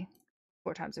the day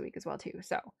 4 times a week as well too.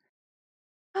 So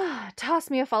toss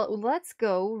me a follow. Let's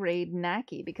go raid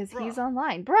Naki because he's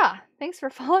online. Bruh, thanks for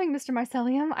following, Mr.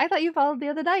 Mycelium. I thought you followed the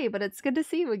other day, but it's good to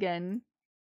see you again.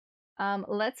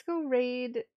 Let's go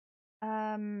raid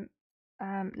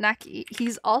Naki.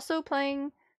 He's also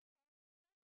playing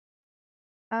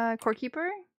Core Keeper.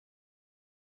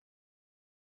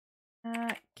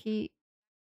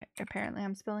 Apparently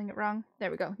I'm spelling it wrong.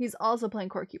 There we go. He's also playing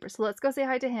Core Keeper. So let's go say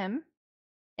hi to him.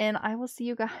 And I will see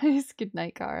you guys. Good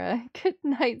night, Kara. Good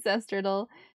night, Zestriddle.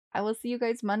 I will see you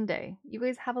guys Monday. You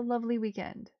guys have a lovely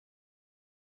weekend.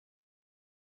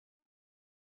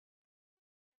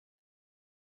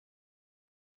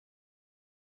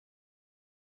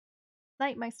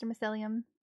 Night, Meister Mycelium.